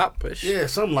like? Pop-ish? Yeah,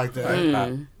 something like that. Pop,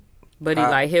 But he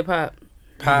like hip hop.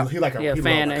 pop, He like a Yeah, he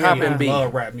fan love, of he hip hop.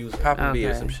 love rap music. pop and B or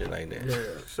Okay. some shit like that. Yeah.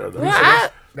 Shut Well,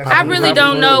 up. I really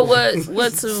don't know what For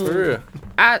to. real.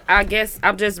 I guess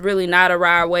I'm just really not a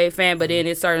Rod Wave fan, but then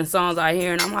there's certain songs I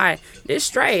hear and I'm like, this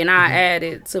straight, and I add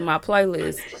it to my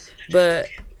playlist. But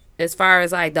as far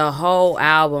as like the whole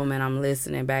album, and I'm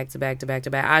listening back to back to back to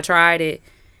back, I tried it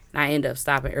and I ended up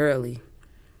stopping early.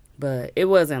 But it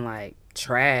wasn't like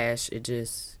trash. It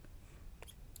just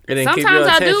It didn't keep sometimes your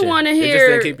I do attention. want to It just hear.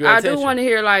 didn't keep your I do attention. want to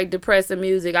hear like depressing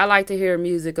music. I like to hear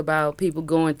music about people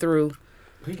going through.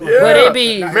 Yeah. But it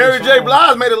be Mary J.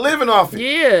 Blige made a living off it.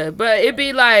 yeah, but it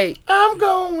be like I'm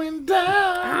going down.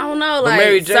 I don't know, But like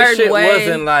Mary J certain shit way.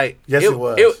 wasn't like. Yes, it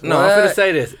was. No, I'm What? gonna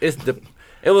say this.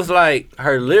 It was like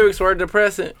her lyrics were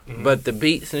depressing, but the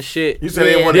beats and shit. You said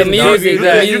they Yeah, want the to music, You, the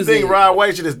think, you music. think Rod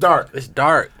Wave shit is dark? It's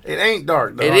dark. It ain't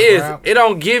dark. Though. It is. rap. It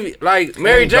don't give you like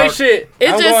Mary ain't J dark. shit.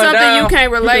 It's I'm just going something you down,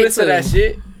 can't relate can listen to. that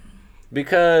shit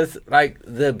because like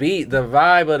the beat, the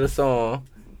vibe of the song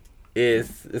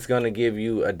is it's gonna give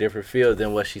you a different feel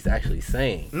than what she's actually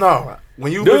saying. No,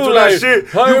 when you Dude, listen to like, that shit,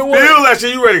 how you it feel work? that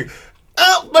shit. You ready?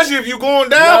 Especially if you going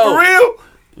down No. for real.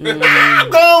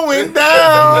 Going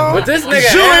down. But this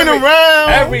nigga, You ain't around.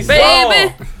 every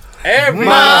Baby. song, every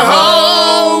My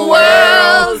whole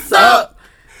world's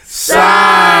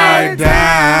upside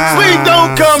down. Sleep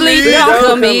don't come Sleep easy. don't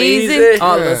come come easy. easy.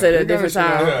 All of us at a different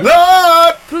time.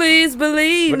 Lord, Please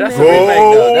believe But that's a me. remake,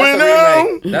 though.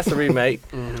 Going That's a remake.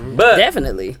 But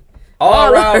Definitely. all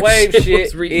All Rod our Wave shit shit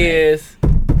was remade. is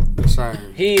Same.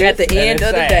 he is, At the and end it's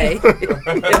of the sad.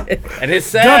 day. And it's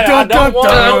sad. I don't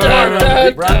want to.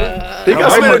 he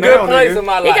got I'm in a some good place in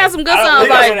my He life. got some good I don't- songs. he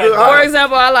got Like, some good- for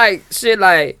example, I like shit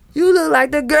like "You Look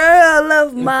Like the Girl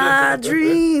of My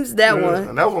Dreams." That one.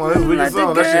 And that one is weak Like the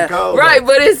song. That shit girl- cold. Right,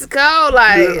 but it's cold.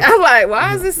 Like I'm like,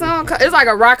 why is this song? It's like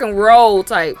a rock and roll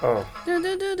type. Oh. Dun,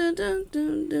 dun, dun, dun, dun,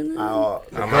 dun, dun.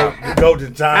 The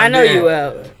golden time. I know you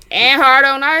will. And Hard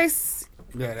on Ice.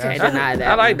 Yeah, Can't that's deny that.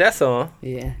 I like one. that song.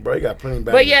 Yeah. Bro, you got plenty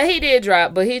back. But yeah, he did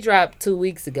drop. But he dropped 2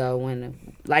 weeks ago when,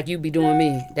 like you be doing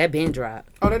me. That been dropped.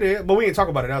 Oh, they did, but we didn't talk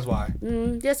about it. That's why.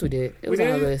 Yes, we did. It We was on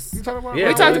the did. list. You talking about? Yeah,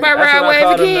 We talked about that's Rod what I Wave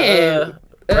called him, again.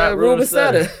 Rap Ruben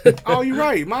Sutter. Oh, you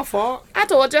right. My fault. I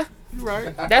told you. You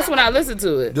right. That's when I listened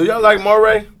to it. Do y'all like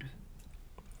Moray?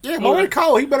 Yeah, Moray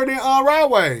Cole. He better than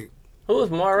Rodway. Who was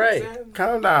Moray?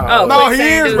 Calm down. Oh, No, he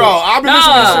Quicksand is, dude. bro. I've been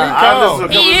listening to shit. I Cole. listen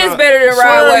to He couple is songs. better than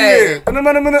Rod Wave.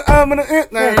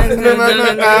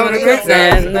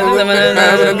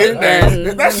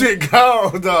 That shit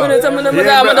cold, dog. That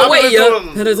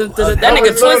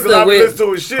nigga Twister with.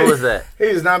 To his shit. Who was that? He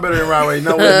is not better than Rod Wave.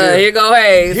 No way. Here go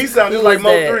Hayes. He sounded Who like was Mo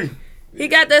that? 3. He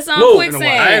got that song Who? Quicksand.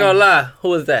 I ain't gonna lie. Who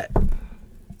was that?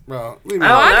 Bro, leave me Oh,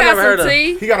 alone. I I got never heard some of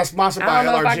tea. He got a sponsor I by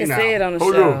don't know if I LRG can now. say it on the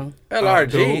Who show.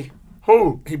 LRG.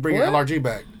 Who? He bringing What? LRG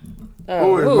back.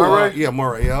 Who is Who? Moray? Yeah,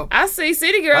 Moray. Yep. I see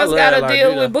City I Girls love got a LRG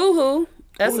deal though. with Boohoo.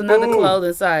 That's Who's another Boohoo?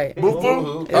 clothing site.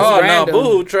 Boo-boo? It's Oh random. no,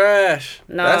 Boohoo trash.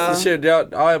 No. That's the shit.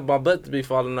 Y'all, all my butt to be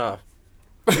falling off.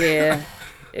 Yeah.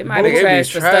 It might Boohoo be be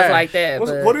trash for stuff trash. like that.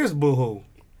 But What is Boohoo?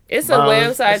 it's a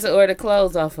website to order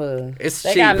clothes off of. It's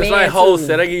They cheap. got It's men, like too.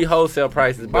 wholesale. They give you wholesale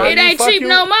prices, but It ain't Fuck cheap you.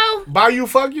 no more. Buy you,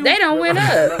 fuck you? They don't went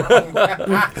up.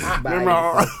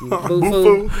 Remember,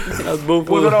 Boo-foo. that's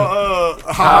Boohoo. was it on,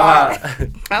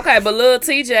 Okay, but Lil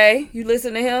TJ, you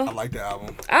listen to him? I like the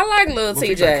album. I like Lil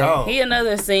TJ TJ. cold. He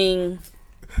another sing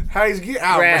Hayes, get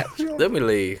out, rap. bro. Let me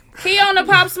leave. He on the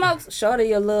Pop Smokes.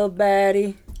 Shorty, a little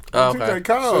baddie. Oh, TJ okay. Ooh,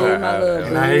 Cole. my little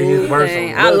And I hate his boo verse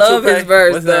thing. on I Lil love his Toupee?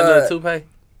 verse, What's that? Lil though. Toupee?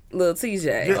 Lil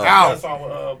TJ. Get out. song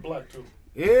with Black too.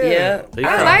 Yeah. Yeah. He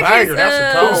I from like Banger, his,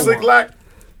 that's a Who? cold. Sick Lack?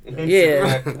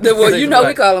 yeah. Well, you know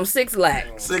we call him Six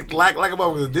Lack. Sick Lack? Like a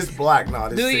motherfucker. This black. Nah,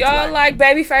 this Do Six y'all Lack. like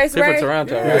Babyface He from Ray?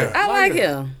 Toronto, Yeah. right? I like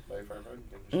him.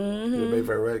 Yeah,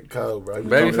 Babyface Red Cold, bro.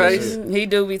 Babyface? He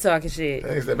do be talking shit.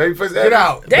 Thanks, that Babyface. Get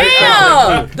out.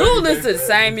 Damn! Dude listen to the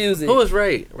same music. Who is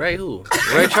Ray? Ray who?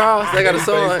 Ray Charles? They got a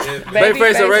song. Babyface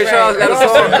Babyface and Ray Ray. Charles got a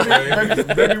song.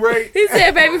 Baby Ray. He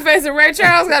said Babyface and Ray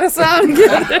Charles got a song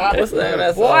together. What's the name of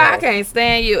that song? Boy, I can't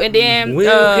stand you. And then When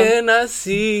can I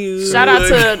see you? shout out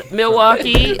to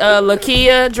Milwaukee.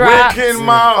 Lakia dropped. Breaking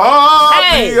my heart.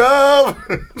 Hey. Up.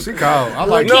 She called. I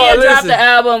like No, Lakia dropped listen. the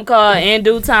album called In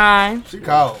Due Time. She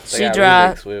called. They She got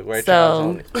dropped. remix with Ray So Charles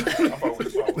on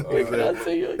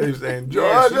it. He's saying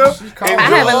Georgia. She called. I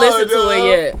haven't listened to it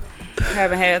yet.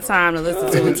 Haven't had time to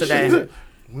listen to it today.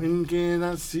 When can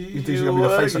I see you? You think she gonna be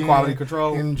the face of quality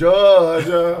control? in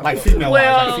Georgia? Like female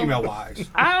Well- wise. Like female wise.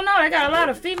 I don't know. They got a lot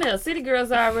of female city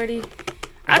girls already.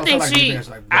 I don't think feel like she. these bands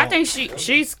like I ball. think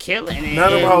she's killing it. None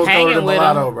of and them hoes hanging colder than with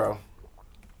mulatto, them. bro.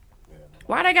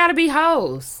 Why they gotta be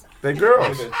hoes? They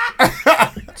girls.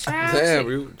 Child Damn,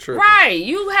 cheese. you tripping. Right,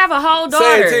 you have a whole Say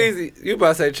daughter. it cheesy. You about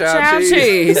to say child Child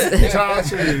cheese. cheese. Child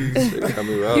cheese. Got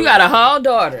me wrong. You got a whole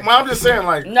daughter. Well, I'm just saying,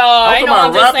 like, No, I'm ain't no. talking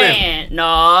I'm about just rapping. saying.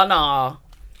 No.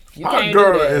 You My can't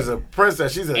girl do that. is a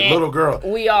princess. She's a And little girl.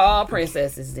 We are all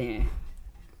princesses then.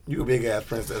 You a big ass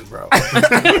princess, bro.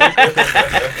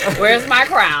 Where's my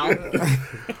crown?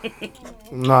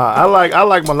 Nah, I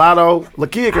like mulatto.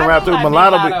 Lakia can I rap do too. like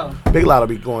Mulatto, Big Lotto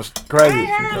be going I crazy. ain't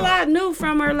heard a lot new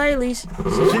from her lately. She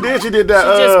did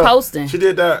that. She just posting. She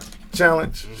did that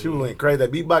challenge. She went crazy.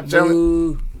 That beatbox challenge.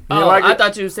 Boo. You Oh, like I it?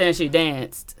 thought you were saying she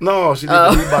danced. No, she did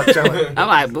Oh. the beatbox challenge. I'm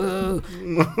like, boo.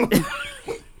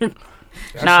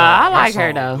 Nah, I like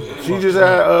her though. She just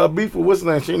had beef with what's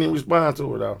her name. She didn't even respond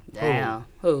to her though. Damn.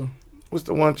 Who? What's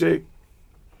the one chick?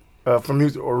 From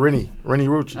music or Rennie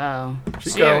Rucci. Oh, She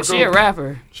she cold, a too.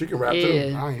 rapper. She can rap too.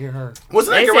 Yeah. I ain't hear her. What's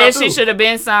the They name? Can said rap she too. should have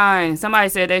been signed. Somebody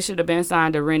said they should have been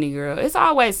signed to Rennie Girl. It's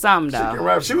always something She can though.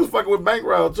 rap. She was fucking with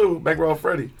Bankroll too. Bankroll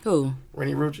Freddie. Who?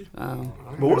 Rennie Rucci. Oh,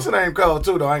 But what's her name called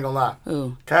too though? I ain't gonna lie.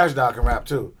 who? Cash Dog can rap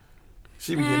too.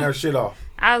 She be getting her shit off.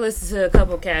 I listened to a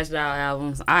couple Cash Doll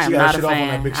albums. I am She got not a shit off on that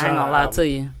fan. I Big ain't Sean gonna lie album. to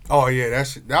you. Oh yeah,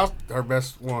 that was her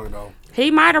best one though. He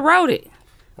might have wrote it.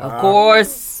 Of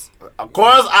course. Of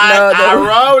course, I No.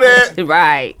 wrote it.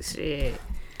 Right. Shit.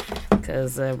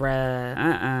 Cause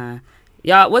bruh,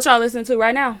 Y'all, what y'all listening to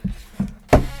right now?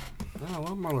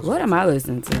 What am I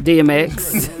listening to?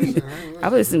 DMX.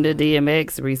 I've listened to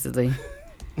DMX recently.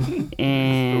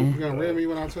 And You gonna read me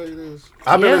when I tell you this?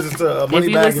 I've been Yeah. listening to If you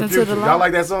Moneybagg listen and to the Future. line- Y'all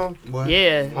like that song?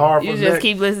 yeah, Hard you for just neck.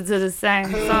 keep listening to the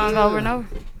same song over and over.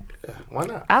 Why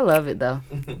not? I love it though.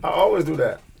 I always do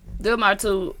that. Them are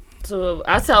two.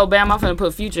 I told Bam I'm finna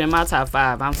put Future in my top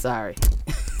 5. I'm sorry.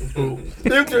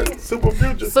 Future, super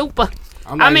Future. Super.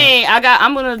 I'm not I mean,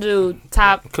 I'm gonna do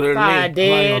top Clear to 5 me. I'm not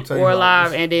dead gonna tell you or about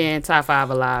alive, this. and then top 5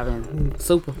 alive and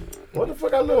super. What the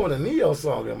fuck I live with a Neo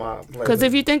song in my playlist? Because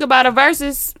if you think about a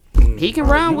versus, he can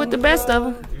run with the best of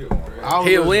them.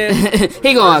 He'll win.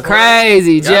 He going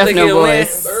crazy, Jeff think no he'll win?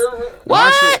 voice.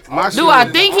 What? my Do I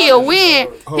shit- think he'll win?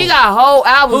 He got whole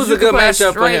albums Who's you a good can play matchup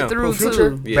for straight him? through For Future?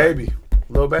 too. Yeah. Baby.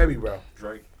 Little Baby, bro.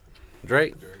 Drake.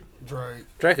 Drake.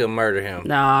 Drake will murder him.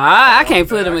 No, I can't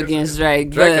put him against Drake.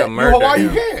 Drake will But murder Why you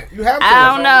him. can't? You have to. I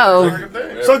don't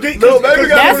know. So Lil Baby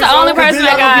got That's the only person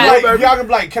that got. Like, y'all can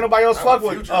be like, can nobody else fuck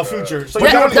with Future? So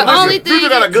But y'all the only thing, Future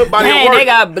got a good body of man,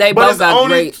 work. they But both it's got only,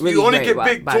 great, really you only great can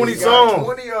pick bodies. 20 songs.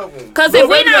 20 of them. Because Lil if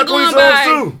we Baby not got 20 going songs by,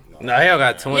 too. No, he don't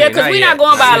got 20. yeah, because we yet. not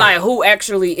going by like who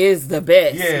actually is the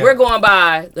best. Yeah. We're going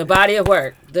by the body of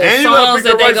work, the And you gotta songs pick the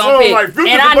that they right gonna song. pick. Like Future And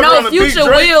can I fuck around know and beat Future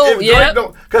Drake will, if Drake yeah.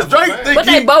 don't- Cause Drake think But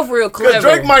they both real Cause Drake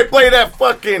clever. might play that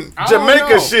fucking don't Jamaica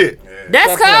know. shit.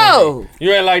 That's cold.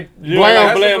 You ain't like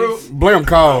Blam. Blam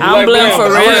call. I'm blim for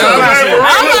real.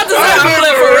 I'm about to say I'm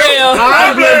blim for real.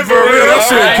 I'm playing for real. That I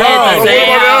shit had to cold. say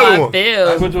What about the how other I one?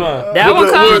 feel. Which one? That one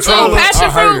With cold the too. controller. Passion I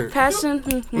heard fruit. it.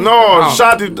 Passion. No,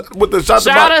 shot with the shot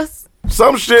Shout us.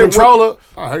 some shit. Controller.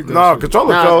 I hate that. No, shit.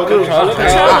 controller No. cold too.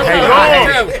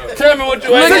 Tell me what you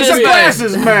ain't Look Fix at your gonna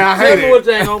glasses, man. I Tell hate me it. what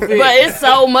you ain't gonna pick. But it's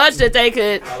so much that they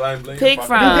could pick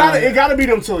from. It gotta be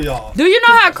them two, y'all. Do you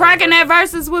know how cracking that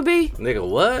verses would be? Nigga,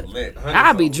 what?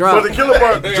 I'd be But drunk. the killer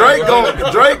part,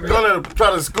 Drake gonna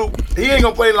try to scoop. He ain't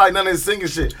gonna play like none of his singing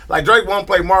shit. Like Drake won't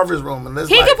play Marvin's Room, and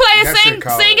He can play that a shit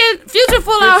cold. singing Future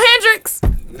full out Hendrix.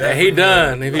 Yeah, he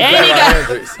done if he And pull he out got-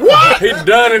 Hendrix. What? He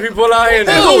done if he pull out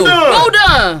Hendrix. Who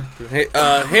done?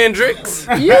 done? Hendrix.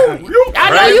 You. I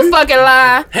know you fucking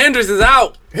lying. Hendrix is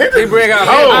out. He bring out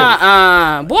cold.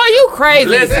 Hendrix. Boy, you crazy.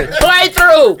 Listen. Play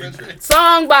through.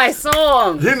 Song by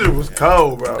song. Hendrix was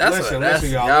cold, bro. That's Listen, that's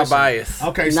listen, y'all, y'all listen. bias.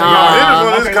 Okay, so Nah. y'all. Hendrix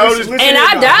one of his Okay, coldest. listen And here,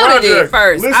 I y'all. doubted it Project.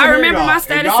 first. Listen I here, remember y'all. my If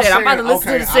status y'all said I'm about to saying, listen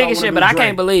to okay, the I singing wanna shit, do but I Drake.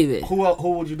 can't believe it. Who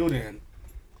would you do then?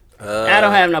 I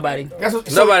don't have nobody. That's what,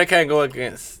 so, Nobody can go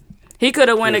against. He could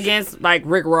have went against like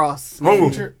Rick Ross,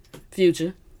 Future.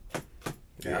 Future.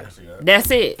 Yeah, I can see that. That's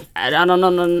it. I don't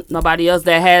know nobody else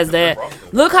that has that.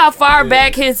 Look how far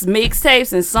back his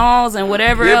mixtapes and songs and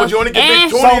whatever Yeah, else. but you only can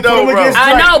And- pick So 20 put though, him bro. against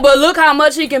I Drake. know, but look how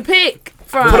much he can pick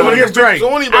Put him from. against Drake.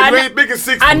 20, but I you know- ain't picking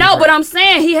 60. I know, but I'm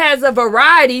saying he has a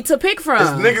variety to pick It's from.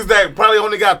 niggas that probably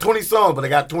only got 20 songs, but they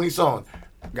got 20 songs.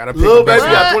 Gotta pick Lil the best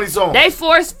Baby one. got 20 songs. They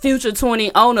force Future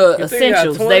 20 on the think he got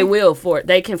essentials. 20? They will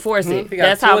they can force it. He got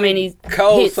That's how 20 many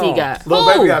cold hits he songs. got. Lil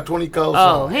Who? Baby got 20 cold Oh,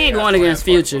 songs. he ain't going against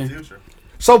Future.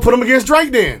 So put him against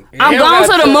Drake then. I'm He going don't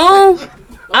to the got moon.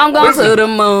 I'm going to the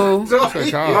moon.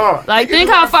 No. Like, think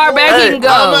how far back he Hey, can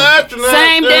I'm an go. astronaut,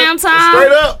 Same man. damn time.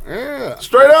 Straight up. Yeah.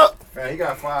 Straight up. Man, he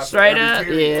got 5. Straight up,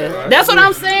 yeah. That's what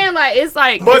I'm saying. Like, it's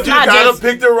like, But it's you not gotta just.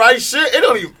 pick the right shit. It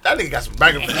don't even. That nigga got some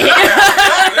back and forth.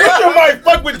 You might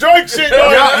fuck with Drake shit, though.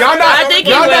 I think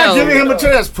he Y'all not will. giving him a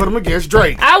chance. Put him against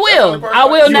Drake. I will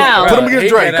Put now. him against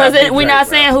Drake. Because we're not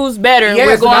saying who's better. Yes,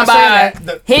 We're going not by saying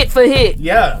that. hit for hit.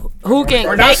 Yeah. Who can?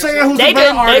 We're not saying who's they the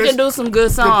better can. They artist. can do some good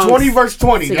The songs 20 versus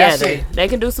 20. That's together. it. They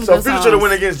can do some So good Future songs. should have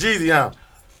went against Jeezy, huh?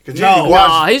 'Cause No. Jeezy No,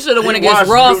 watched- he should have went he against watched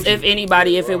Ross Gucci. if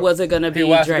anybody. If it wasn't gonna He be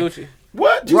watched Drake. Gucci.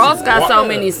 What? Jeezy Ross got so wa-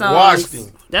 many watched songs.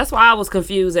 him. That's why I was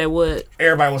confused at what.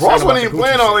 Everybody was Ross talking wasn't about even the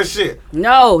playing Gucci all shit. this shit.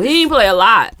 No, he didn't play a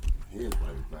lot.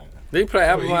 Did he play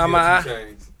Apple on my eye?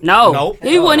 No, Nope.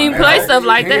 he wouldn't even play stuff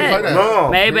like He didn't play that. that.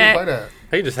 No. He didn't play Maybe that.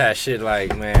 He just had shit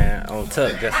like, man, on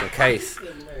tuck just in case.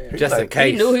 Just in he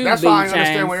case. knew he was That's being why I understand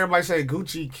changed. when everybody say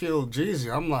Gucci killed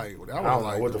Jeezy. I'm like, that I was don't know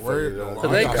like what the the fuck word. he doing.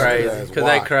 Cause they I thought crazy. that was Cause they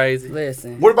wild. crazy.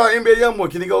 Listen, What about NBA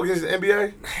Youngboy? Can he go against the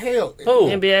NBA? Hell, Who?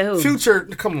 NBA who? Future,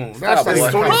 come on. That's Stop like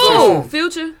it. 20 Who? songs.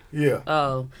 Future? Yeah.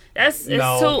 Oh, it's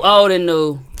No. too old and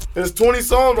new. It's 20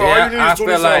 songs, bro. All you need Yeah, is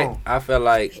 20 songs. I feel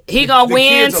like He gonna the win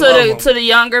kids to will love the him. to the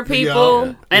younger people,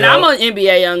 Yeah. and Yeah. I'm an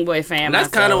NBA YoungBoy fan. and that's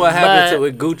myself, kind of what happened but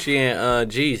with Gucci and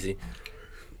Jeezy.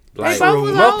 Like both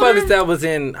was motherfuckers older? that was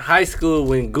in high school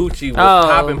when Gucci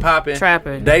was popping,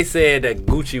 trapping. they said that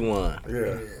Gucci won.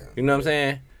 Yeah. You know what I'm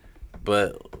saying?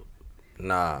 But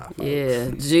nah. Yeah,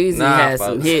 Jeezy Nah, had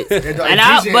some folks. hits,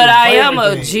 Jeezy but I ain't am a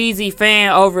everything. Jeezy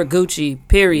fan over Gucci.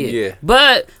 Period. Yeah.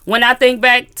 But when I think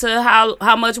back to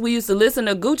how much we used to listen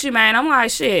to Gucci Mane, I'm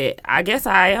like, shit. I guess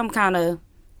I am kind of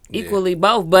equally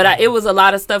both. But it was a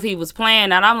lot of stuff he was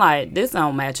playing, and I'm like, this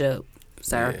don't match up,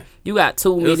 sir. Yeah. You got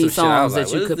too was many some shit I was songs like,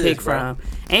 that you what could is pick this, bro? from,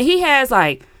 and he has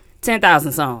like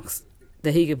 10,000 songs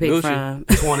that he could pick Gucci. from.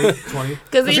 20.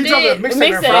 Because he dropped a did mixtape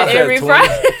mix every it Friday. every 20.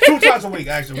 Friday. 2 times a week,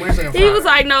 actually. Wednesday and Friday. He was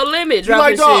like, no limit, you dropping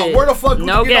like, dog, shit. where the fuck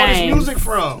No you get all this games. music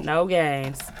from? No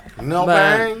games. No But-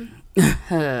 bang.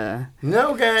 Huh.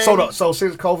 No gang. So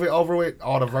since COVID over with,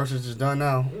 all the verses is done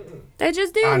now. They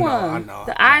just did I know, one. I know.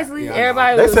 The Isley, Yeah, I know.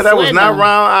 everybody They was said that was not sweating.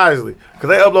 Ron Isley because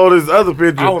they uploaded his other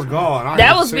picture. I was gone. I That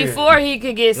ain't was see it. before he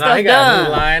could get stuff he got a new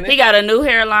done. line. He got a new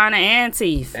hairline and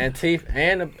teeth. And teeth,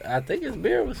 and I think his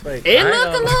beard was fake. It I ain't looked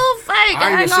a gonna- little fake. I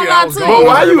I ain't ain't even gonna see it. I lie was to gone. But you.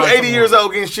 why you Everybody 80 years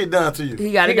old getting shit done to you?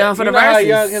 He got it done for you the know how verses.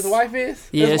 young his wife is?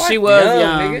 Yeah, His she wife was young,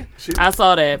 young. nigga. I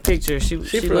saw that picture. She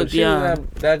She looked was young.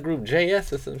 that group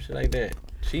JS or some shit like that.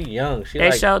 She young. She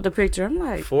They like showed the picture. I'm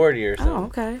like, 40 or something. oh,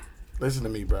 okay. Listen to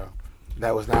me, bro.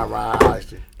 That was not Ron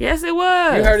Isley. Yes, it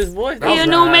was. You heard his voice? He a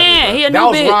new man. He a new That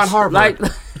was bitch. Ron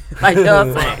Harper. Like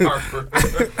Doug said.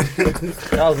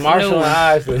 That was Marshall and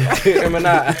Isley.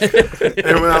 Eminem.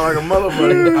 And went out like a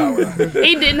motherfucker.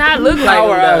 He did not look like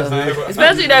Power him, though. Isley.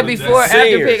 Especially that before after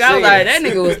Singer, pic. I was singer. like, that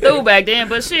nigga was through back then.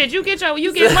 But shit, you get money,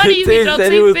 you get your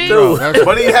Said he was teeth through. fixed.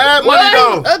 But he had money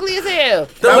What? though. Ugly as hell.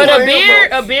 That But wasn't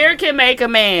him, a beard can make a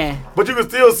man. But you could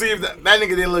still see if that nigga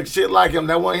didn't look shit like him.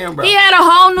 That wasn't him, bro. He had a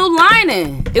whole new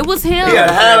lining. It was him. He had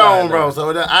a hat on, bro. So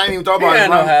I ain't even talking He about had his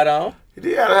no mouth. hat on. He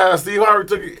did have a hat. Steve Harvey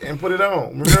took it and put it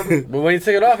on. Remember? But when he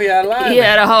took it off, he had a line. He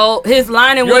had a whole. His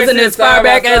lining You ain't wasn't seen as far side by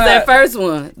back as side. that first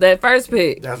one. That first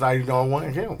pic. That's how you don't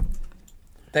want him.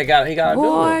 He got a Boy, new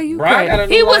one. you Brian got a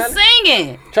crazy. New He was line.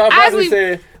 singing. Charles Barkley Isley-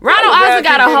 said, Ronald "Where Isley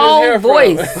got a Brian whole keep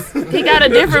getting his hair voice. He got a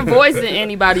different voice than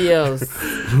anybody else.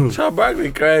 from?" Charles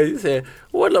Barkley crazy. He said,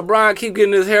 "Where LeBron keep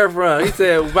getting his hair from?" He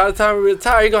said, "By the time he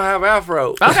retire, he gonna have an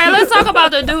afro." Okay, let's talk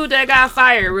about the dude that got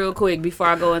fired real quick before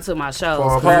I go into my shows.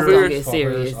 Paul 'cause it's gonna Pierce? get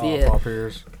serious. Yeah. Paul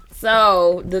Pierce.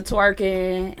 So the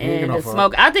twerking ain't and no the fuck.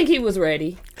 smoke. I think he was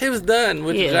ready. He was done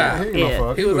with the Yeah. job. He ain't no Yeah.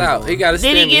 fuck. He was out. He got his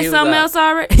Did stimmy. he get was something out. else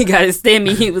already? He got his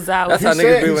stimmy. He was out. That's how He niggas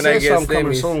said, do when they get something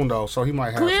coming stimmies. soon though, so he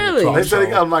might have Clearly. some They said he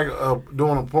talk got like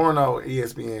doing a porno at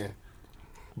ESPN,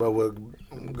 but with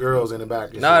girls in the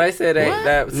back. and No, they shit. said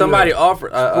that somebody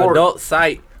offered Sport. adult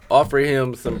site offered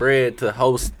him some bread to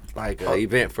host like an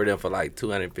event for them for like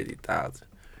 $250,000.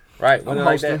 Right? Wasn't it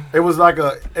like that? It was like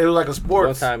a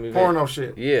sports One-time event. porno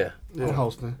shit. Yeah. I'm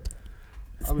hosting.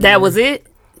 That was it?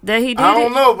 That he did I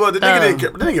don't it? know, but the nigga didn't care.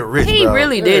 The nigga rich, He bro.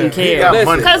 really didn't He care. got Listen.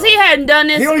 money. Because he hadn't done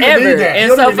this He don't even ever. need that. He And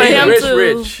don't so even for need him that. to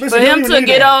Rich. for Listen, he him don't to even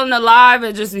get need that. on the live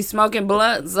and just be smoking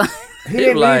blunts. He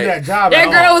didn't like- need that job That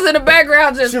at girl all. was in the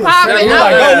background just She was popping. saying, I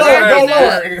like, was go lower, go like,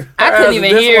 lower. I couldn't was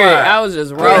even this hear it. wide. I was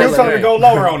just He was telling rolling. me to go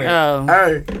lower on it. Oh,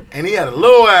 Hey, and he had a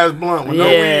little ass blunt with no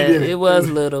weed yeah, in it. it was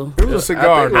little. It was a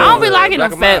cigar. I think I don't be liking Black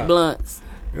them and fat mild. blunts.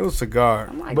 It was a cigar.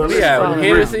 I'm like, But this yeah, is when fun.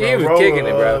 Hennessy, he was kicking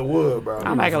it, bro. Wood, bro.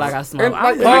 I'm acting like I smoke. And, I'm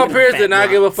like, Paul liking Pierce fat did not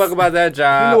give a blunts. fuck about that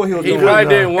job. You know what he was doing. probably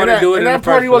didn't want to And do it that- in the and that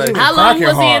party first wasn't place. How long cracking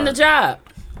was he in hard. the job?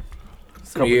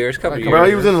 Some years, couple years. Bro,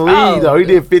 he was in the league, Oh. though. He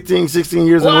did 15, 16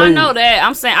 years Well, in the I league. know that.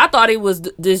 I'm saying I thought he was.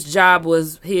 This job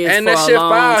was his And for that a shit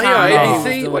long filed. He on time.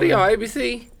 ABC. What he on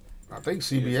ABC? I think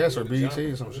CBS or BET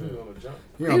or some shit.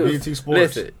 He He on was- BET Sports.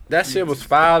 Listen, that shit was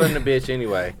filed in the bitch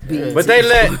anyway. But they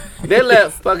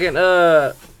let fucking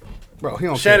Bro, he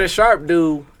don't Shannon care. Sharp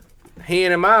do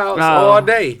Hen and Miles Oh. all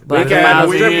day. Black They and got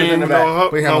Miles strippers in. in the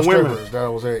back. We had no no women. strippers.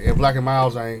 That was it. And Black and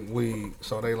Miles ain't weed,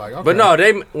 so they like. Okay. But no,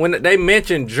 when they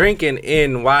mentioned drinking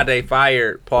in why they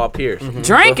fired Paul Pierce.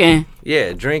 Drinking.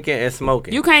 Yeah, drinking and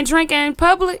smoking. You can't drink in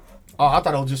public. Oh, I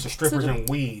thought it was just the strippers and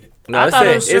weed. no, I it thought it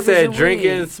said was it strippers said and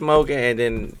drinking, weed. smoking, and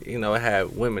then it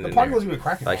had women The in party there. wasn't even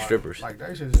cracking. Like hard. strippers. Like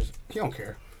they should just. He don't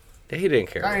care. He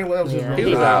didn't care. That ain't what else Yeah. is He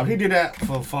was out. He did that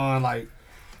for fun, like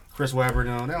Chris Webber.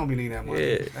 Them. They don't be needing that money.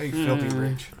 Yeah. They filthy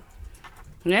rich.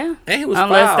 Yeah. And he was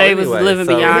Unless foul they was anyway, living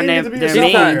so beyond He their, needed to be their a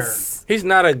star. means. He's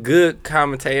not a good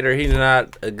commentator. He's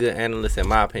not a good analyst, in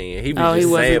my opinion. He be Oh, he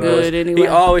just wasn't saying good most- anyway. He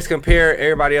always compare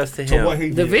everybody else to So him. what he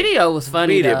The did. video was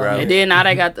funny Beat it, though. bro. And then now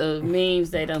they got the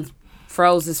memes. They done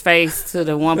froze his face to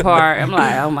the one part. I'm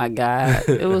like, oh my god,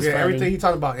 it was Yeah, everything funny. he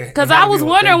talked about. Because I was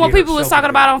wondering what people was talking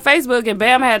about on Facebook, and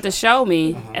Bam had to show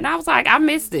me, and I was like, I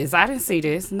missed this. I didn't see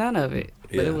this, none of it,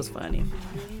 but Yeah. it was funny.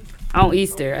 On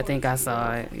Easter, I think I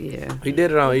saw it. Yeah. He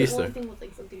did it on Easter.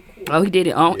 Oh, he did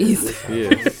it on Easter.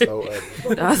 Yeah. So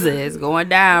ugly. I said it's going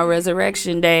down,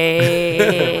 Resurrection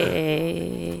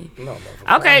Day. No,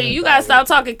 Okay, you guys stop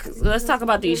talking. Let's talk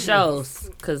about these shows.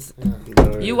 Because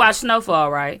you watch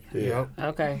Snowfall, right? Yep.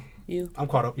 Okay. You I'm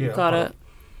caught up. Yeah. caught up?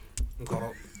 I'm caught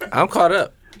up. I'm caught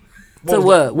up. To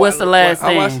what? What's the last I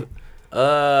thing?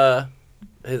 watched.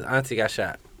 His auntie got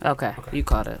shot. Okay, you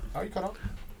caught up. Are you caught up?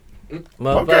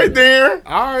 Okay, Darren.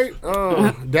 All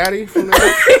right. Daddy from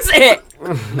there. He said,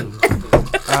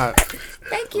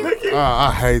 Thank you.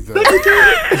 I hate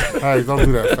that. Hey, don't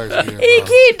do that face again. he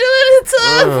keep doing the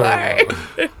tongue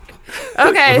part.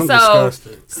 Okay, I'm so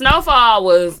disgusted. Snowfall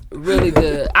was really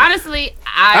good. Honestly,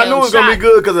 I knew it was gonna be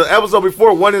good because the episode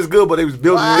before wasn't as good, but they was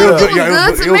building It it was up. good. Yeah,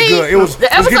 it was good. It was The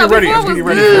getting episode ready. It before was getting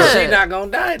was ready. good. She not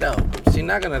gonna die though. She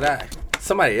not gonna die.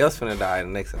 Somebody else finna die in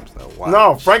the next episode. Wow.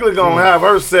 No, Franklin gonna have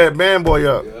her set man boy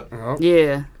up.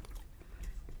 Yeah.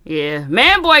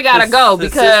 Man Boy gotta go the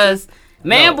because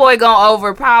Man No. Boy gonna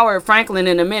overpower Franklin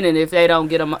in a minute if they don't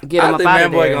get him I up think out Man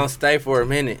of Boy there. gonna stay for a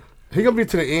minute. He gonna be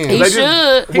to the end. He They should.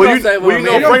 just- He Well, gonna you stay for a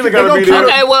know minute. Franklin gotta be there.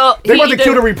 Okay, well, They about to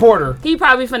kill the reporter. he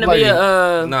probably finna Like- be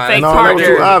a Nah, fake No, that was too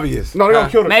partner. obvious. No, they gonna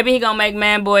kill her. Maybe he gonna make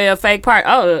Man Boy a fake part.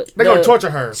 Oh, They gonna torture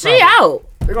her. She out.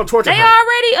 They gonna torture They her.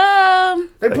 already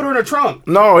They put her in a trunk.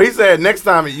 No, he said next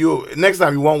time you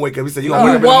won't wake up. He said you gonna you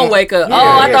wake up. won't wake up. Yeah, oh,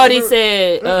 I yeah, thought she he was-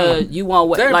 said you won't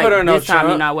wake. They Like put her in no this time trunk.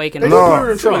 you're not waking They up. gonna No, put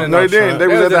her in a trunk. no, they didn't. They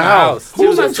was at in the house. You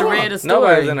Who's in must have trunk? read a story.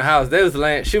 Nobody was in the house. They was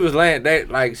laying. She was laying. They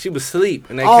like she was asleep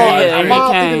and they Oh, came. yeah, in. they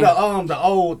I'm came.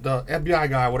 thinking the FBI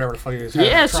guy, whatever the fuck it is. had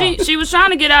Yeah, a trunk. she was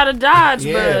trying to get out of Dodge,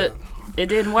 Yeah. but it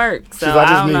didn't work. So She's like, I I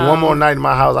just don't need know. one more night in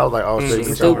my house. I was like, oh shit,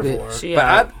 you Stupid. She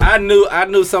out. But I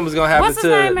knew something was gonna happen What's his to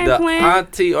name ain't the playing?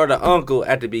 auntie or the uncle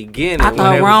at the beginning. I when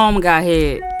thought they was- Rome got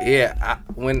hit. Yeah,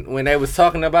 when they was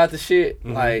talking about the shit,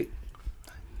 like,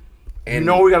 You and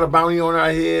know we got a bounty on our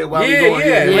head while we yeah, going yeah.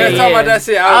 here. When they was talking about that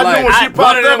shit, I I was knew like, when she one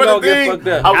popped of up them at gonna the get thing. fucked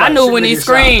up. was I like, knew she when finna he get shot.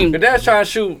 screamed. But that's trying to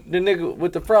shoot the nigga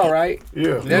with the pro, right? Yeah.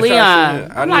 That's trying to Leon. shoot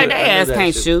him. I I'm knew- like, I they knew ass that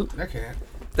can't shit. shoot. They can't.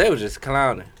 They was just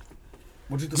clowning.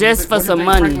 Just for some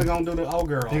money. Franklin gonna do the old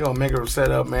girl. He gonna make her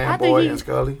set up, man, I think boy, he- and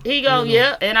Scully. He go,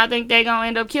 yeah, and I think they gonna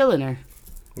end up killing her.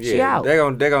 She Yeah, out. they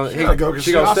gonna gotta go get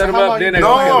she shot. gonna set him How up. long Then you they No.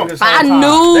 gonna kill her. this I whole time? They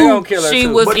knew gonna kill her she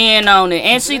too. was But- in on it,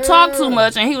 and she talked too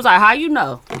much, and he was like, "How you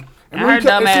know?" And when her he kept-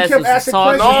 dumb and she ass kept was asking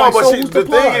talking. questions. No, like, but so she, who's the the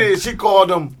thing plug? is, she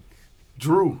called him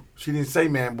Drew. She didn't say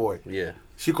man boy. Yeah.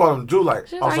 She called him Drew. Like,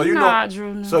 She's oh, like, so you nah, know,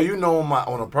 Drew, no. so you know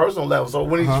on a personal level. So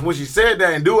when she said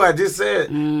that, and dude, I just said,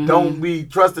 don't be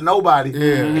trusting nobody.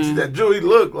 Yeah. And she said, Drew, he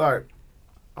looked like,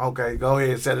 okay, go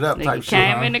ahead, set it up, Nigga type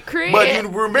came shit. in the crib. But you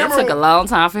remember- it took a long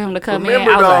time for him to come in.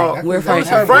 Remember, I was dog, like, "We're that was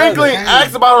Franklin." her Franklin brother.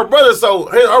 asked about her brother, so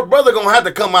her brother gonna have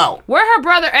to come out. Where her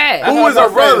brother at? Who is her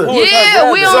brother? Who is her Yeah,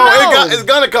 brother? we So don't know. it's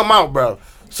gonna come out, bro.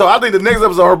 So I think the next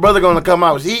episode, her brother gonna come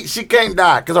out. She can't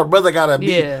die because her brother gotta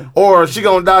be, Yeah. or she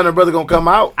gonna die and her brother gonna come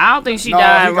out. I don't think she No, he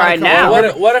died gotta right come now.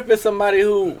 out. What if it's somebody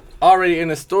who already in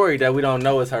the story that we don't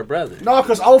know is her brother? No,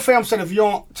 because old fam said if you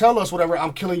don't tell us whatever,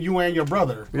 I'm killing you and your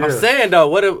brother. I'm saying though,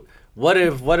 what if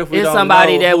we It's don't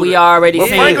somebody know that who we the- already But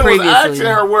seen Franklin was asking previously.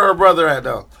 her where her brother at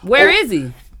though. Where is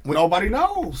he? Nobody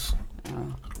knows.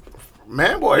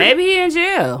 Man, boy. Maybe he in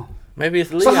jail. Maybe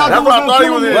it's Leon. So how That's come what I thought he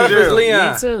was in what if it's jail.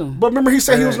 Leon? Me too. But remember, he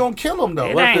said he was gonna kill him though.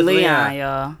 It What if ain't it's Leon, Leon?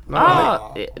 y'all.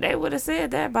 No. Oh, they would have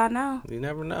said that by now. You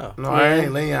never know. No, I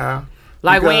ain't Leon.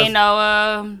 Like we Because- ain't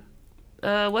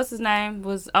know. What's his name?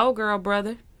 Was old girl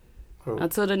brother Who?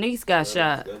 until the niece got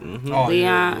shot. Oh,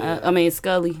 Leon.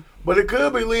 Scully. But it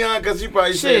could be Leon because he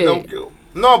probably said Shit. don't kill.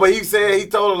 No, but he said he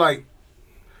told her like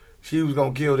she was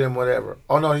gonna kill them, whatever.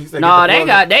 Oh no, he said. No, get the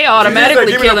plug. they automatically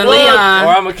He just said, "Give me the killing plug." Leon. Or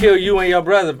I'm gonna kill you and your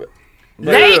brother. But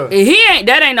Yeah.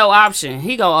 That ain't no option.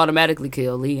 He gonna automatically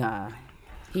kill Leon.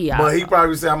 He out. But he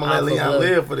probably said, "I'm gonna let Out for Leon blood.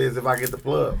 live for this if I get the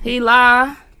plug." He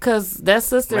lie, cause that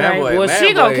sister Man ain't. boy, Well, man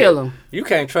she gonna boy, kill him. You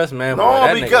can't trust man boy. No,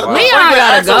 That because nigga wild. Leon- Leon gotta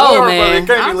ask him go, where, brother. man. It can't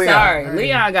be I'm Leon. sorry.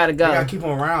 Leon gotta They gotta go. keep him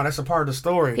around. That's a part of the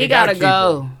story. He They gotta keep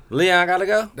go. him. Leon gotta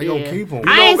go. They gonna Yeah. keep him.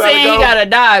 I ain't gotta saying go? he gotta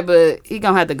die, but he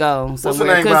gonna have to go What's the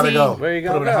somewhere. name 'cause gotta he, go? Where you Put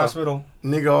him in the gonna go? hospital.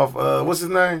 Nigga off. What's his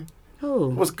name? Who?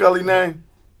 What's Scully name?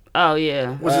 Oh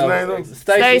yeah. What's his name though?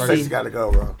 Stacey. Stacey gotta go,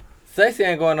 bro. Stacey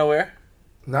ain't going nowhere.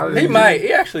 Now that He might.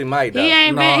 He actually might. Though. He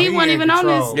ain't No, been. He he wasn't in even on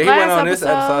control. this Yeah, he went last on this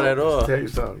episode at all. Tell you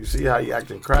something. You see how he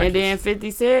acting crack? And then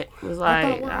 50 Cent was like, I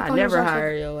I thought he never was on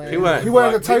hire your ass. He went. He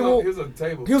went at the table. He was at the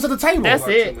table. He was at the table. That's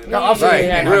it. Yeah, I'm saying,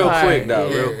 Right, yeah, real yeah. quick though,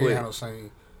 Yeah. real He quick. had no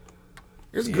saying.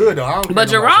 It's good though. I don't But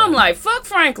care about Jerome that. like, fuck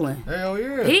Franklin. Hell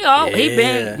yeah.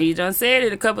 Yeah. He done said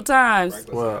it a couple times.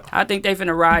 Well, I think they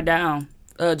finna ride down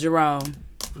Jerome.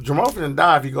 Jamal finna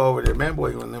die if you go over there. Man,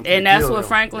 boy, gonna And that's what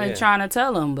Frank. Franklin Yeah. trying to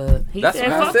tell him, but he That's said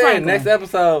what I fuck said. Franklin. Next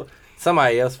episode,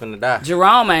 Somebody else finna die.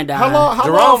 Jerome ain't dying. How long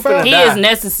Jerome fast? finna He die. is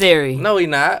necessary. No, he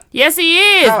not. Yes, he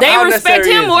is. How They respect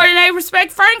necessary him is more he? than they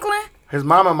respect Franklin. His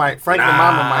mama might. Franklin Nah,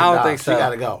 mama might I don't die. think so. She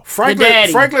gotta go.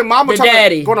 Franklin mama The trying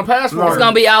daddy. to go on a passport. It's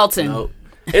gonna be Alton. Nope.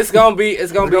 It's gonna be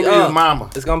It's gonna be his Unc. mama.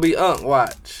 It's gonna be Unc.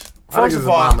 Watch. First of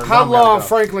all, how long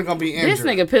Franklin gonna be injured? This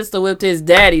nigga pistol whipped his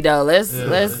daddy though. Let's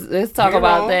talk You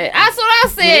about wrong. that. That's what I You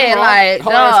said. wrong. Like,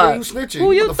 Whole ass dog, nigga, you snitching.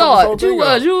 who you What the fuck thought this you whole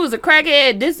was? thing You was a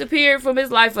crackhead, disappeared from his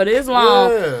life for this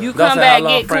long. Yeah. You Don't come say back, how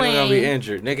long get Franklin gonna be clean.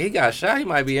 injured. Nigga, he got shot. He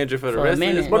might be injured for the For a rest of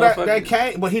his minute. But motherfucking. that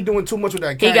can't. But he doing too much with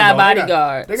that. He cane, got though.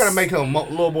 bodyguards. They gotta make him a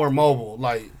little more mobile.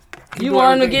 Like he You do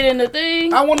want him to everything. get in the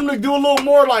thing? I want him to do a little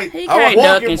more. Like He I was can't duck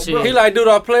walking, and shit. bro. He like do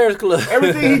the Players Club.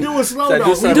 Everything he do is slow Say, though. do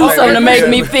We something Do like something to that. make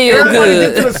me feel Everybody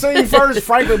get to good. the scene first.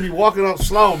 Franklin be walking up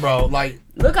slow, bro. Like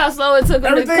Look how slow it took him to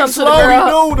everything come to the slow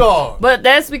girl. he do, dog. But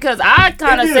that's because I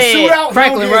kind of If he a said shootout,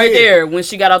 Franklin he'll get right hit. there when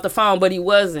she got off the phone, but he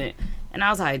wasn't. And I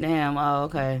was like, damn, oh,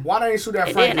 okay. Why they ain't shoot that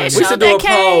And then Franklin? they We shot should do a that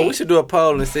poll. cane. We should do a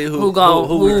poll and see who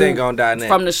Who we think gonna die next.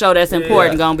 From the show that's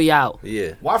important gonna be out.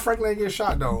 Yeah. Why Franklin ain't get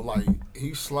shot though? Like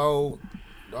he's slow.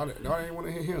 Y'all ain't want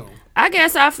to hit him. I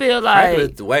guess I feel like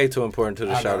Franklin's way too important to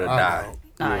the show to die.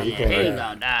 oh, yeah, he ain't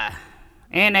gonna die.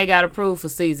 And they got approved for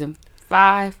season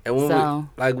 5. And when So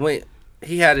when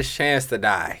he had his chance to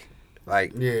die,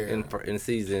 like Yeah. in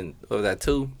season what was that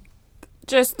 2?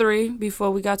 just 3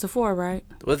 before we got to 4, right?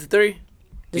 Was it 3?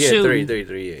 The yeah, shooting.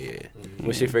 3. Yeah.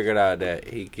 When she figured out that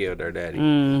he killed her daddy,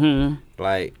 Mm-hmm.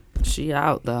 like She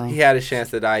out though. he had his chance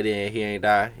to die, then he ain't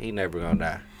die. He never gonna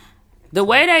die. The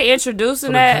way they introducing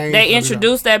the that, cane, they so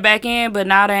introduced that back in, but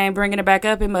now they ain't bringing it back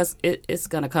up. It's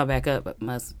gonna come back up. But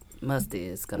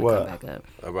it's gonna What? come back up.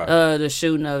 About The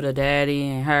shooting of the daddy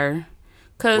and her.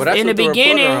 Cause Well, that's in the what the reporter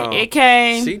beginning on. it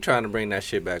came. she trying to bring that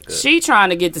shit back up. She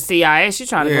trying to get the CIA. She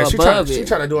trying to Yeah, go she above tried it.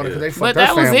 to do it because they fucked But her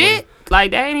that was family. it.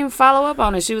 Like they ain't even follow up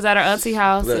on it. She was at her auntie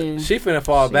house, Look, and she finna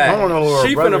fall back. I don't know who her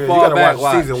She brother finna is. fall You gotta back. watch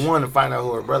Watch. season 1 to find out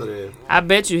who her brother is. I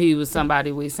bet you he was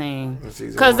somebody we seen. In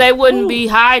season Cause 1. they wouldn't be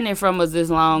hiding it from us this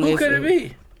long. Who if could it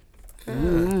be?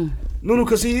 No,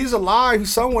 because he is alive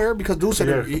somewhere. Because dude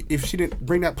said if she didn't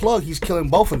bring that plug, he's killing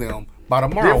both of them by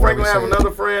tomorrow. Did Franklin whatever have he said.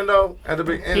 another friend though at the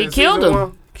beginning? He killed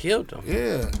him. Killed him.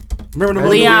 Yeah. Remember the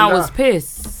Leon Leon. was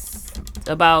pissed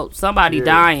about somebody Yeah.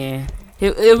 dying.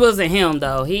 It wasn't him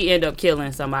though. He ended up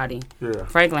killing somebody. Yeah.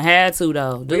 Franklin had to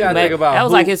though. Dude, gotta think about that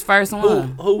was who- like his first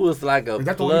one. Who was like a Is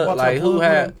that the one you blood, bought like that who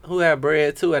plug had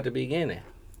bread too at the beginning?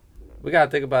 We gotta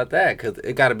think about that because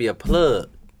it gotta be a plug.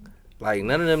 Like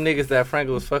none of them niggas that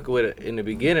Franklin was fucking with in the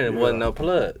beginning wasn't no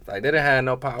plug. Like they didn't have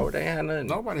no power. They ain't had nothing.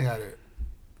 Nobody had it.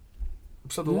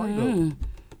 Except the white dude.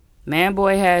 Man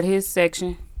Boy had his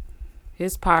section,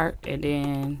 his part, and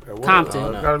then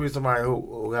Compton. Gotta be somebody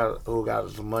who got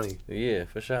some money. Yeah,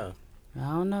 for sure. I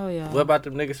don't know, y'all. What about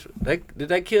them niggas? Did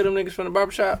they kill them niggas from the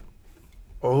barbershop?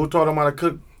 Or who taught him how to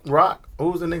cook rock? Who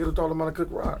was the nigga who taught him how to cook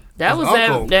rock? That was His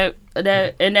uncle.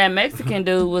 that and that Mexican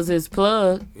dude was his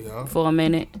plug Yeah. for a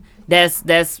minute.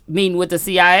 That's meeting with the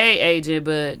CIA agent,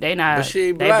 but they not. But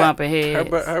she they black. bumping heads.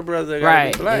 Her brother gotta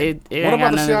Right. be black. It What ain't about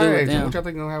got the nothing to do CIA with agent? them. What y'all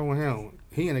think gonna happen with him?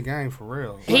 He in the game for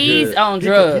real. He's good. on He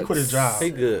drugs. quit his job. He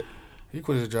good. He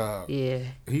quit his job. Yeah.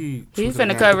 He's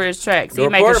Finna cover his tracks. The He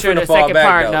making reporter sure the finna fall second back,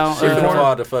 part though. don't. She finna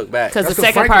fall the fuck back. Because the That's 'cause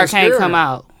second Franklin part can't scared come her.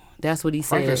 out. That's what he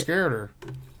Franklin said. scared her.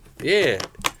 Yeah.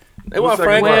 They want second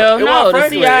Franklin. part? Well, They no, want the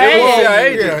Franklin. CIA. It was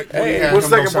CIA. Yeah, Hey, yeah. What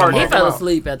second part? He Come fell out.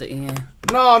 asleep at the end.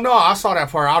 No, I saw that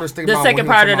part. I was just thinking The about second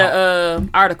when part he of come out. the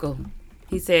article,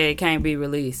 he said it can't be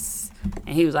released,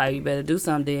 and he was like, "You better do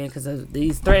something because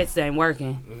these threats ain't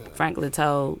working." Franklin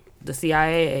told the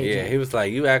CIA agent. Yeah, he was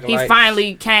like, you acting He like.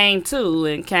 finally came to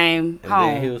and came And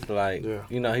then he home was like, Yeah.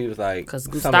 you know, he was like, because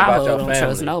something Gustavo about your don't family.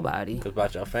 trust nobody. Cause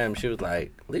about your family. She was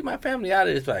like, leave my family out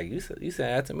of this. Like, you said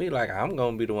that to me, like, I'm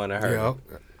going to be the one to hurt.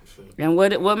 Yeah. And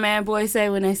what Man Boy say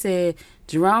when they said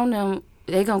Jerome them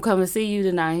they gonna come and see you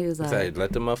tonight? He was like, Say,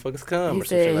 let the motherfuckers come he or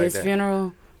some shit said like his that.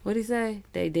 funeral. What'd he say?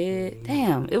 They did.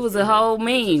 Damn, it was a whole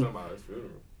meme.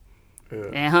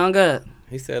 And hung up.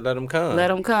 He said, let them come. Let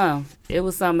them come. It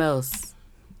was something else.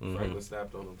 Franklin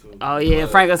snapped on him too. Oh yeah,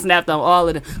 Franklin snapped on all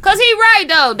of them. Cause he right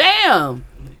though. Damn,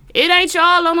 it ain't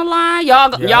y'all on the line.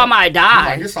 Y'all might die.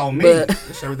 Like, it's on me. but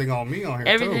It's everything on me on here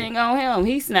everything too. on him.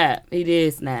 He snapped. He did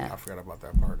I snap. forgot about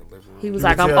that part. He was You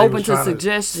like, could I'm tell he open was to trying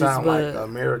suggestions, sound but like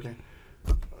American.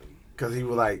 Because he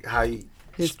was like, how he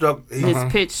His- struck.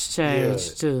 his pitch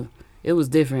changed too. It was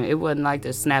different. It wasn't like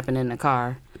the snapping in the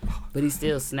car, but he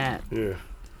still snapped. Yeah.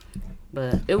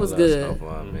 But it was I love good.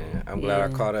 Snowball, man. I'm glad I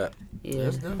Yeah. caught up. Yeah.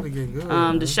 That's definitely getting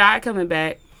good. The Shy coming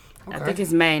back. I Okay. think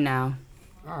it's May now.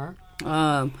 All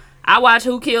right. I watch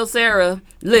Who Killed Sarah.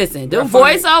 Listen, them That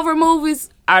funny. voiceover movies,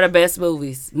 are the best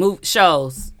movies,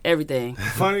 shows, everything.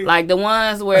 Funny. Like the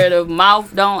ones where the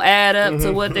mouth don't add up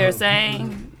to what they're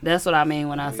saying. That's what I mean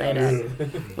when I say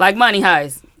that. Like Money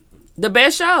Heist, the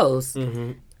best shows.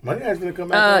 Money Heist gonna come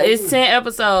back. It's 10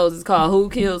 episodes. It's called Who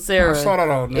Killed Sarah. I saw that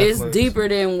on Netflix. It's deeper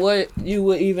than what you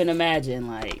would even imagine.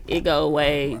 Like it go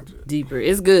way deeper.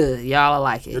 It's good. Y'all will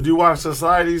like it. Did you watch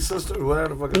Society, Sister?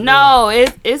 Whatever the fuck. No,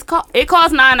 it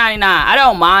costs $9.99. I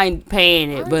don't mind paying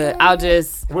it, but I'll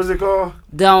just What's it called?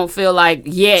 don't feel like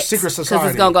yet Secret because Society.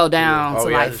 it's gonna go down Yeah. to Oh,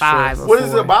 yeah, like sure. 5 or What is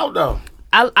it 4. about though?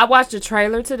 I watched the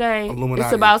trailer today. Illuminati.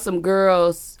 It's about some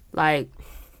girls like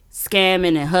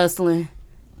scamming and hustling,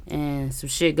 and some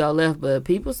shit go left. But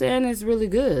people saying it's really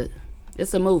good.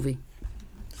 It's a movie.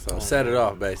 So set it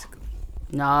off, basically.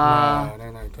 Nah, Nah, they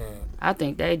like that. I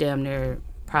think they damn near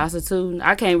prostituting.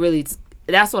 I can't really.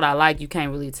 That's what I like. You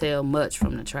can't really tell much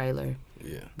from the trailer.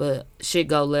 Yeah. But shit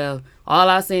go left. All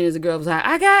I seen is the girl was like,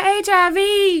 I got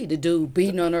HIV. The dude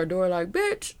beating on her door like,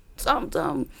 bitch,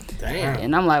 something. Damn.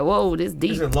 And I'm like, whoa, this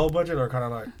deep. Is it low budget or kind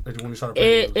of like when you started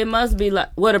previews? It must be like,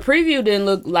 well, the preview didn't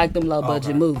look like them low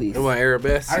budget Okay. movies. It wasn't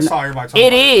Arabesque. I saw everybody talking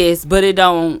It about is, but it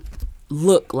don't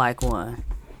look like one.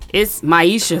 It's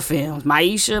Maisha films.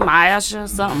 Maisha,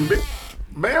 something.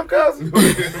 Bam, cousin.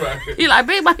 You like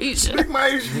Big Maisha. Big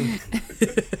Maisha.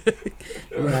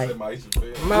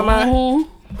 Mama. Mhm.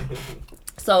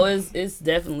 So it's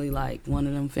definitely like one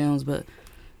of them films, but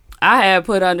I had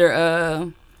put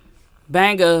under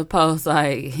Banga post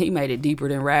like he made it deeper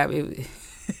than rap.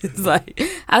 It's like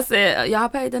I said, y'all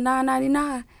paid the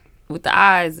 $9.99 with the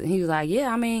eyes, and he was like, yeah,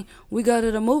 I mean we go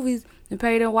to the movies and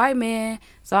pay the white man,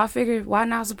 so I figured why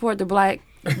not support the black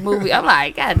movie. I'm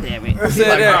like, God damn it.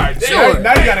 Said that. Sure.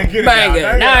 Now you gotta get it.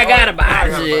 Banga. Now I gotta buy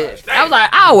shit. I was like,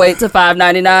 I'll wait till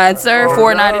 $5.99, sir. What's it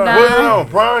 $4.99. on?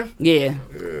 Prime? Yeah.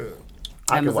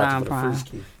 I can watch Amazon it for Prime. free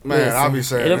ski. Man, I'll be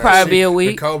saying It'll that probably shit. be a week.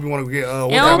 And Kobe want to get It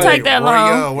don't take that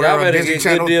long. Y'all better Disney get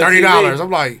Channel, good deal $30. TV. I'm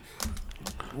like,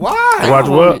 why? Watch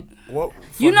what? What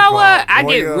You know what? I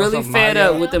Roya get or really something, fed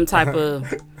Maya? up with them type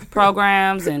of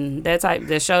programs and that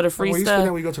show the free When you spend that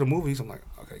stuff. when you go to the movies, I'm like,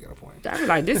 okay, got a point. I be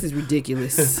like, this is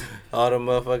ridiculous. All the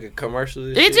motherfucking commercials.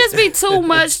 and It shit. just be too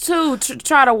much to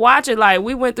try to watch it. Like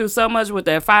we went through so much with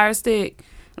that Fire Stick.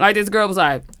 Like this girl was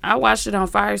like, I watched it on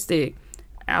Fire Stick.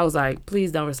 I was like,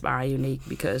 please don't respond Unique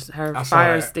because her I saw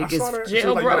Fire that. Stick I is saw that. She was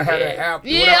like, you gotta have that jailbroken. app.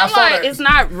 Yeah, Whatever. I I'm saw like, that. it's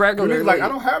not You're regular. like, I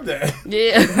don't have that.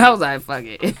 Yeah, I was like, fuck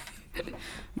it.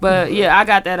 But yeah, I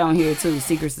got that on here too.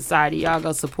 Secret Society, y'all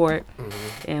go support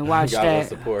and watch Y'all gonna that.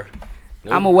 support.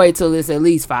 Nope. I'm gonna wait till it's at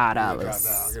least Drop down.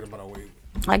 $5. Get about a week.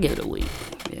 I give it a week.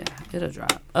 Yeah, it'll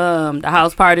drop. The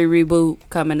House Party reboot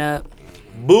coming up.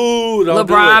 Boo! Don't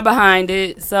LeBron do behind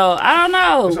it, so I don't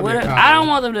know. It's gonna be a I don't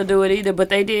want them to do it either, but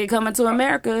they did come into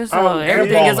America, so Oh,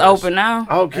 everything is ballers. open now.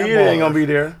 I hope Kid ain't gonna be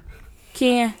there.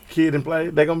 Ken, Kid and Play,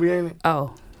 they gonna be in it?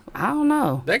 oh, I don't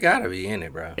know. it. They gotta be in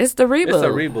it, bro. It's the reboot. It's a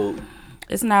reboot,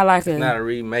 It's not like a not a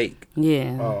remake.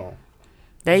 yeah. Oh.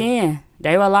 They in.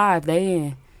 They were live. They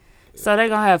in. So they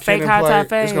gonna have fake Kid and high Play, top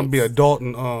fades. It's gonna be adult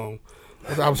and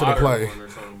what's the opposite of play?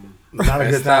 Not a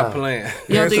And good stop time. playing.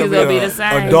 You don't think it's gonna be the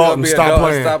same? Adult and Be stop adult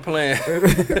playing. Stop playing.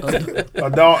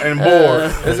 Adult and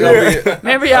bored. It's gonna be.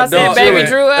 Remember y'all said Adult Baby Drew.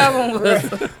 Drew album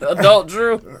was Adult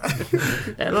Drew.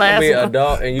 That Gonna last be one.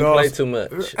 adult and you Adults. play too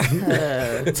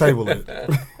much. Table it.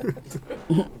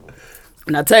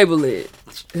 Now table it.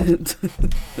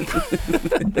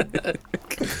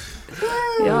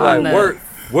 Y'all Like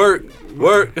nuts. work.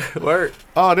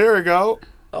 Oh, there we go.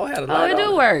 Oh, I had a Oh, lot it do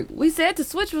on. work. We said the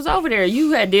switch was over there.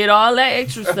 You had did all that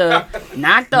extra stuff.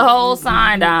 Knocked the whole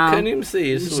sign down. Couldn't even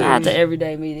see it. Shout out to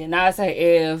Everyday Media. Now I say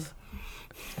Ev.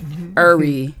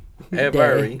 Uri.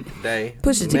 Every day.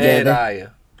 Push it together.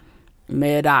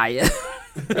 Medaya.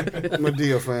 Medaya.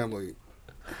 Medea family.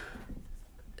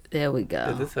 There we Is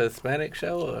go. this a Hispanic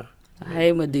show or?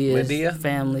 Hey, Medea's Medea?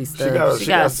 family got- stuff. She she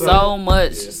got got so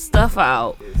much stuff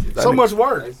out. So much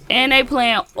work. And they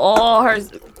playing all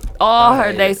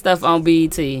her day stuff on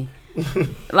BET.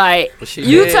 Like, She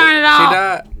you dead? turn it She on.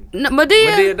 died. Medea,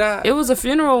 Medea died. it was a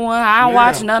funeral one. I don't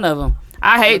watch none of them.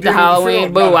 I hate the Medea Halloween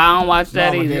funeral- boo. no, I don't watch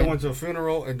that Medea either. went to a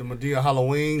funeral and the Medea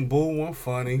Halloween boo one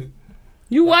funny.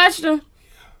 You watched them?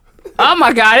 Oh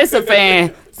my God, it's a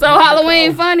fan. So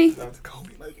Halloween funny.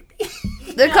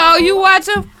 Nicole, you watch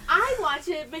them? I watch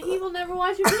it, but he will never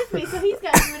watch it with me, so he's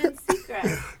got to do it in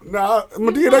secret. Nah,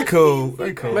 Medea, they cool.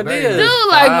 They cool. Medea. Dude,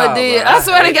 like Wow, Medea. bro. I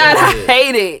swear to hate God, that I shit.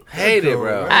 hate it. Hate it,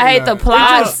 bro. I hate the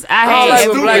plots. I I hate like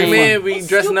when black everything. men be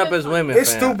dressing up as women.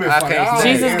 It's fam. stupid I funny. can't I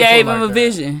stand Jesus it. Yeah, gave something him a like that.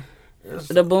 vision.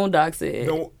 The Boondocks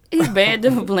said. He's banned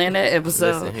from playing that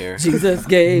episode. Listen here. Jesus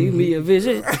gave me a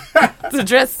vision to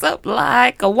dress up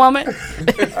like a woman.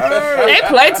 They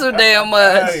play too damn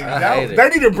much. Hey, I hate it. they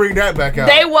need to bring that back out.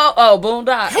 They won't. Oh,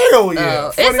 Boondock. Hell yeah.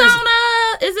 It's Funny as-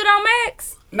 on. Is it on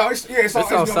Max? No, it's on It's on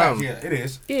HBO Max. something. Yeah, it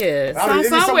is. Yeah, it's I mean, on it is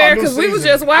something somewhere about new because we was season.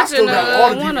 just I watching still got all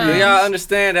the one DVDs. Do of. y'all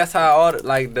understand that's how all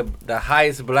like the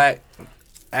highest black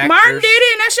actors? Martin did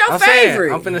it, and that's your I'm favorite.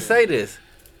 saying, I'm finna say this.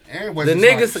 And The Wesley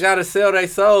niggas Snipes. gotta sell their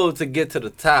soul to get to the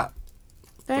top.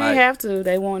 They like- didn't have to.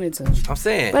 They wanted to. I'm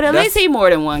saying. But at that's- least he more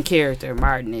than one character.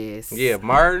 Martin is. Yeah,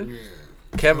 Martin,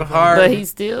 Kevin Hart, But he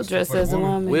still dressed as a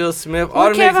woman. Will Smith. All What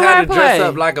them niggas Kevin had Hart to dress play?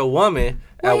 up like a woman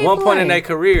What at he one point in play? their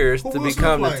careers Who to Will Smith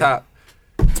become the play? top.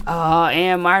 Oh,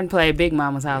 and Martin played Big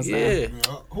Mama's house. though. Yeah.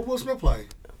 Who Will Smith play?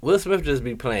 Will Smith just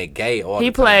be playing gay all He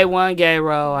the time. played one gay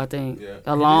role, I think,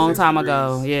 a long time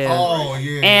ago. Yeah. Oh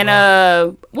yeah.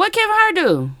 And what Kevin Hart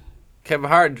do? Kevin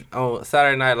Hart on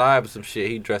Saturday Night Live or some shit.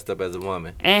 He dressed up as a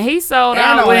woman. And he sold And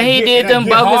out on when that he Get- did that them Get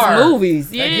bogus Hard. movies.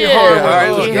 That Yeah. Get Hard Kevin Hart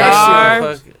was Get that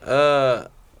Hard.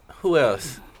 shit. Who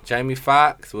else? Jamie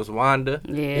Foxx was Wanda.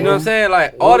 Yeah. You know what I'm saying?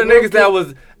 Like all the niggas that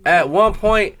was at one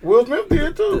point. Will Smith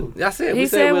did too. I said He we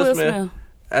said said Will Smith.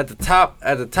 at the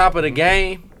top of the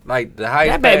game, like the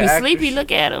highest. That baby paid actors. sleepy.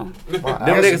 Look at him. Them Guess-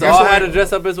 niggas guess all who had to ain't-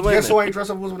 dress up as women. Guess who ain't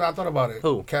dressed up as when I thought about it?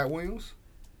 Who? Cat Williams.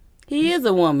 He is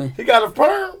a woman. He got a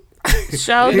perm.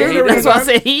 Show He ain't never That's why I done-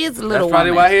 said he is a That's little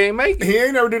probably woman. why he ain't make it. He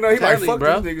ain't never did nothing. He like Tell fuck you,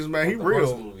 bro. these niggas, man. He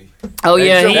real. Oh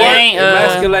yeah, he They ain't.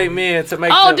 emasculate men to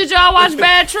make. Oh, them, did y'all watch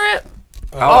Bad Trip?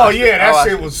 Oh yeah, I that watched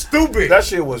shit was stupid. That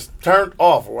shit was turned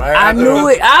off, right? I knew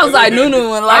it. I was like, Nunu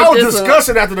wouldn't like I was this one.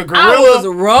 discussing after the gorilla. I was after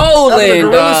the rolling,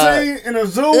 gorilla dog. scene in the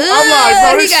zoo. I'm like,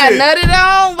 bro, he this got shit. nutted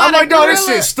on. By I'm the like, dog, this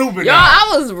gorilla. shit's stupid. Y'all, now.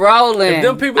 I was rolling. If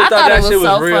them people I thought that it shit was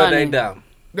so real, funny. they dumb.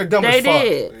 They're dumb They as fuck.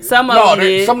 did. Some of No, them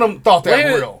did. some of them thought that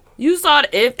Wait, real. You saw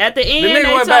it at the The end. nigga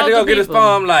they went back told to go the get his people.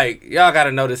 phone. Like y'all got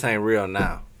to know this ain't real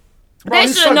now. Bro, They he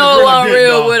should sucked know the it gorilla wasn't dick,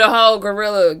 real dog. with a whole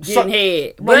gorilla getting Suck-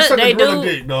 head. Bro, he But sucked they the gorilla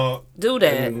do dick, dog. do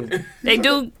that. They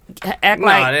do act Nah,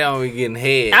 like. they don't be getting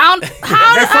head. I don't,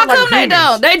 how They fuck like come they humans.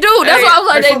 don't? They do. That's Hey, why I was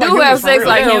like, they they fuck do like have humans for sex real.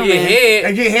 like They don't humans. get head.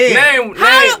 They get head. Name,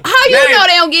 How you name- know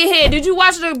they don't get head? Did you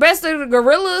watch the best of the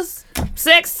gorillas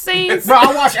sex scenes? Bro,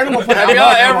 I watch Animal Planet. Have I y'all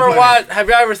watch Animal ever Planet. watched? Have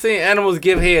y'all ever seen animals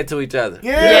give head to each other?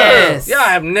 Yeah. Yes. Y'all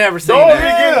have never seen Dog,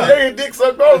 that. they get dick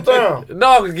sucked all the time. The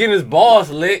dog was getting his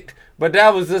balls licked, but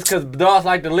that was just because dogs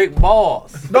like to lick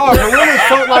balls. Dog, gorillas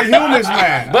fuck like humans,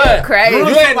 man. But Crazy. you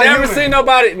Gorillas ain't fuck like never humans. seen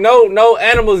nobody. No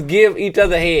animals give each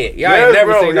other head. Y'all Yes, ain't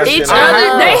never bro, seen that yes, Each shit.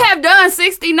 other, they have done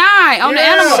 69 on the Yeah.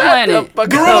 Animal Shut Planet.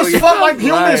 Gorillas fuck like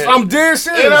humans. I'm dead And I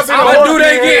serious. seen But horse do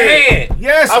they get get head?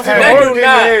 Yes, I've seen hey. They horse do get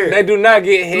not. head. They do not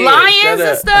get head. Lions Shut and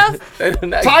up. stuff, They do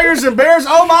not. Tigers and bears,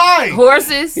 oh my.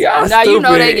 horses. Y'all Now you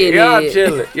know they stupid. get Y'all head.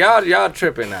 chilling. Y'all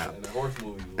tripping out.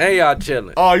 And y'all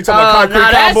chilling. Oh, you talking about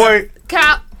now Concrete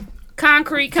Cowboy?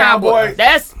 Concrete Cowboy. Cowboy.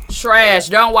 That's trash.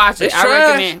 Don't watch it. It's I trash?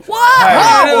 recommend. What? Hey. It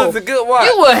Horrible. was a good watch.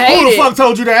 You would hate Who the it. fuck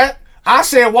told you that? I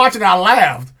said watching, I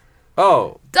laughed.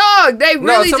 Oh, Dog, they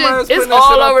really somebody was just, it's putting that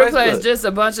shit all on over the place. Facebook. Just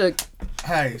a bunch of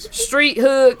Hey, street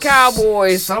hood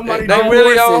cowboys. somebody they told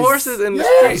really me. on horses in the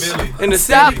Yes. streets, in the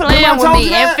Stop city. playing Remember I with told me you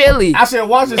in that? Philly. I said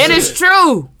watch this And shit. it's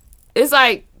true. It's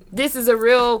like, this is a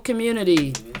real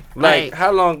community. Like,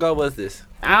 how long ago was this?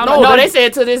 I No, don't know. No, they- they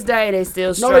said to this day they still No,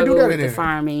 they do struggle that with in the there.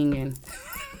 farming and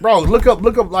Bro, look up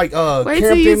like Wait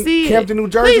till you see Campton, it. New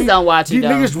Jersey. Please don't watch it, These though.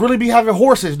 niggas really be having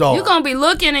horses, dog. you gonna be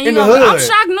looking and you In the gonna. I'm hood.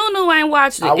 shocked Nunu ain't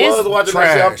watched it. I was watching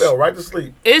that shit. I trash. fell right to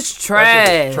sleep. It's That trash.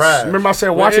 shit was trash. Remember I said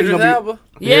What, watch it. Idris You gonna Elba?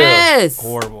 Yes.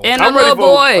 Horrible. And a I'm ready little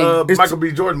for boy. It's Michael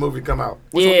B. Jordan movie come out.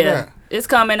 What's up with Yeah. that? It's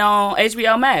coming on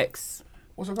HBO Max.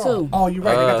 What's it called? Two. Oh, you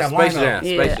right. They got that Space lineup Jam.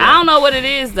 Yeah. Space I don't know what it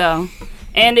is though.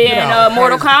 And then out.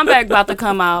 Mortal Kombat about to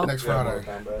come out. next Friday.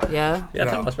 Yeah. Yeah,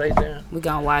 talking about Space Jam. We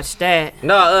gonna watch that.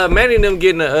 No, Manny and them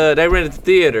getting they rented the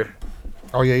theater.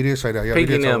 Oh yeah, he did say that. Yeah, he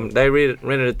Pinky did and them, they rented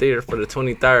the theater for the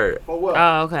 23rd.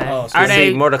 Oh, okay. Oh, so Are To see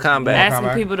they Mortal Kombat. asking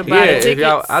Kombat. people to buy Yeah, the if tickets?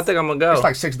 y'all, I think I'm gonna go. It's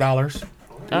like $6.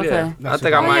 Okay. Yeah, I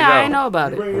think I Oh, might yeah, I go. didn't know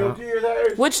about it. Bring your kids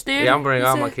out. Which theater? Yeah, I'm bringing you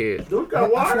all my said? kids. Dude got I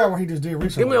water. forgot what he just did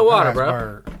recently. Give me a water, That bro. ass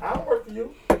bird. I don't work for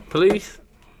you. Please.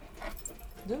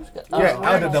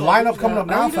 Yeah, the lineup coming up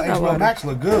now Oh, you for do got HBO water. Max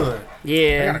look good. They got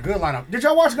Yeah. a good lineup. Did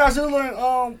y'all watch Godzilla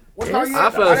and what's called I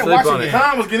fell didn't asleep watch on it. yet.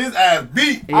 Tom was getting his ass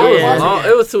beat. It was Yeah. long.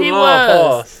 It was too He long. was.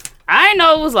 Pause. I didn't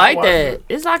know it was like watched that. it.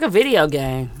 It's like a video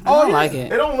game. I Oh, don't yeah. like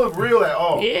It it. don't look real at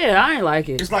all. Yeah, I ain't like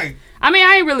it. It's like, I mean,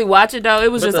 I ain't really watch it though.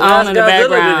 It was But just the on last in the Godzilla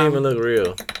didn't background. even look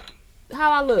real.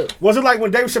 How I look? was it like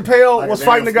when Dave Chappelle was a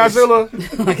fighting the damn fish.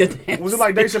 Godzilla? Like a damn Was it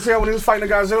like Dave Chappelle when he was fighting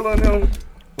the Godzilla and them?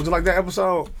 Was it like that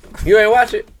episode? You ain't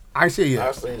watch it? I see it I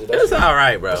yet. seen it. It was all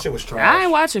right, bro. That shit was trash. I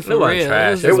ain't watching for It wasn't real.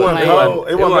 trash. was It just wasn't like- cold.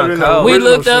 It wasn't better than the We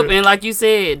original looked up shit. and like you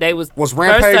said, they was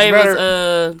Rampage first they better?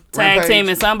 was tag Rampage?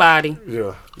 teaming somebody.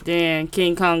 Yeah. Then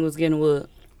King Kong was getting whooped.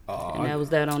 And that was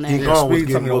that on King that. Kong was Speed told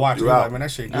getting me to watch it. whooped He was out. like, man,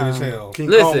 that shit good as hell. King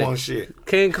Listen. Kong won shit.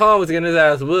 King Kong was getting his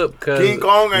ass whooped because King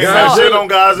Kong ain't Godzilla- had shit on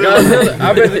Godzilla. Godzilla.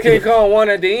 I bet you King Kong won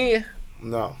at the end.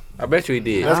 No. I bet you he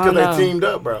did. That's I because don't they know. teamed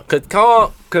up, bro.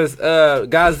 Cause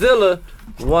Godzilla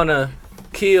wanna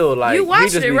kill like You he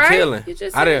watched just it, be right? killing. You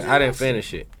just I said didn't. you I didn't watched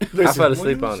finish it. I Listen, fell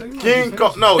asleep on it. King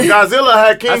Kong. No, Godzilla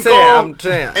had King I said. Kong. I'm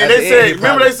saying. And at they the end, said, he remember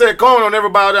probably- they said Kong don't never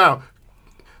bow down.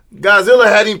 Godzilla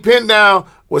had him pinned down,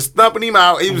 was thumping him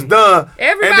out. He was done.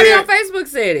 Everybody and on Facebook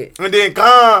said it. And then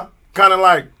Kong kind of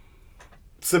like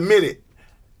submitted.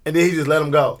 And then he just let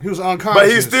him go. He was unconscious. But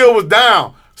he still was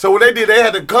down. So what they did, they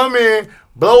had to come in,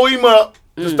 blow him up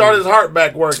to start his heart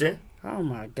back working. Oh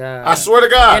my god! I swear to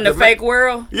God. In the to fake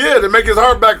world, Yeah, to make his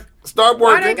heart back start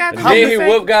why working. they got the Then he fake-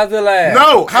 whooped Godzilla ass.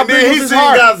 No, How and big then was he his seen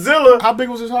heart? Godzilla How big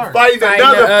was his heart? fighting Fighting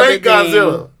another the other fake thing.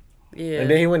 Godzilla. Yeah. And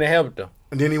then he went and helped him.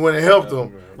 And then he went and helped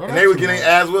them. Bro, And they were getting their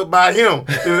ass whipped by him.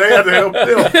 So they had to help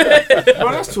them.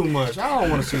 Bro, that's too much. I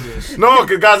don't want to see this. No,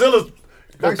 because Godzilla's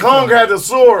Kong had the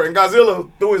sword, and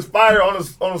Godzilla threw his fire on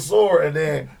the sword, and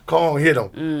then Kong hit him.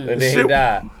 And The then he shit-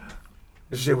 died.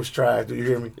 The shit was trash. Do you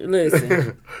hear me?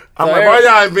 Listen, I'm So like, why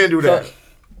y'all ain't been do that?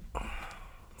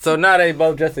 So now they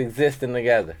both just existing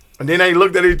together. And then they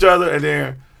looked at each other, and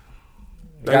then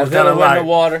they was kind Godzilla of went in like, the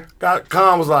water.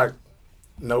 Kong was like,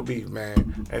 no beef,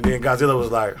 man. And then Godzilla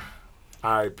was like,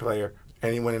 all right, player.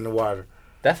 And he went in the water.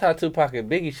 That's how Tupac and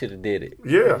Biggie should have did it.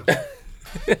 Yeah.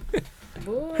 He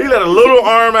let a little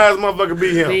arm ass motherfucker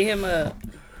beat him. beat him up.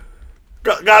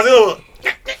 Godzilla was,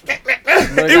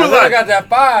 But He was Godzilla like- got that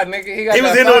fire, nigga. He got he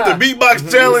was that in there fire. with the beatbox He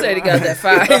challenge. said he got that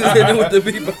fire. He was in with the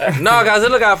beatbox. No,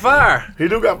 Godzilla got fire. He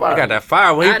do got fire. He got that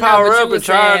fire. When I he know, power but you up and was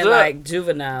charge saying, up, like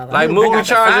juvenile. like he Mook got be the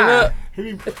charging fire. up.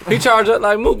 He charge up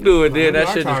like Mook do it. Then that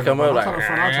I shit charge just come up. up like. I'm trying to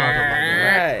find out, charge up like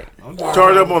that. Right.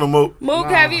 Charge up on the mook. Mook,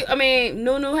 have you? I mean,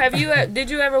 Nunu, have you? Did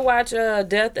you ever watch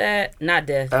Death at not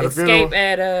Death At a Escape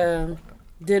funeral? at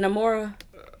Denamora?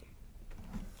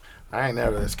 I ain't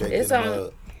never escaped It's in on- the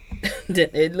mud.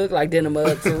 It looked like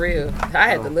Denamora for real. I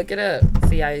had to look it up,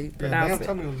 see how you Yeah, pronounce damn, it.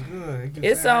 tell me it was good.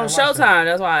 It's on Showtime.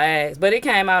 That's why I asked. But it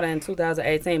came out in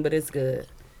 2018. But it's good.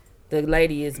 The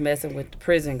lady is messing with the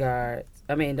prison guards.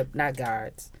 I mean, not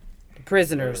guards, the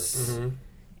prisoners,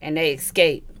 and they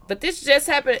escape. But this just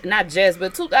happened. Not just,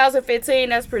 but 2015.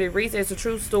 That's pretty recent. It's a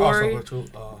true story.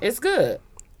 It's good.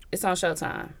 It's on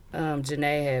Showtime.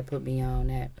 Janae had put me on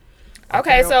that.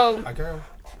 Okay, so not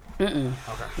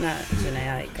Janae.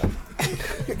 I ain't go.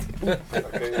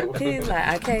 He's like,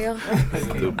 I can't.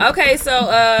 Okay, so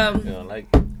You know, like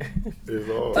It's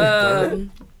all.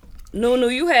 Nunu,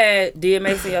 you had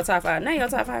DMX in your top 5. Name your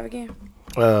top 5 again.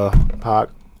 Pac,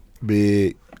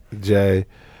 Big, J.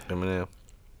 Eminem.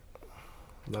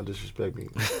 Don't disrespect me.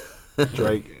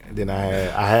 Drake. Then I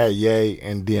had Ye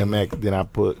and DMX. Then I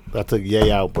took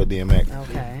Ye out, put DMX.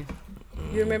 Okay.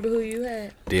 You remember who you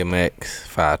had? DMX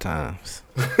 5 times.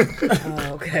 Oh,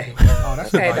 okay. Oh,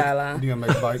 that's Okay, a bike. Dylan.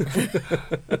 DMX bike.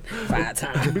 5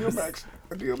 times.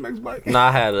 DMX bike. No,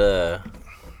 I had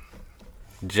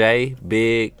Jay,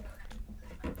 Big,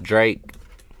 Drake,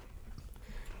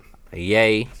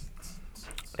 Ye,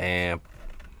 and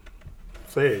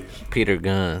Sage. Peter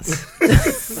Guns.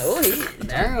 Oh,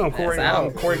 Damn, Corey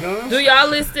out. Guns. do y'all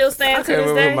list still I stand to can't this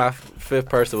remember who day? my fifth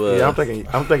person was. Yeah,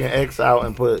 I'm taking X out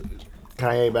and put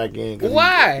Kanye back in.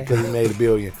 Why? Because he made $1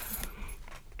 billion.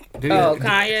 Oh,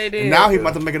 Kanye did. Now he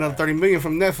about to make another $30 million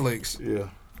from Netflix. Yeah.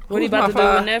 what he about to do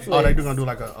my with Netflix? Oh, they gonna do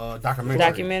like a documentary.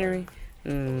 Documentary.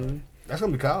 Mm. That's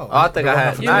gonna be cool. Oh, I think I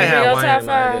had. You I ain't remember had your Wayne. top I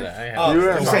five? ain't had- You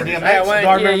said I DMX. had Wayne. Do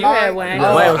I remember Yeah, you had mine? Wayne.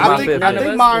 Yeah, Wayne was my I think, fifth. I None of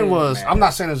think us mine did. was. I'm not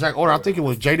saying the exact order. I think it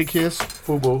was Jadakiss,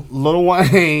 Fubu. Lil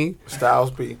Wayne,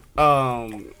 Styles P.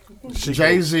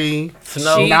 Jay Z,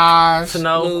 Snow. Nas.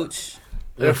 Snow. Mooch.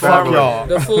 The Fuck Informer. y'all.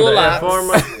 The Full Lock.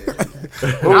 Informer.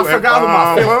 I forgot who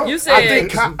my fifth. You I said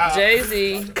think Jay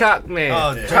Z. Cockman.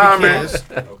 Jadakiss.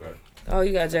 Oh,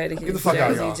 you got Jadakiss. Get the fuck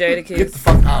out, y'all. Jadakiss. Get the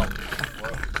fuck out.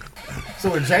 So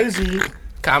with Jay Z,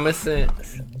 Common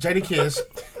Sense. Jadakiss,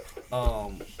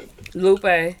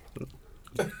 Lupe.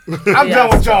 I'm done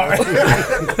with y'all.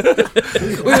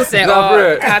 We were saying No, all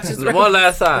bro. conscious. One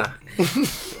last time.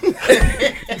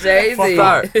 Jay Z.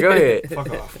 Sorry. Go ahead. Fuck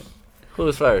off. Who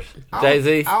was first? Jay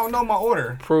Z. I don't know my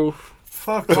order. Proof.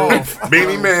 Fuck off.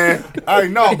 Beanie Man. Hey,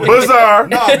 no, but Bizarre.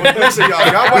 no, but listen, y'all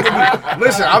about to be,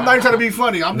 listen, I'm not even trying to be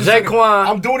funny. I'm just saying- Jaquan.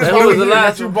 I'm doing this And while who was we the here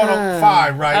last that you one? brought up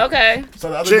 5, right? Okay. So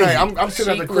the other day, I'm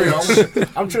sitting at the crib.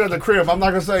 I'm sitting at the crib. I'm not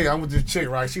gonna say I'm with this chick,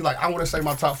 right? She like, I want to say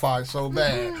my top 5 so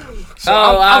bad. So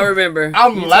I remember.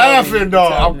 I'm You laughing, told me.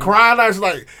 dog. You told I'm me. crying. I was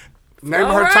like,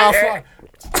 naming her top 5.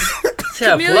 She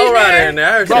had Flo Rida in there.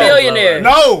 I heard she had Flo Millionaire. Rida.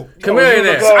 No.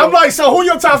 Chameleonaire. I'm like, so who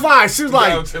your top 5? She was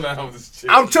like, I'm chilling out with this chick.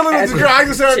 I'm chilling with the girl. I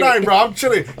just said her name, bro. I'm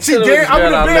chilling. She Chilling with did. this I'm in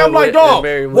girl the I bed. met I'm like, with dog, and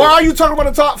married why with. are you talking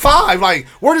about the top 5? Like,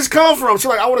 where does this come from? She's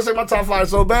like, I want to say my top 5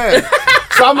 so bad.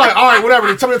 So I'm like, all right,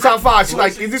 whatever. Tell me the top 5. She's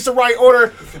like, is this the right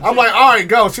order? I'm like, all right,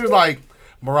 go. She was like,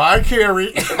 Mariah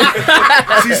Carey.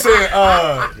 She said,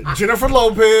 Jennifer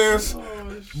Lopez.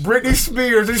 Britney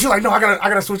Spears. And she's like, no, I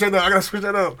gotta switch that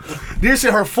up. Then she,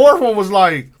 her 4th one was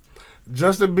like,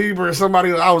 Justin Bieber and somebody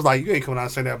else. I was like, you ain't coming out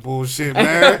and say that bullshit,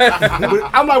 man.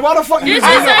 I'm like, why the fuck you Did you say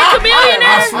Chameleonaire?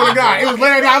 I swear to God. It was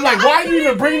later down. I'm like, why are you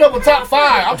even bringing up a top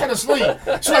 5? I'm trying to sleep.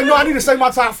 She's like, no, I need to say my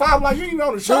top 5. I'm like, you ain't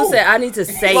on the show. Who said I need to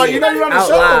say Like, it you know you're on the out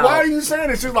show. loud? Why are you saying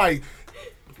it? She's like,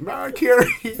 Mariah Carey,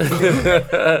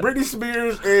 Britney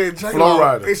Spears, and Flo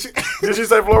Rida. Did she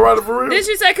say Flo Rida for real? Did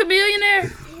she say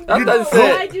Chameleonaire? I thought you I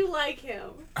said do like him.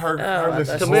 Her I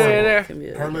list is thought Chameleonaire.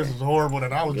 horrible. Her list is horrible,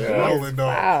 and I was just rolling, dog.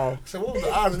 Wow. So what was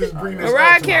the odds of this bringing this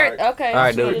Mariah up Carey. tonight? Okay. All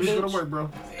right, she dude. did This it. gonna work, bro.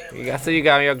 I see you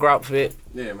got on your grop fit.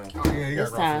 Yeah, man. Oh, yeah, you got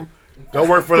This time. Don't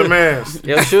work for the mans.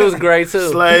 Your shoes great too.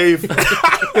 Slave.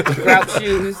 Grout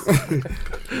shoes.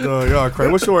 Y'all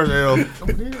crazy. What's yours, L?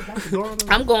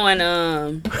 I'm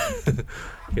going.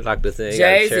 He like to say he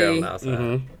got a chair on Jay-Z. the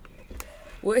outside.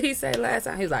 What he say last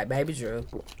time? He was like, "Baby Drew."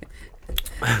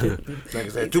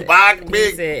 Nigga said Tupac, He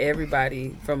big. said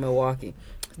everybody from Milwaukee.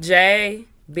 Jay,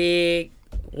 Big,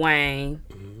 Wayne.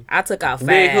 I took out Fab.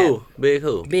 Big who? Big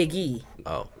who? Big E.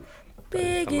 Oh,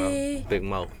 Big E. Big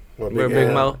Mo. What, Remember Big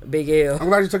Big Mo? Big L. I'm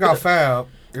glad you took out Fab.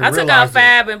 and I took out realized it.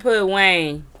 Fab and put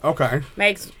Wayne. Okay.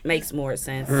 Makes more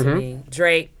sense to me.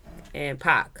 Drake and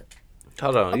Pac.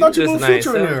 Hold on. I thought you just moved named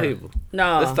Future in 7 there. people.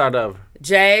 No. Let's start over.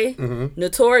 Jay,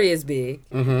 Notorious Big,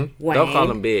 Wayne, Don't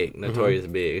call him Big. Notorious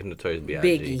Big. Notorious B.I.G.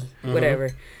 Biggie,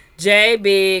 whatever. Jay,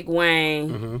 Big,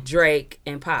 Wayne, Drake,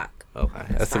 and Pac. Okay,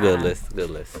 that's a good list.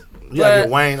 Good list. You gotta But get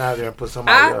Wayne out there and put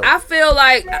somebody else. I feel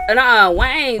like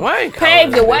Wayne Wayne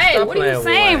paved the cold. way. Stop What are playing you with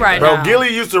saying Wayne. right Bro, now?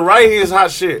 Gilly used to write his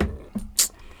hot shit.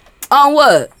 On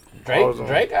what?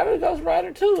 Drake got a Ghost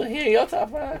Rider too. He in your top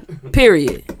 5.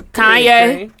 Period.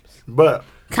 Kanye. But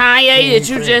Kanye that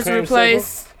you just Creamsicle.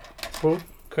 replaced.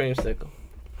 Creamsicle.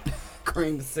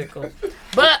 Creamsicle.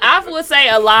 But I would say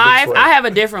alive. I have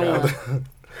a different one.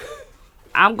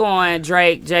 I'm going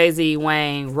Drake, Jay-Z,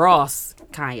 Wayne, Ross,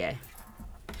 Kanye.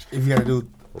 If you gotta do,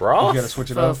 Ross? you gotta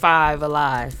switch it For up. 5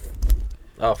 alive.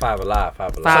 Oh, 5 Alive.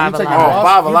 5 Alive. Five you taking alive. oh, Ross?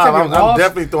 Five You Alive. taking I'm Ross?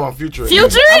 definitely throwing Future in.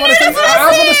 Future? I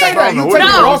was gonna say that. I don't know You what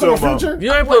taking you Ross over talking about. Future?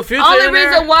 You ain't put Future Only in there?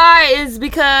 reason why is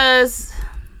because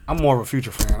I'm more of a Future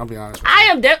fan. I'll be honest. With I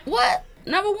am what?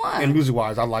 Number you. one. And music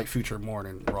wise, I like Future more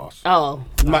than Ross. Oh,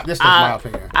 That's my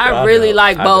opinion. I I really know.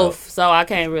 like I both, so I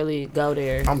can't really go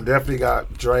there. I'm definitely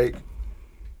got Drake,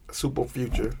 Super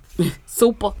Future,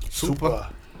 Super. Super.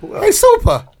 Who Hey, else?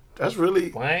 Super. That's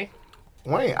really Wayne?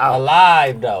 Wayne out.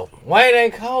 Alive, though. Wayne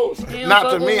ain't cold. You don't Not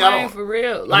fuck to with me, I Wayne don't- for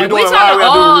real. we Like we doing talking live, we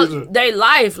gotta do all research. they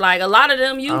life. Like a lot of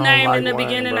them you I don't named like in the Wayne,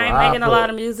 beginning bro. ain't I making a put- lot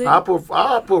of music. I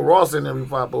put Ross in there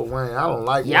before I put Wayne. I don't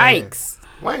like Wayne. Yikes.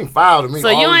 Wayne foul to me. So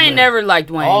you always ain't been. never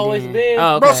liked Wayne. Always then. been.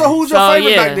 Oh, okay. Bro, so who's your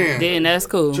favorite yeah, back then? Then that's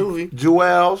cool. Juvie.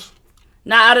 Jewels.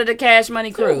 Not out of the Cash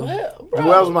Money crew.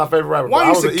 Jewels was my favorite rapper. Why bro. I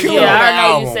you was used an to East kill Coast. him on Yeah, that I know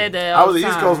you album? said that. I all was an the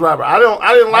East time. Coast rapper.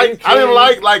 I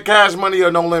didn't like Cash Money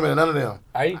or No Limit. None of them.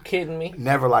 Are you kidding me?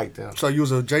 Never liked them. So you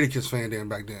was a Jadakiss fan then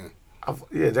back then.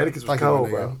 Yeah, Jadakiss was Like cold,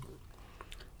 him, bro. man.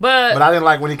 But But I didn't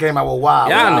like when he came out with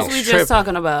Wild. Y'all what niggas was we tripping. just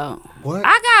talking about? What?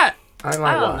 I didn't I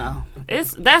like don't Wild. know.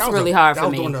 That's That was really a- hard that for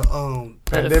was me. during the For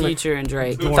the Pandemic. Future and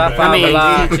Drake. During Top that. 5 I mean,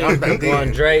 Alive. That was back Going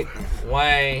then. Drake,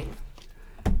 Wayne,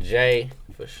 Jay,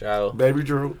 for sure. Baby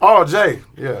Drew. Oh, Jay.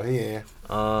 Yeah, he in.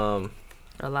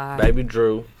 Alive. Baby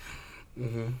Drew,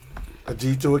 A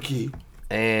G to a key.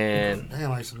 and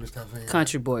Damn, I used to miss that fan.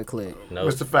 Country Boy Click. no,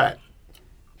 Mr. Fat.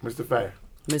 Mr. Fat.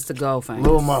 Mr. Goldfinger.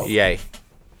 Lil Mo. Yay.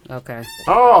 Okay.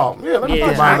 Oh, yeah, let me Yeah,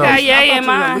 put I mine got up. Ye in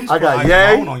mine. I got Ice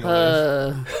Ye. Moan on your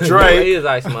list. He Drake. is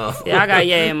Ice Mo. Yeah, I got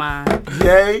Ye in mine.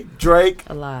 Ye, Drake,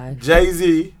 Alive.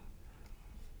 Jay-Z,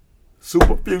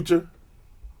 Super Future.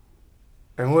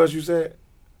 And who else you said?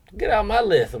 Get out my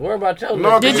list. Worry about your No,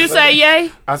 list. Did you say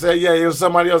Ye? I said, yeah, it was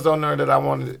somebody else on there that I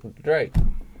wanted. Drake,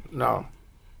 No.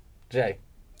 Jay.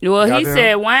 Well, he Goddamn.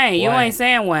 said Wayne. You Wayne. ain't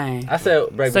saying Wayne. I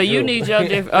said Baby So Drew. you need your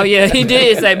different. Oh yeah, he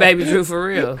did say Baby Drew for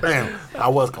real. Damn, I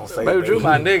was gonna say Baby Drew,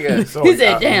 my nigga. So He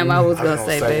said, "Damn, I was gonna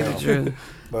say him. Baby Drew."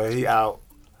 But he out.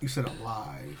 You said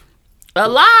alive.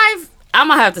 Alive, I'm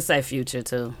gonna have to say Future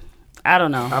too. I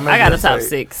don't know. I got a top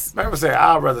 6. Remember say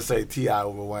I'd rather say T.I.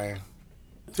 over Wayne.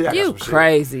 T.I. got You some shit.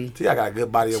 crazy. T.I. got a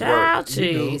good body of Child work.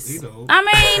 cheese. he do. I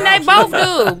mean, they both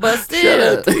do, but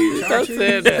still. Stop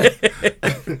saying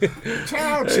that.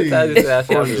 Child I cheese. just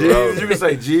asked Or you to Jeezy, you can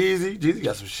say Jeezy. Jeezy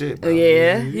got some shit, bro.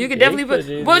 Yeah, you could definitely put put.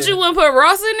 Jeezy But you wouldn't put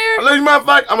Ross in there? As a matter of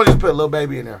fact, I'm gonna just put Lil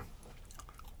Baby in there.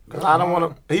 Cause I don't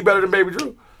want to. He better than Baby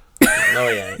Drew. No,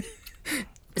 he ain't.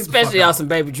 Especially on some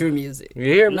Baby Drew music. You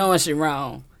hear me? Knowing she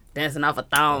wrong. Dancing off a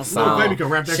thong Little song. baby can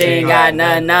rap that She shit. ain't got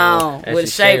nothing on. And With a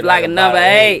she shape shaped like a number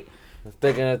 8.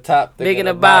 Thick in the top, Big in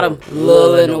the bottom,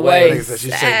 little in the Nigga waist. said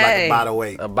she shaped like Hey. a bottle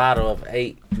weight. A bottle of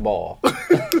 8 ball.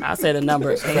 I said a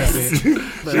number 8. She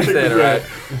said it right.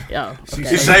 Yo,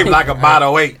 She shaped like a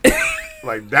bottle weight.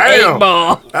 Like 8 damn,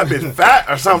 ball. that bitch fat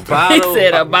or something. He Bottle.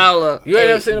 said a ball of. You ain't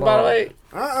 8 ever seen a bottle of 8?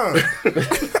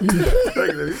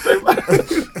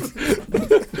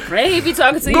 Ray, he be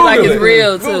talking to you like it's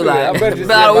real too. Google it. I bet Like, you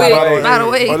about a said week, bottle of about a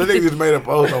Oh, the week. nigga just made a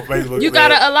post on Facebook. You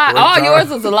got it alive. All yours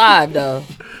was alive though.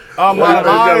 Oh, Yeah, they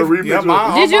got a my remix yeah, with-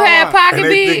 my Did you have Pocket And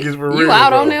they think Beat? it's for You real, out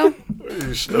bro. on them?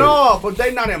 No, but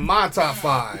they not in my top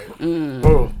 5.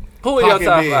 Oh, Who are your Pocket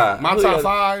top Beat. 5? My Who top your-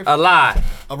 5?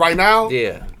 Alive. Right now?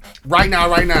 Yeah. Right now.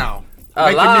 Make your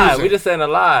Alive. music. We just saying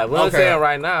alive. We don't Okay. saying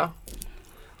right now.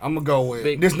 I'm gonna go with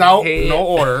Big there's no head.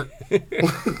 order.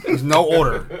 There's no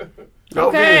order.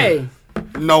 Okay.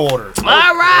 No order. All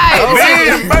right.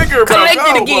 Man, Baker, bro. Collect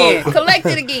it Go, again. bro. Collect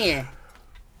it again.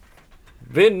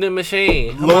 Vending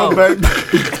machine. Come Lil on. Baby,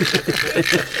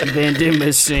 Vending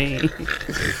machine.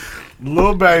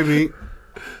 Lil Baby,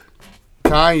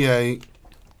 Kanye,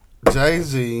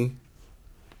 Jay-Z,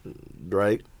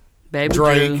 Drake, Baby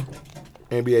Drake. Drew.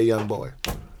 NBA YoungBoy,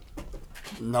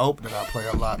 Nope, that I play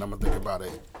a lot and I'm gonna think about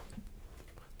it.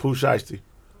 Pooh Shiesty.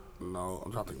 No,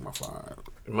 I'm trying to think of my 5.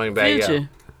 Money bag Future. out.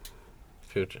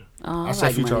 Future. Oh, I said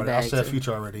like Future already. I Moneybagg, said too.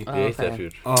 Future already. Yeah, he said Okay.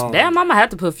 future. Damn, I'm gonna have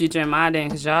to put Future in mine then,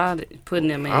 cause y'all putting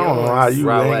them in I don't know how yours. you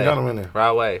Right ain't way. got him in there.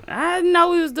 Right way. I didn't know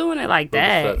we was doing it like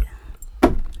that.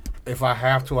 If I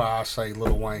have to, I'll say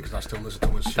Lil Wayne because I still listen to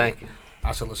his shit. Thank you.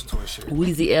 I still listen to his shit.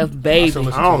 Weezy F I baby. still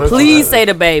listen I don't to his listen Please say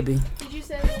the baby. Did you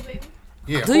say little baby?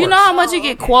 Yeah, of Do you course. know how much you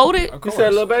get quoted? Of You course.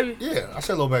 said little baby? Yeah, I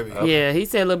said Lil Baby. Yeah, he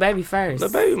said little baby first.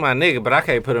 Little baby my nigga, but I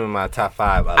can't put him in my top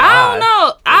 5 alive. I don't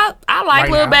know. I like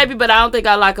Right Lil now? Baby, but I don't think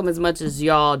I like him as much as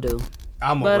y'all do.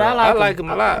 I'm a But real- I I like like him.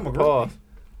 him a lot. I'm a Pause.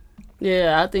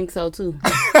 Yeah, I think so too.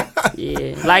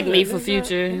 Yeah, like me for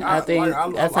Future. I think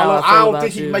that's how I feel I don't about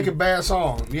think you. he make a bad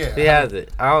song. Yeah, He has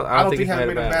it. I don't think he he's hasn't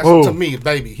made made a a bad bad song. song to me,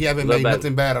 Baby. He haven't Lil made Baby.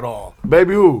 nothing bad at all.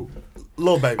 Baby who?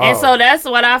 Lil Baby. And so that's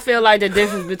what I feel like the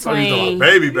difference Oh, you talking between about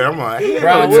Baby, man. I'm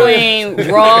like,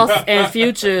 between Ross and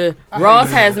Future. Ross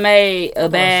has made a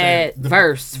bad the-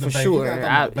 verse the for Baby. sure. You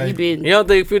gotta go with He Baby. been You don't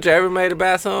think Future ever made a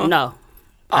bad song? no.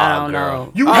 Oh, I don't girl.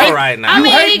 know. You All hate- right now. I mean,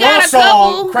 hate he got a Ross song,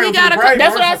 couple. Cradle He to got the a Grave. couple.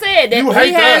 That's what I said. That You he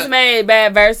hate has that. made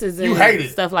bad verses and You hate it.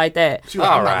 stuff like that. She like,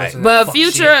 I'm not Alright. listening to But that fuck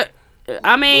Future, shit.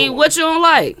 I mean, what you don't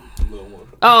like?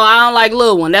 Oh, I don't like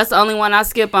Lil One. That's the only one I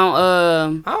skip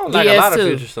on. I don't like a lot of DS2.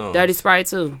 Future songs. Dirty Sprite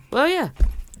too. Well, yeah,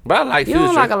 But I like you Future.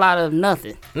 don't like a lot of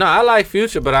nothing. No, I like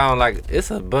Future, but I don't like. It's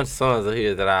a bunch of songs of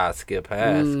his that I skip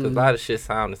past because a lot of shit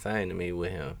sound the same to me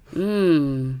with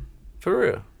him. For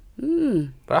real.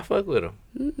 But I fuck with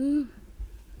him.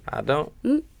 I don't.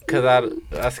 Cause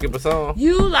I skip a song.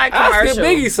 You like I commercial. skip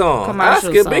Biggie songs. I commercial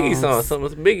skip Biggie songs. songs. Some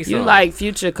of Biggie songs. You like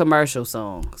Future commercial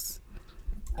songs.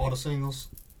 All the singles.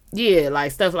 Yeah,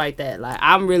 like stuff like that. Like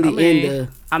I'm really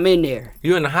I'm in there.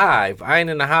 You in the hive? I ain't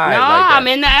in the hive. No, like that. I'm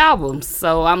in the albums,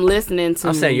 so I'm listening to.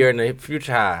 I'm saying you're in the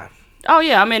Future hive. Oh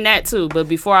yeah, I'm in that too. But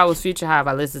before I was Future Hive,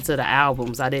 I listened to the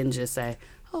albums. I didn't just say,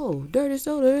 "Oh, Dirty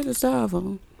Soda in the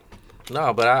styrofoam."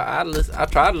 No, but I listen. I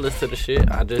try to listen to the shit.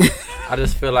 I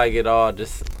just feel like it all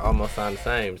just almost sound the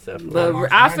same. Except for But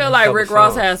like, I feel like couple Rick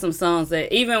Ross songs. has some songs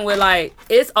that even with like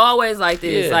it's always like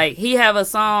this. Yeah. Like he have a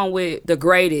song with the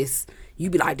greatest. You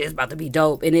be like, this about to be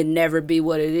dope, and it never be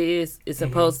what it is. It's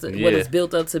supposed to what Yeah. it's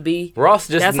built up to be. Ross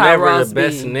just That's how never Ross the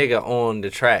best be. nigga on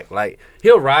the track. Like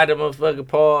he'll ride a motherfucking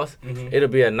pause. Mm-hmm. It'll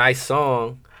be a nice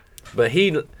song, but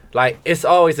he like it's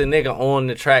always a nigga on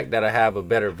the track that'll have a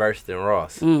better verse than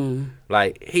Ross.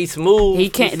 Like he's smooth. Mm. He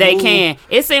can. They can.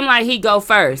 It seemed like he go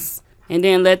first. And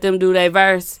then let them do their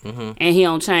verse, and he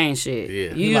don't change shit. Yeah.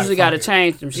 You He like usually got to fucking-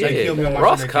 change them They shit. kill me on my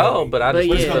Ross shit, they kill cold, me. but I But just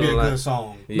But it's feel gonna be a like good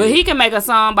song. But he can make a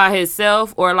song by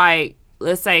himself or like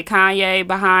let's say Kanye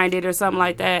behind it or something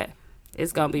like that.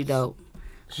 It's gonna be dope.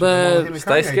 But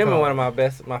Stay Skimming, one of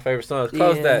my favorite songs.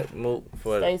 Close Yeah. that move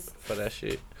for Stay- that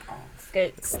shit.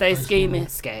 Stay Scheming.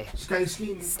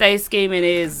 Stay Scheming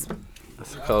is,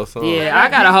 That's a cold song. yeah, I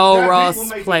got a whole that beat Ross will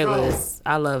make it playlist.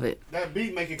 I love it. That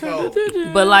beat make it cold.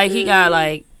 But like he got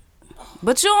like,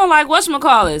 but you don't like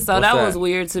whatchamacallit, so What's that that? was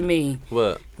weird to me.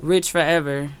 What? Rich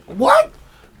Forever. What?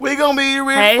 We gonna be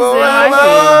rich Hey, forever. Zach.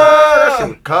 That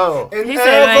shit cold. He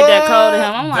said it ain't that cold to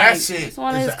him. I'm like, That shit it's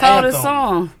one of is his an coldest anthem.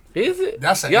 songs. Is it?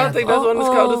 That's an Y'all anthem. think that's one of his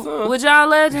coldest songs? Would y'all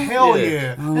legend? Hell Yeah.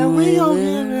 yeah. And we gon'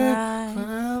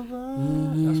 get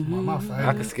That's my I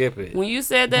favorite. can skip it. When you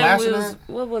said that, we Blasting was,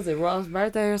 that? what was it, Ross'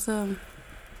 birthday or something?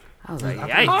 I was like,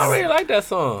 I yikes. really like that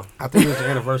song. I think it's the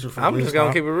anniversary for I'm just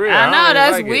gonna keep it real. I don't know, really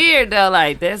that's like it. weird though.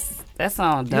 Like, that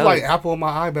song You dope. like Apple in My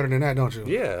Eye better than that, don't you?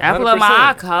 Yeah. Apple of my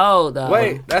eye 100%. cold though.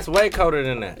 Wait, that's way colder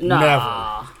than that. No.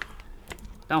 Never.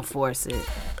 Don't force it.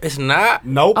 It's not.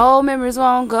 Nope. Old memories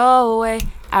won't go away.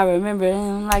 I remember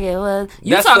them like it was.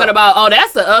 You That's talking the- about? Oh,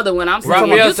 that's the other one. I'm saying.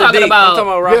 Raphael You talking Sadiq. I'm about? talking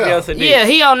about Raphael Yeah. Sadiq. Yeah,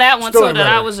 he on that one Still too. ain't That I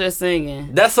better. was just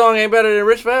singing. That song ain't better than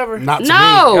Rich Forever. Not to No. me.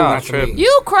 Y'all Not to tripping. me.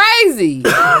 You crazy?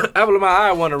 Apple of My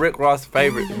Eye, one of Rick Ross'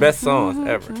 favorite, best songs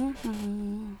ever.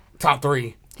 Top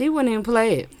 3. He wouldn't even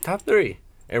play it. Top 3.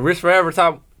 And Rich Forever,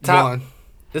 top. One.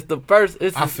 It's the first.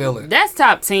 It's I feel it. That's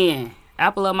top 10.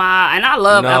 Apple of my eye, and I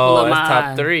love Apple no, of it's my top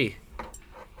eye. 3.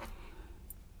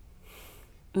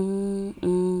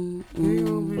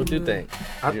 Mm. What you think?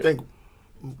 I think.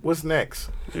 What's next?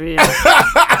 Yeah.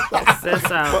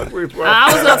 That's out. Fuck Rich Ross.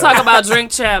 I was gonna talk about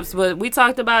Drink Champs, but we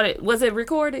talked about it. Was it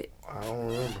recorded? I don't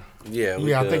remember. Yeah, we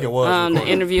Yeah, I good. think it was. The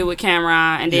recorded. interview with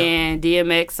Cameron, and then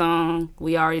DMX song.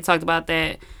 We already talked about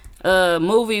that.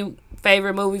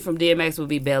 Favorite movie from DMX would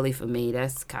be Belly for me.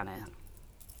 That's kind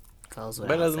of goes What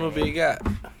without other saying. movie you got?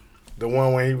 The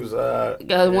one when he was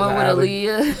Got one with alley.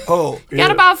 Aaliyah. Oh, Got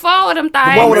about 4 of them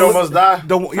things. one with Romeo Must Die.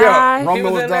 The, yeah, He He Romeo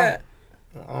was was in dying.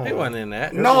 that. He wasn't in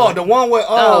that. No, the one with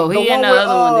Oh, the he in one the with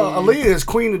other one then. Aaliyah is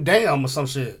Queen of Damn or some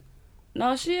shit.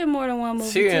 No, she in more than one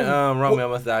movie. She and too. Romeo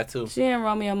Must Die too. She and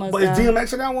Romeo Must But is Die.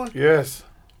 DMX in that one? Yes.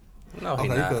 No, he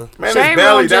Okay, not. good. Man, Shane it's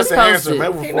Belly. Room That's just the answer. posted.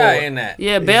 Man, He before. not in that.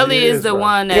 Yeah, Belly He is is, the bro.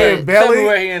 one Yeah, that. Belly. Tell me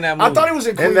where he in that movie. I thought he was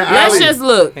in Queen In the of Let's alley. just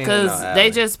look, He ain't because no alley.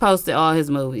 they just posted all his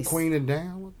movies. Queen of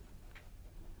Damn.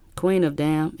 Queen of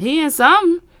Damn. He in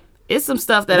something. It's some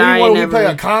stuff that When I you ain't want to never. play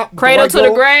a cop? Cradle to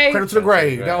the Grave? Cradle to the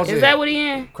Grave. That was Is it. that what he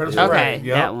in? Cradle to the Okay, Grave.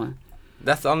 Yep. that one.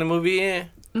 That's the only movie he in.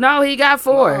 No, he got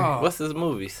 4. Oh. What's his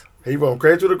movies? He wrote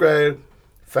Cradle to the Grave,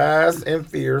 Fast and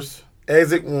Fierce,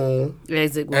 Exit Wound,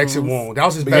 Exit Wounds. Exit Wound. That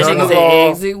was his That best Beyond nigga the one. said Law.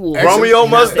 Exit Wounds. Exit- Romeo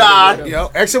Must Die.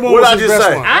 Yo, Exit Wound What was I his just best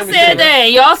say? one. I said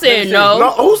that. Y'all said no.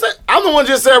 No, who said? I'm the one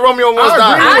just said Romeo Must I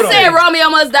Die. agree I with said him. Romeo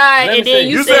Must Die, Let me and then see.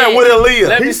 you You said said with Aaliyah.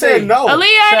 Let He me said see. no.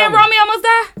 Aaliyah Show and me. Romeo Must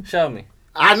Die. Show me.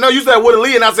 I know you said with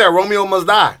Aaliyah, and I said Romeo Must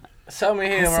Die. Show me I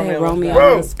him. said Romeo Romeo Must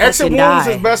Die. Must Exit fucking Wound was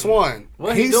die. his best one.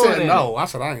 What he he doing said in no. I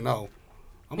said I ain't know.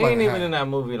 I'm He like, ain't even hey. in that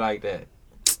movie like that.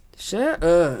 Shut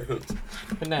up.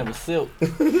 His name was Silk.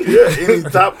 Yeah, any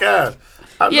top guys.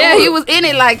 I Yeah, knew he it. was in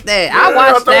it like that. Yeah, I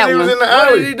watched thought that he one. was in the What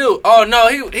did he alley. do? Oh no,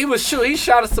 he was shoot. He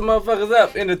shot some motherfuckers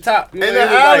up in the top. You In know, the it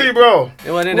was alley, like- bro.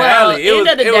 It wasn't in the Well, alley. It end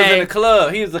was. of the It was day, in the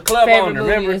club. He was the club Favorite owner. movie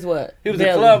Remember? is what? He was the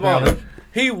Belly. club owner.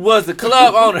 He was the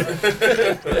club owner.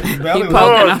 Belly was-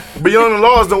 poking him. Beyond the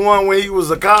Law is the one when he was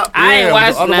a cop. I ain't Yeah,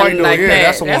 watched the other white nothing dude, like yeah, that. that's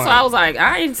That's, the why one. I was like,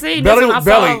 I ain't seen Belly, this when I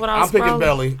Belly. saw it when I I'm was picking scrolling.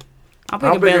 Belly. I'm I'm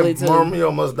picking Belly picking too.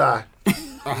 Romeo Must Die.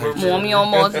 Romeo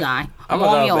Must Die. I'm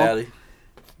gonna go Romeo. Belly.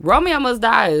 Romeo Must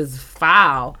Die is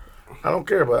foul. I don't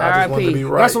care, but I just want to be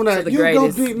right. That's when To that the you gonna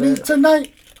greatest, beat me but-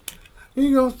 tonight.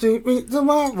 You gonna beat me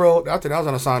tomorrow. I think that was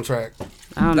on the soundtrack.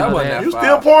 I don't That know wasn't that. that You fire.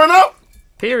 still pouring up?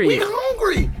 We Period.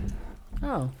 hungry.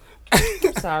 Oh.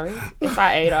 Sorry. If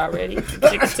I ate already.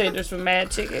 Chicken tenders from Mad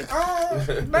Chicken.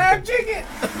 Mad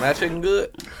chicken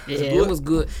good. Yeah, it was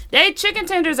good. They chicken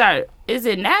tenders are, is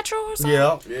it natural or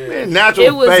something? Yeah. Natural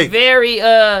It was fake. very,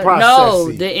 no,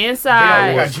 Processy. the We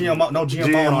inside. got GMO, no GMO,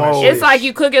 on GMO. that shit. It's like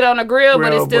you cook it on a grill, but it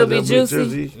Grill, still but be it'll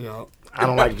juicy. You know, I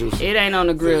don't like juicy. It ain't on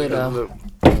the grill though. Look,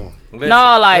 Listen,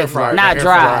 No, like Air fryer, not air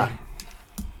dry. dry.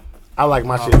 I like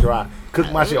my shit dry. Cook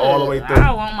my shit all the way I through.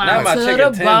 want mine Not my to chicken the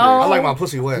tenders. bone. I like my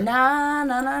pussy wet. Nah,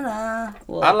 nah, nah, nah.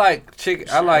 Well, I like chicken.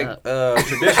 I like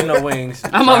traditional wings.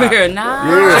 I'm over here.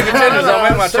 Nah. Chicken tenders. Don't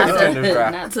make my chicken tenders dry.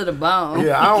 Not to the bone.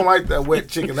 Yeah, I don't like that wet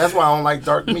chicken. That's why I don't like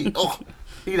dark meat. Oh,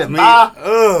 eat a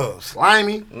Ugh.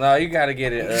 slimy. No, you gotta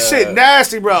get it. Shit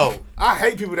nasty, bro. I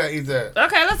hate people that eat that.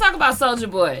 Okay, let's talk about Soulja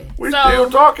Boy. We still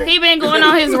talking? He been going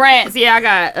on his rants. Yeah, I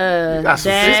got got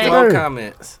some Dad. 6 more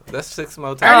comments. That's 6 more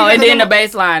Oh, times. and then the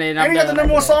bass line, and And I'm he got the done.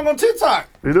 number one song on TikTok.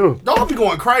 You do. Don't be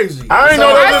going crazy. I ain't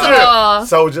know First of that all, was it.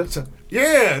 Soldier.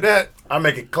 Yeah, that I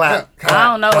make it clap. I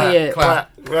don't know yet.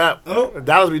 Clap. Clap.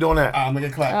 Dallas be doing that. I'll make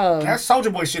it clap. Oh. That's Soldier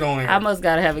Boy shit on there. I must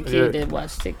gotta have a kid that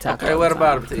watch TikTok. Okay, all what the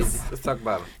about time. him, T? Let's talk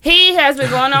about him. He has been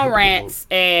going on rants,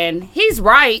 and he's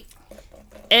right.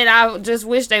 And I just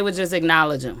wish they would just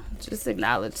acknowledge him. Just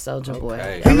acknowledge Soldier Boy.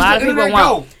 Okay. A lot of He's the people internet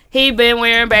won't. goat. He been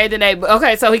wearing bathing ape.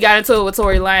 Okay, so he got into it with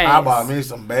Tory Lanez. I bought me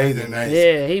some bathing apes.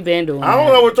 Yeah, he been doing I don't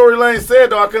that. know what Tory Lane said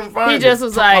though. I couldn't find He it. just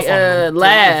was like, funny.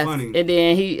 laugh. Funny. And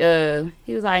then he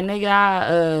was like, nigga,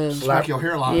 I, Slap your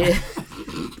hairline. yeah.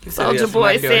 Soldier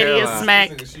Boy smack your said he'll hairline.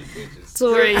 smack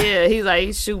Tory, yeah. He's like,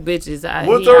 he shoot bitches.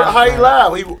 What's how he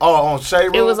live? He on Shade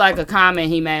Room? It was like a comment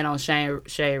he made on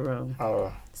Shade Room.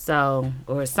 Oh. So,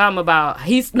 or something about,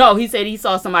 he said he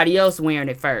saw somebody else wearing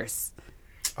it first.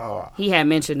 Oh. He had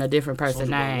mentioned a different person's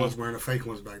Soldier Boy name. was wearing the fake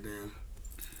ones back then.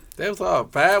 That was all.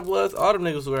 Fab was. All them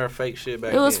niggas was wearing fake shit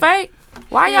back It was then. fake?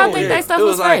 Why y'all think that stuff It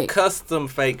was was like fake? custom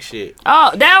fake shit.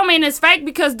 Oh, that don't mean it's fake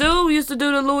because dude used to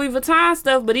do the Louis Vuitton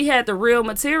stuff, but he had the real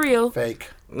material. Fake.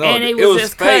 No, And it was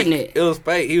just fake. cutting it. It was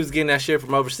fake. He was getting that shit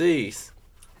from overseas.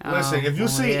 Listen, if you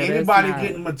see yeah, that's anybody not-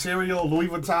 getting material Louis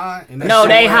Vuitton, and No,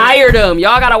 they hired him.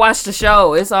 Y'all gotta watch the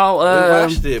show. It's We on.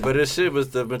 watched it, but this shit was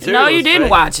the material. No, you was didn't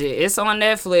fake. watch it. It's on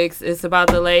Netflix. It's about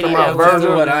the lady Come that on, was Virgil.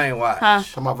 doing What it. I ain't watched. Huh?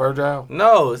 Talking about Virgil?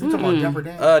 No, it's Come on, Dapper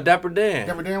Dan. Dapper Dan.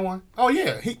 Dapper Dan one? Oh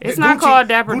yeah, It's not called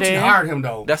Dapper Gucci Dan. hired him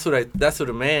though. That's who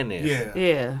the man is. Yeah,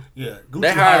 Yeah. yeah. Gucci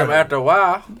They hired him after a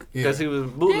while because Yeah. he was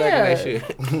bootlegging Yeah. that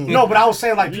shit. No, but I was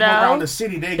saying like people No. around the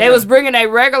city, They was bringing their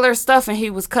regular stuff and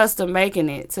he was custom making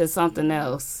it to something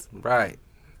else. Right.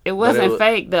 It wasn't was-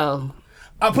 fake though.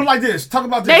 I put it like this. Talk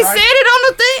about this. They right? said it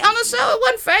on the thing on the show. It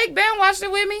wasn't fake. Ben watched it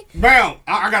with me. Bam!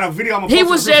 I got a video. I'm gonna He post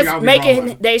was on the group, just y'all be wrong making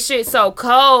with it. they shit so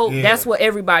cold. Yeah. That's what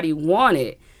everybody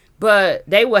wanted. But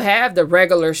they would have the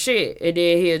regular shit, and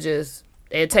then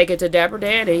they'd take it to Dapper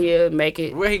Dan, and he'll make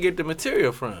it. Where he get the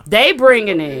material from? They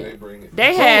bringing it.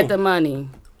 They had Who? the money.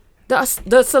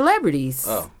 The celebrities.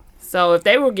 Oh. So if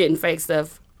they were getting fake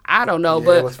stuff, I don't know.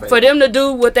 Yeah, it was but fake. for them to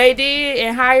do what they did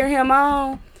and hire him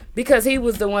on, because he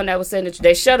was the one that was sending.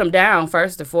 They shut him down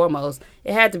first and foremost.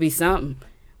 It had to be something.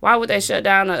 Why would they shut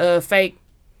down a fake?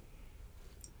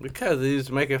 Because he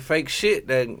was making fake shit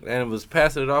and was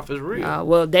passing it off as real.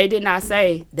 Well, they did not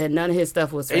say that none of his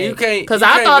stuff was and fake. you can't. Because you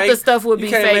I can't thought make- the stuff would be you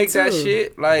can't fake make too. that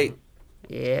shit like.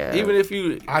 Yeah. Even if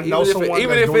you, I know even if someone even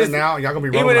that's if doing it's it now. Y'all gonna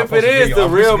be even rolling. if it is the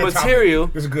real material,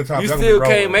 This is a good topic. you Y'all gonna still be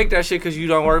rolling. can't make that shit because you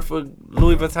don't work for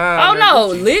Louis Vuitton. Oh or no,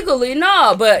 Gucci. legally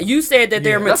no. But you said that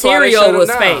their Yeah. That's why they material shut 'em was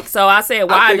down. fake. So I said,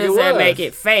 why think does it that was. make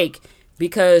it fake?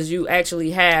 Because you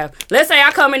actually have. Let's say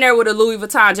I come in there with a Louis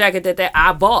Vuitton jacket that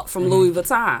I bought from Louis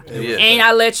Vuitton, Yeah. and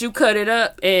I let you cut it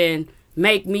up and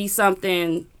make me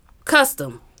something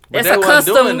custom. But That's they a wasn't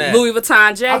custom doing that. Louis Vuitton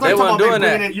I jacket. They thought wasn't about doing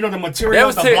bringing that. in, you know, the material. They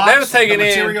was the ta- they blocks, was taking the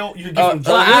in, material. You give them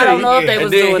well, I don't know if they and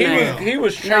was then doing he that. was he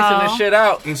was tracing No. the shit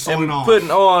out And sewing on.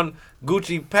 putting on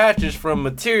Gucci patches from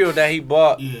material that he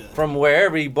bought Yeah. from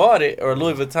wherever he bought it, or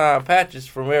Louis Vuitton patches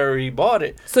from wherever he bought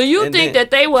it. So you And think then-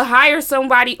 that they would hire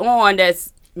somebody on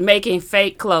that's making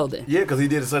fake clothing? Yeah, because he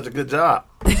did such a good job.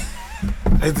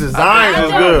 His design I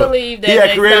was don't good. believe that. He had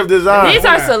they- creative design. These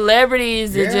are Yeah.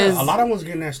 celebrities that Yeah, just. a lot of them was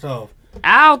getting that stuff.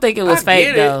 I don't think it was I fake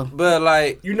get though. it, but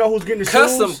like You know who's getting the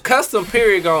custom shoes?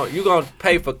 period you gonna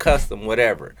pay for custom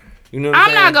whatever. You know what I'm I'm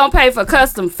saying? not gonna pay for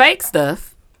custom fake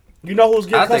stuff. You know who's I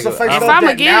getting think custom it- fake If stuff? I'ma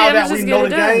that get now it, that just we get know it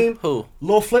the done. game, Who?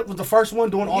 Lil Flip was the first one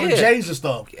doing all the Yeah. J's and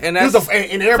stuff. And He was that's-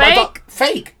 and everybody Fake? thought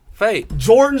fake Fake.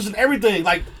 Jordans and everything,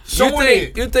 like showing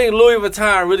it. You think Louis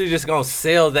Vuitton really just gonna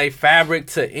sell their fabric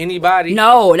to anybody?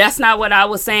 No, that's not what I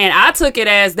was saying. I took it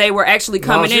as they were actually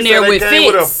coming No, she in said there they with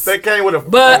came fits. They came with a.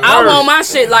 But a I verse. want my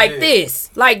shit like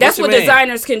this. Like that's What what you mean?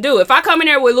 designers can do. If I come in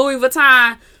there with Louis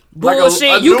Vuitton Like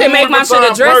bullshit, a you can Louis make my shit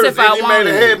Vuitton a dress purse, if I and he want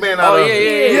made a it. headband out Oh of yeah,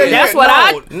 it. yeah, yeah. That's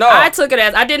what No. I took it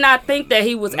as. I did not think that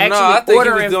he was actually No, I think he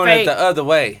ordering was doing fake, it the other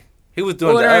way. He was doing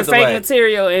it the ordering other fake way.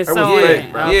 material and was sewing fake,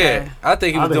 it. bro. Okay. Yeah, I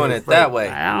think he I was think doing it it was that fake. way.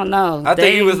 I don't know. I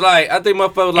think he was like, I think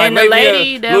motherfucker was like, And the maybe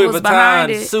lady a that Louis was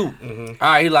behind Vuitton it. suit. All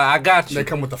right, he like, I got you. They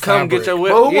come with the Come fabric. get your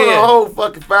whip. But who want a Yeah, whole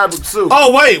fucking fabric suit?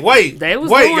 Oh wait, They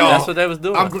was wait, doing y'all. that's what they was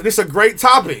doing. This is a great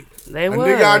topic. They And was.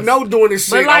 nigga, I know doing this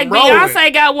shit. But like I'm rolling.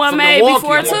 Beyonce got one From made Milwaukee.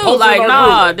 before I'm gonna too. post it Like on nah,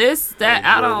 our group. that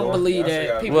I don't believe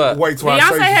that. People, What? Wait till I say Beyonce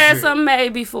some had shit. something made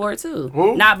before too.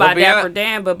 Who? Not by But Beyonce- Dapper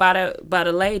Dan, but by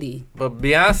the lady. But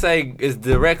Beyonce is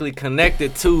directly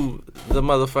connected to the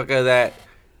motherfucker that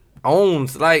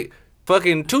owns like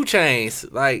fucking 2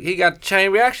 Chainz. Like he got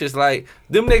Chain Reactions. Like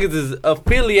them niggas is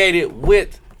affiliated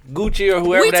with Gucci or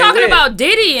whoever. We they talking with. about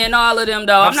Diddy and all of them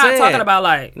though. I'm not saying. talking about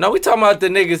like No, we talking about the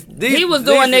niggas. These, he was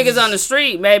doing these niggas on the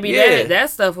street. Maybe Yeah. that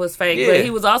stuff was fake, Yeah. but he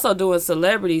was also doing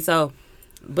celebrity. So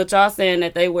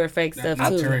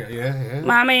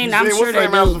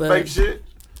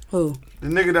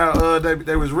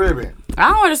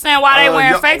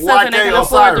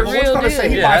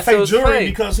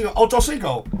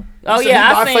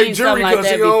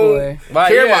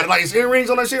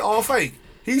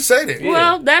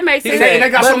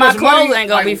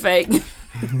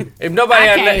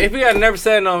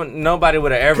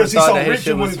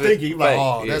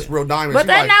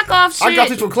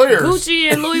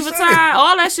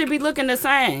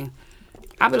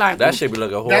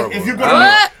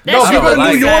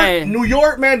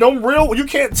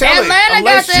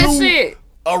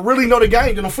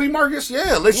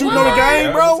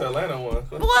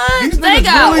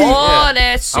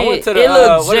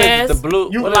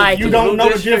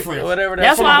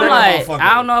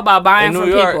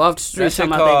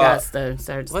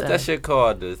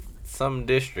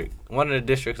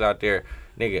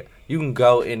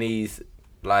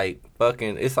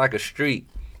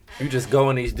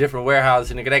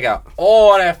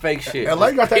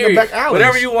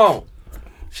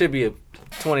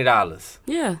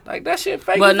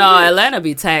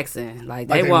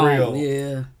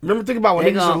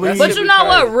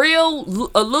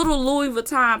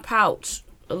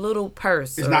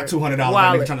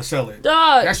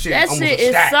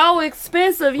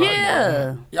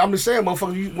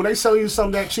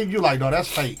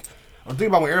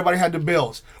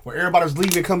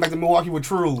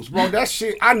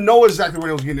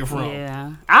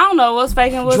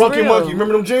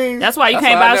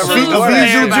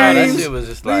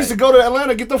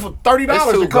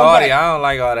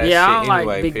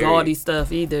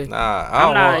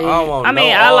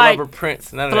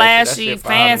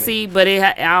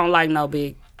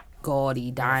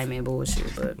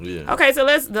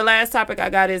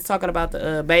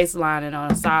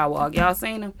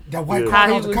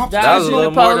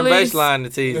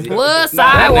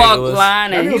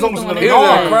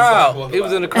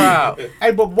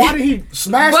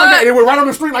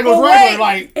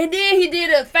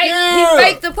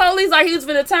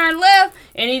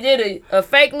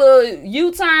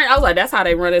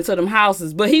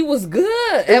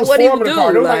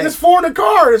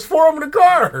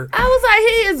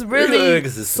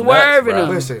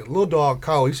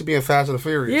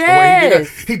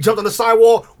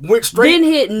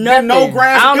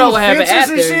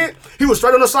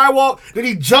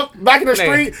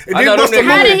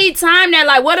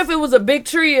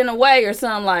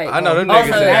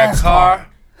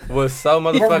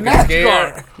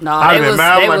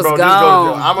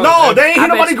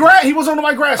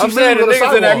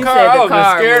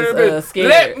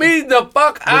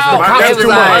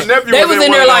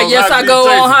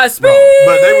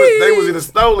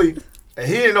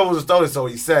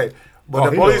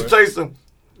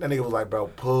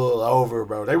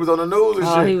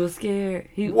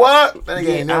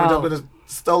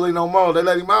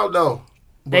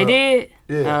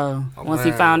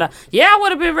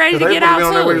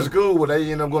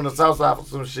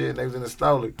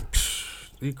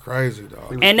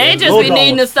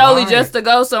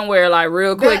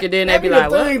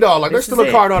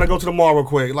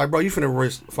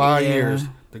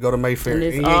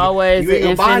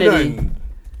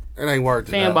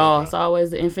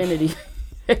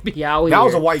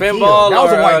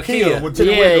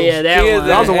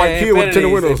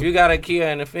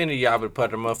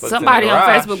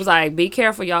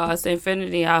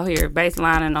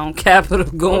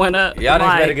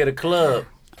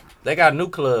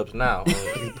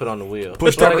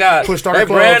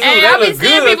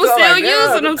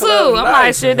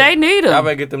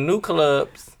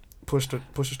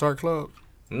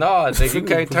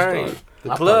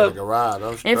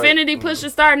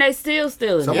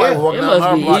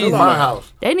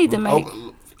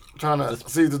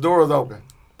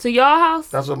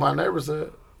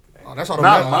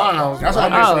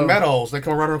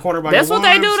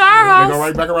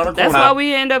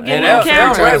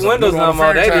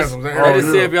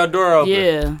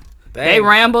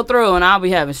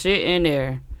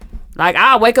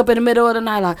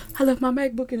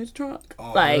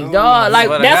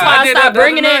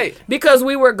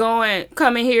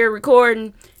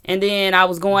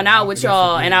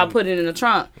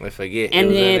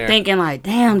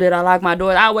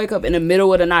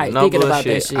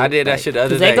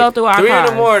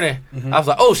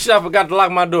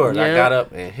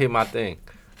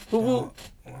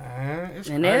Man, it's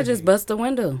And they'll crazy. just bust the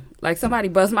window. Like somebody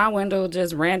bust my window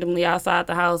just randomly outside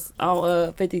the house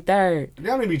on 53rd, They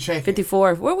don't even be checking.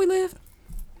 54th. Where we live?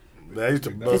 Man, I used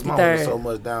to bust my 53rd. window so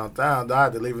much downtown, dog. I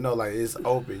had to leave a note like it's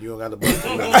open. You don't got to bust the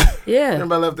window. Yeah.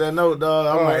 Remember I left that note,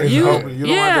 dog? I'm like, it's You- open. You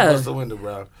don't have yeah. to bust the window,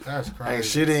 bro. That's Ain't crazy.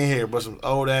 shit in here but some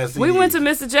old ass. We went to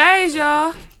Mr. J's,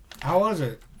 y'all. How was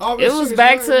it? Oh, It was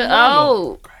back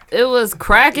to it was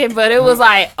cracking, but it was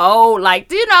like old, like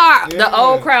you know the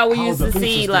old crowd we used to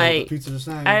see. Like pizza the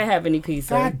same. I didn't have any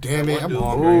pizza, God damn it, I'm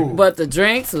hungry. but the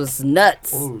drinks was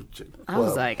nuts. Ooh, I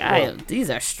was like, these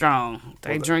are strong.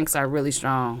 Their drinks are really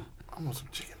strong. I want some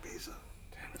chicken pizza.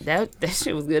 That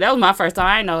shit was good. That was my first time.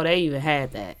 I didn't know they even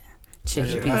had that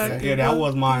chicken pizza. Yeah, that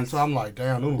was mine. So I'm like,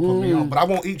 damn, Noodle put me on. But I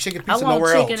won't eat chicken I pizza want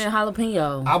nowhere chicken else. and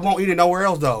jalapeno. I won't eat it nowhere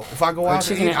else though. If I go out to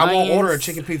chicken eat, and I won't onions. order a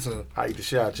chicken pizza. I eat the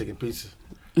shit out of chicken pizza.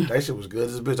 That shit was good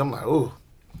as a bitch. I'm like, ooh.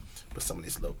 But some of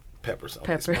these little peppers on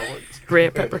this Pepper. motherfucker.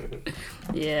 Red pepper.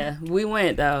 Yeah, we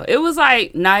went though. It was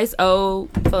like nice, old,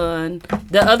 fun.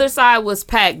 The other side was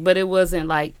packed, but it wasn't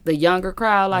like the younger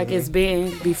crowd like it's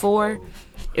been before.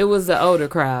 It was the older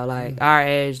crowd, like our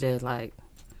age, that's like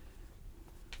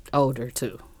older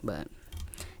too. But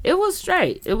it was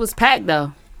straight. It was packed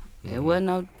though. It wasn't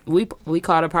no. We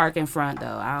caught a park in front though.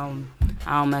 I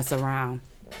don't mess around.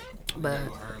 But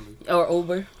or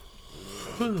Uber.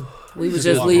 We was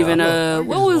just leaving. What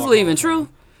was leaving? True.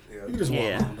 You just walk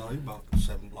Yeah. home, though. You about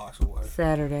 7 blocks away.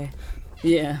 Saturday.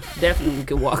 Yeah, definitely we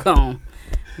could walk home.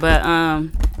 But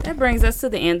that brings us to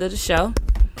the end of the show.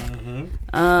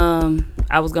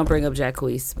 I was gonna bring up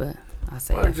Jacquees, but I'll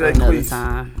say that for another Jacquees?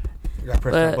 time. You gotta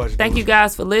press that But button. thank you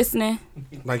guys for listening,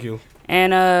 Thank you.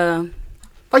 and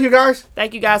Thank you guys.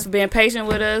 thank you guys for being patient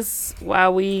with us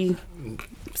while we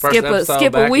First episode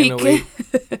skip a back in week. the week.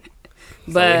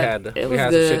 But we it was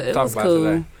had some shit good. to It talk was about cool.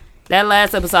 today. That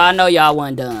last episode, I know y'all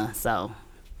wasn't done, so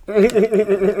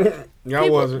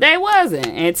Y'all wasn't. they wasn't.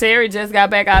 And Terry just got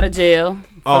back out of jail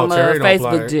Oh, from Terry don't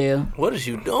Facebook play. jail. What is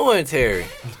you doing, Terry?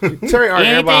 Terry already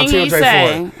everybody Anything on he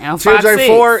say TMJ4. on Fox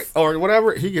TMJ4 6. or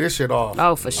whatever, he get his shit off.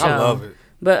 Oh, for sure. I love it.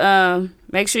 But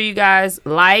make sure you guys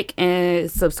like and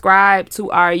subscribe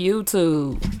to our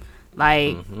YouTube.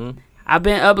 Like I've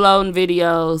been uploading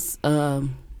videos.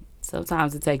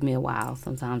 Sometimes it take me a while,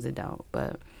 sometimes it don't.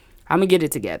 But I'm gonna get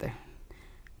it together.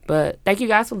 But thank you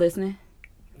guys for listening.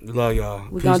 Love y'all.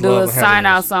 We're Peace, gonna do love, a and sign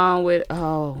out happiness. song with I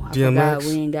DMX? forgot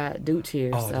we ain't got Dooch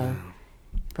here, Oh, so damn.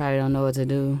 probably don't know what to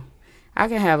do. I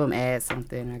can have them add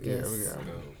something, I guess. Yeah, we got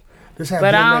it. Just have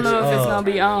But I DMX, don't know if it's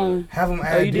gonna be on. Have them Oh,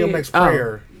 add you did? DMX Oh.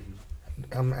 prayer.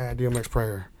 Have them add DMX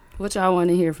prayer. What y'all want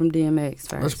to hear from DMX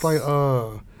first? Let's play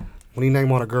when he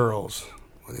named all the girls.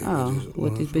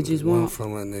 What these bitches want.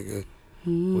 From a nigga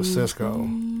with Cisco.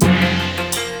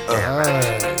 Yeah.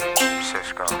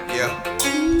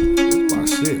 My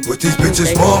shit. What these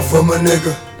bitches want from a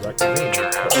nigga?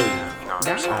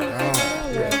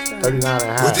 39 and a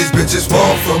half. What these bitches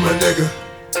want from a nigga?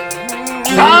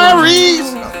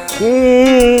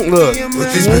 Look.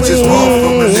 What these bitches want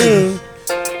from a nigga?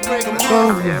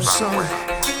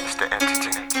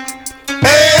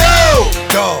 Hey yo!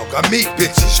 Dog, I meet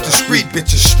bitches, discreet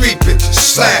bitches, street bitches,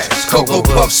 slash, Cocoa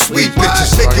Puff, sweet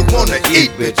bitches, make you wanna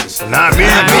eat bitches. Not me,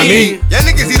 not me. Y'all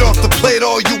niggas eat off the plate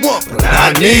all you want, but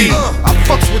Not me. I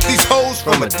fucks with these hoes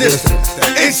from a distance. The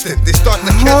instant they start to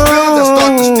catch feelings, I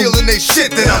start to stealing they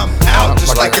shit. Then I'm out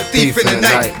just like a thief in the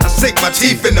night. I sink my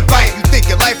teeth in the bite. You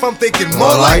thinking life, I'm thinking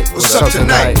more like what's up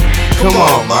tonight? Come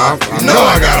on, mom, you know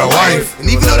I got a wife. And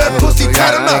even though that pussy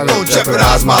tight, I'm not gonna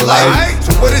jeopardize my life.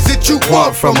 So what is it you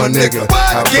want from a nigga?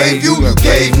 I gave you, you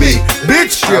gave me.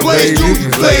 Bitch, I blazed you, you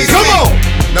blazed me. Come on!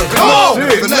 Now come on!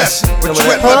 Finesse, but you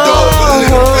at my door with a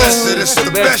little invested. It's the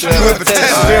best you ever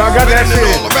tested. Yeah, I got that shit.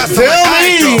 Tell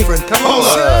me! Come on,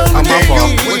 I gave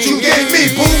you what you gave me,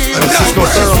 boo. Enough.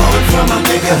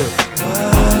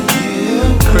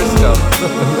 Crisco.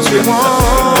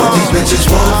 What these bitches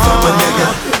want from a nigga?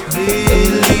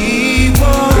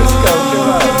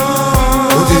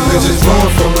 What these bitches want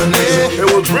from a nigga? It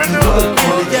was Brenda.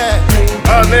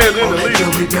 Oh, man, in the lead. What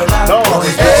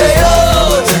these bitches want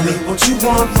from a nigga? What you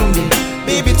want from me?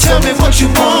 Baby, tell me what you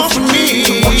want from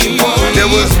me. There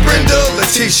was Brenda,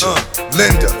 Letitia,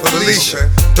 Linda, Felicia,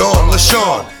 Dawn,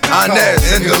 LaShawn, Inez,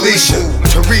 and Alicia,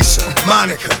 Teresa,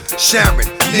 Monica, Sharon,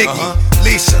 Nikki,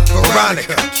 Lisa,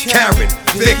 Veronica, Karen,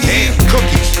 Vicky,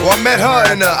 Cookies. Oh, I met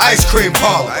her in the ice cream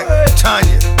parlor.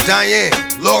 Tanya, Diane,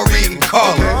 Lori, and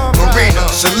Carla, Marina,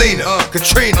 Selena,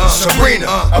 Katrina, Sabrina.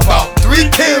 About 3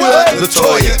 Kim,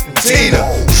 Latoya, and Tina,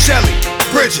 Shelly,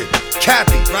 Bridget,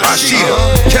 Kathy, Rashida,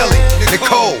 Kelly,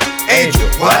 Nicole, Angel,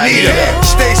 Juanita,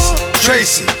 Stacy,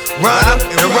 Tracy, Rhonda,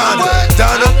 and Rhonda,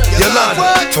 Donna, Yolanda,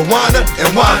 Tawana, and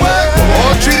Wanda. We're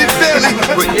all treated fairly,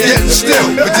 but yet still,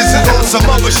 but this is on some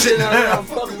other shit. I'm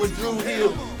fucking with Drew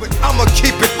Hill, but I'ma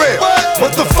keep it real.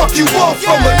 What the fuck you want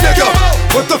from a nigga?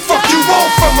 What the fuck you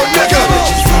want from a nigga?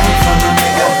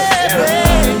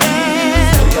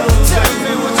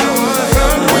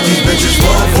 What these bitches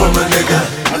want from a nigga?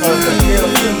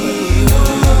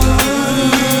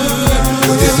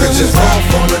 What these bitches want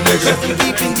from a nigga?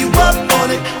 Keeping you up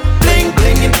on it, bling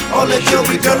blinging, all that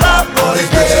jewelry girl up on it.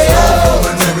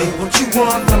 Tell me what you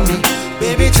want from me,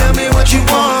 baby. Tell me what you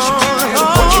want.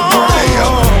 Hey yo,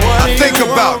 I think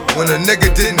about when a nigga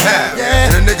didn't have,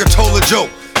 and a nigga told a joke,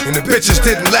 and the bitches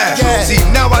didn't laugh. See,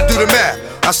 now I do the math.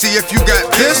 I see if you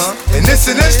got this, and this,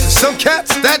 and this. To some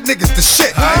cats, that nigga's the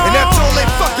shit, and that's all they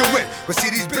fucking with. But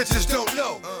see, these bitches don't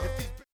know.